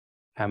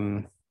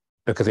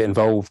 because it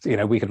involved,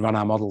 we could run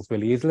our models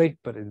really easily,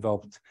 but it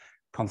involved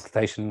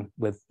consultation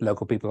with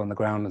local people on the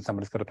ground, and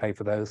somebody's got to pay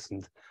for those.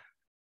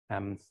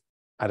 And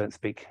I don't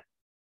speak,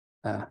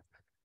 is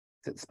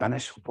it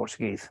Spanish or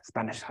Portuguese?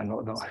 Spanish, I'm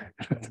not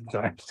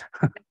sorry.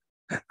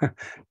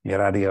 Mi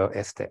radio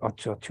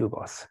ocho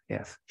tubos,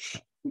 yes.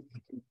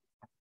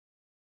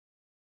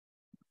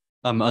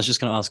 I was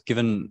just going to ask,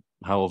 given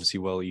how obviously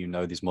well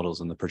these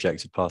models and the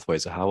projected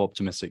pathways, how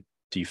optimistic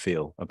do you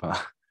feel about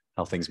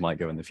how things might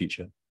go in the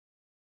future?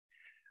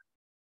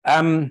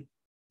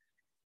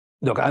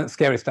 Look,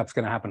 scary stuff's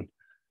going to happen.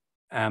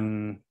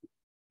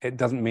 It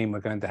doesn't mean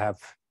we're going to have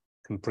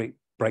complete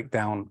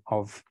breakdown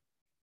of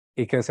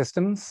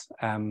ecosystems.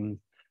 I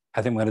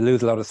think we're going to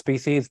lose a lot of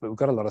species, but we've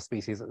got a lot of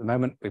species at the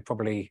moment. It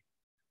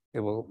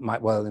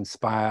might well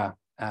inspire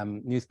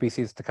new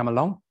species to come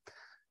along.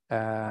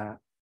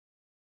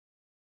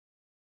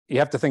 You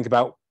have to think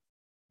about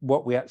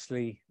what we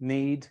actually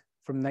need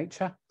from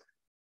nature.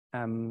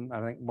 I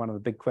think one of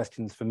the big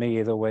questions for me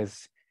is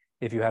always,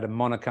 if you had a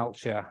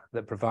monoculture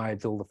that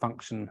provides all the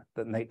function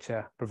that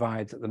nature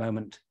provides at the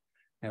moment,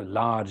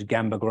 large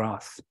gamba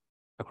grass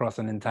across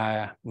an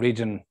entire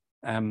region,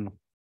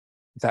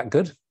 is that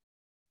good?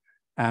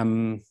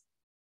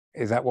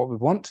 Is that what we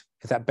want?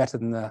 Is that better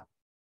than a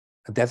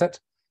desert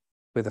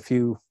with a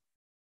few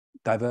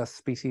diverse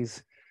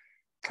species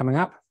coming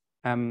up.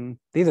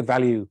 These are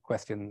value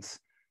questions.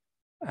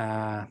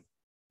 And,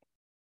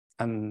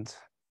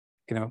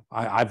 you know,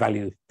 I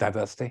value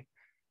diversity.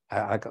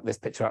 I got this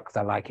picture up because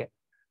I like it.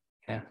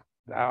 Yeah,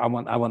 I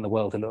want the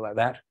world to look like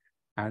that.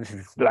 And this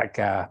is like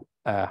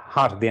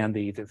Heart of the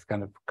Andes. It's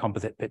kind of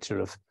composite picture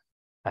of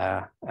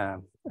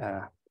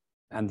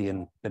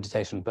Andean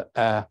vegetation. But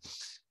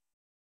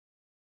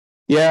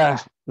yeah,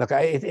 look,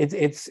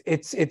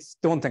 it's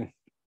daunting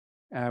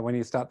when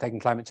you start taking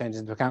climate change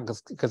into account,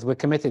 because we're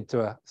committed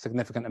to a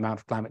significant amount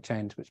of climate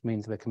change, which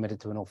means we're committed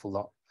to an awful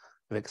lot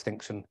of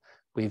extinction.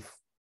 We've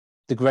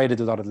degraded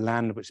a lot of the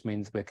land, which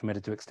means we're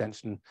committed to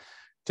extinction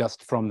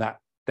just from that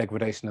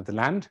degradation of the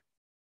land.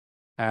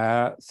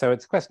 So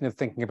it's a question of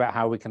thinking about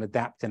how we can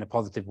adapt in a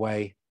positive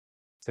way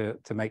to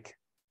make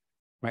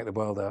the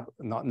world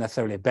not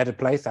necessarily a better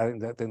place. I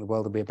think the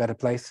world will be a better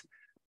place,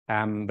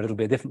 but it'll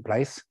be a different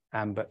place.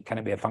 But can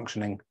it be a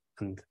functioning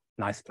and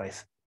nice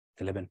place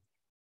to live in?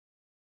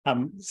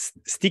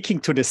 Sticking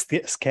to the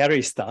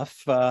scary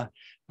stuff,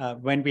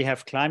 when we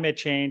have climate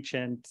change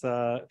and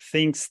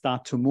things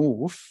start to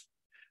move,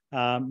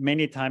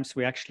 many times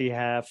we actually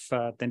have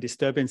then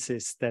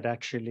disturbances that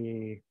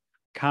actually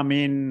come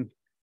in,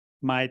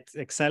 might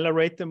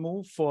accelerate the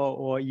move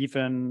or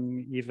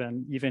even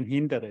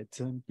hinder it.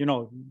 You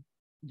know,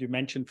 you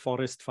mentioned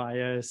forest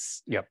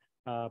fires, yep.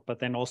 But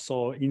then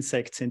also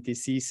insects and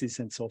diseases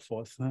and so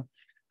forth.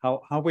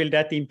 How will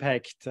that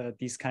impact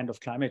these kind of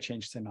climate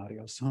change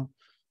scenarios?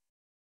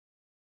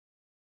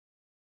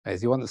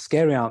 As you want the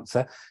scary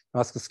answer,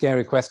 ask a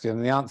scary question,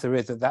 and the answer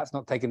is that that's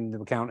not taken into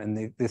account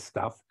in this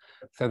stuff.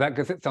 So that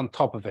sits on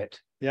top of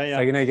it. Yeah, yeah.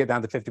 So you know, you get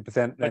down to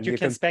 50%, but you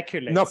can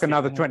speculate. Knock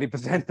another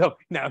 20% off.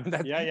 No,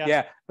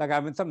 yeah. Like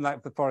I mean, something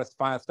like the forest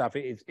fire stuff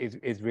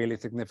is really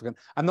significant.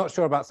 I'm not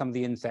sure about some of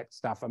the insect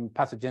stuff. I mean,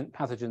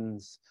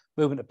 pathogens,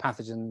 movement of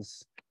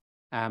pathogens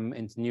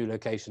into new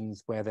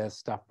locations where there's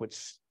stuff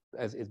which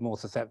is more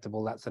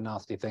susceptible. That's a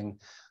nasty thing,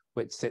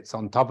 which sits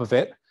on top of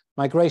it.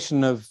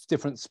 Migration of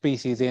different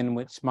species in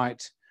which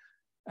might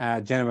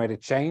generate a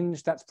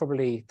change, that's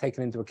probably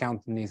taken into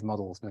account in these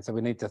models. And so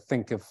we need to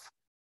think of,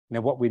 you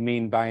know, what we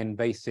mean by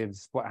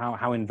invasives,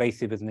 how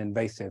invasive is an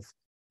invasive,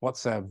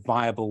 what's a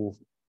viable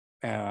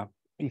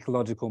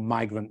ecological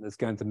migrant that's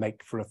going to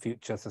make for a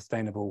future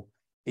sustainable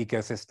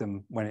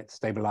ecosystem when it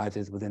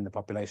stabilizes within the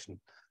population.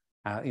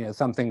 You know,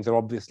 some things are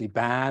obviously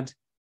bad,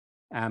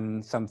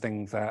 some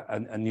things are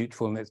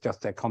neutral, and it's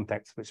just their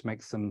context which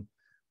makes them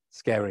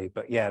scary.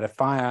 But yeah, the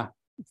fire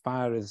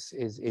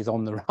is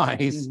on the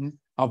rise. Mm-hmm.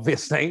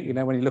 Obviously, you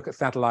know, when you look at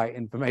satellite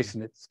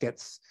information, it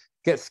gets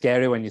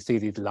scary when you see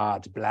these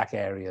large black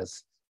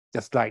areas.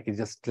 Just like you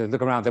just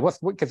look around and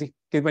say, because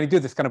when you do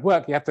this kind of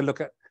work, you have to look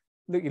at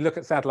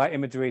satellite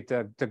imagery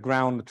to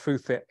ground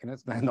truth it. You know,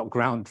 it's not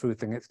ground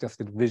truthing, it's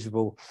just a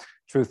visual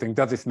truthing.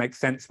 Does this make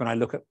sense when I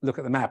look at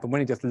the map? And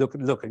when you just look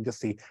and just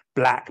see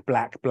black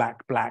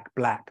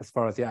as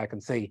far as the eye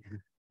can see.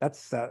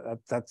 That's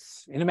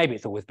you know, maybe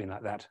it's always been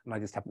like that, and I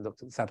just haven't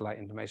looked at the satellite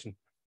information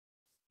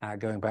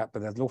going back.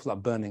 But there's an awful lot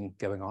of burning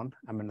going on.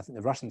 I mean, I think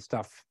the Russian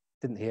stuff,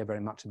 didn't hear very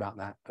much about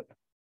that, but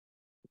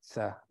it's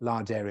a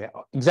large area,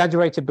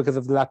 exaggerated because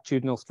of the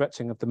latitudinal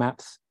stretching of the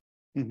maps.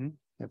 Mm-hmm.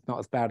 It's not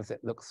as bad as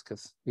it looks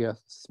because you're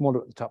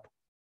smaller at the top.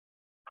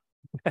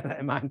 Bear that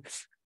in mind.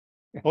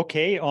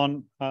 Okay,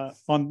 on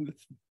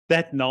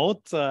that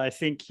note, I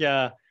think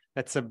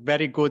that's a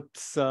very good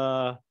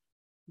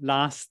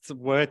last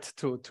word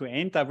to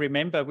end. I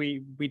remember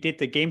we did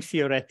the game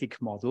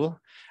theoretic model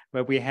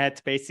where we had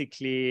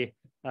basically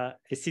a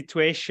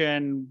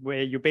situation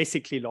where you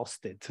basically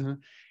lost it. Mm-hmm.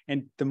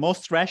 And the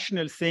most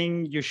rational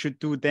thing you should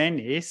do then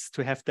is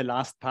to have the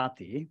last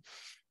party.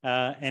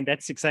 And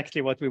that's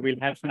exactly what we will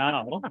have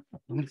now.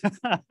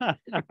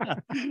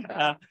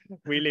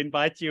 We'll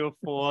invite you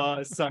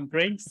for some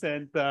drinks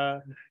and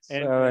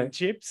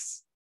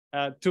chips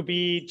to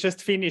be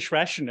just finished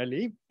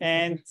rationally.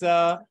 And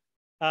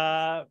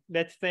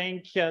let's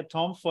thank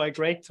Tom for a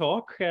great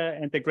talk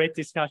and a great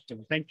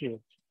discussion. Thank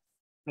you.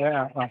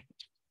 Yeah.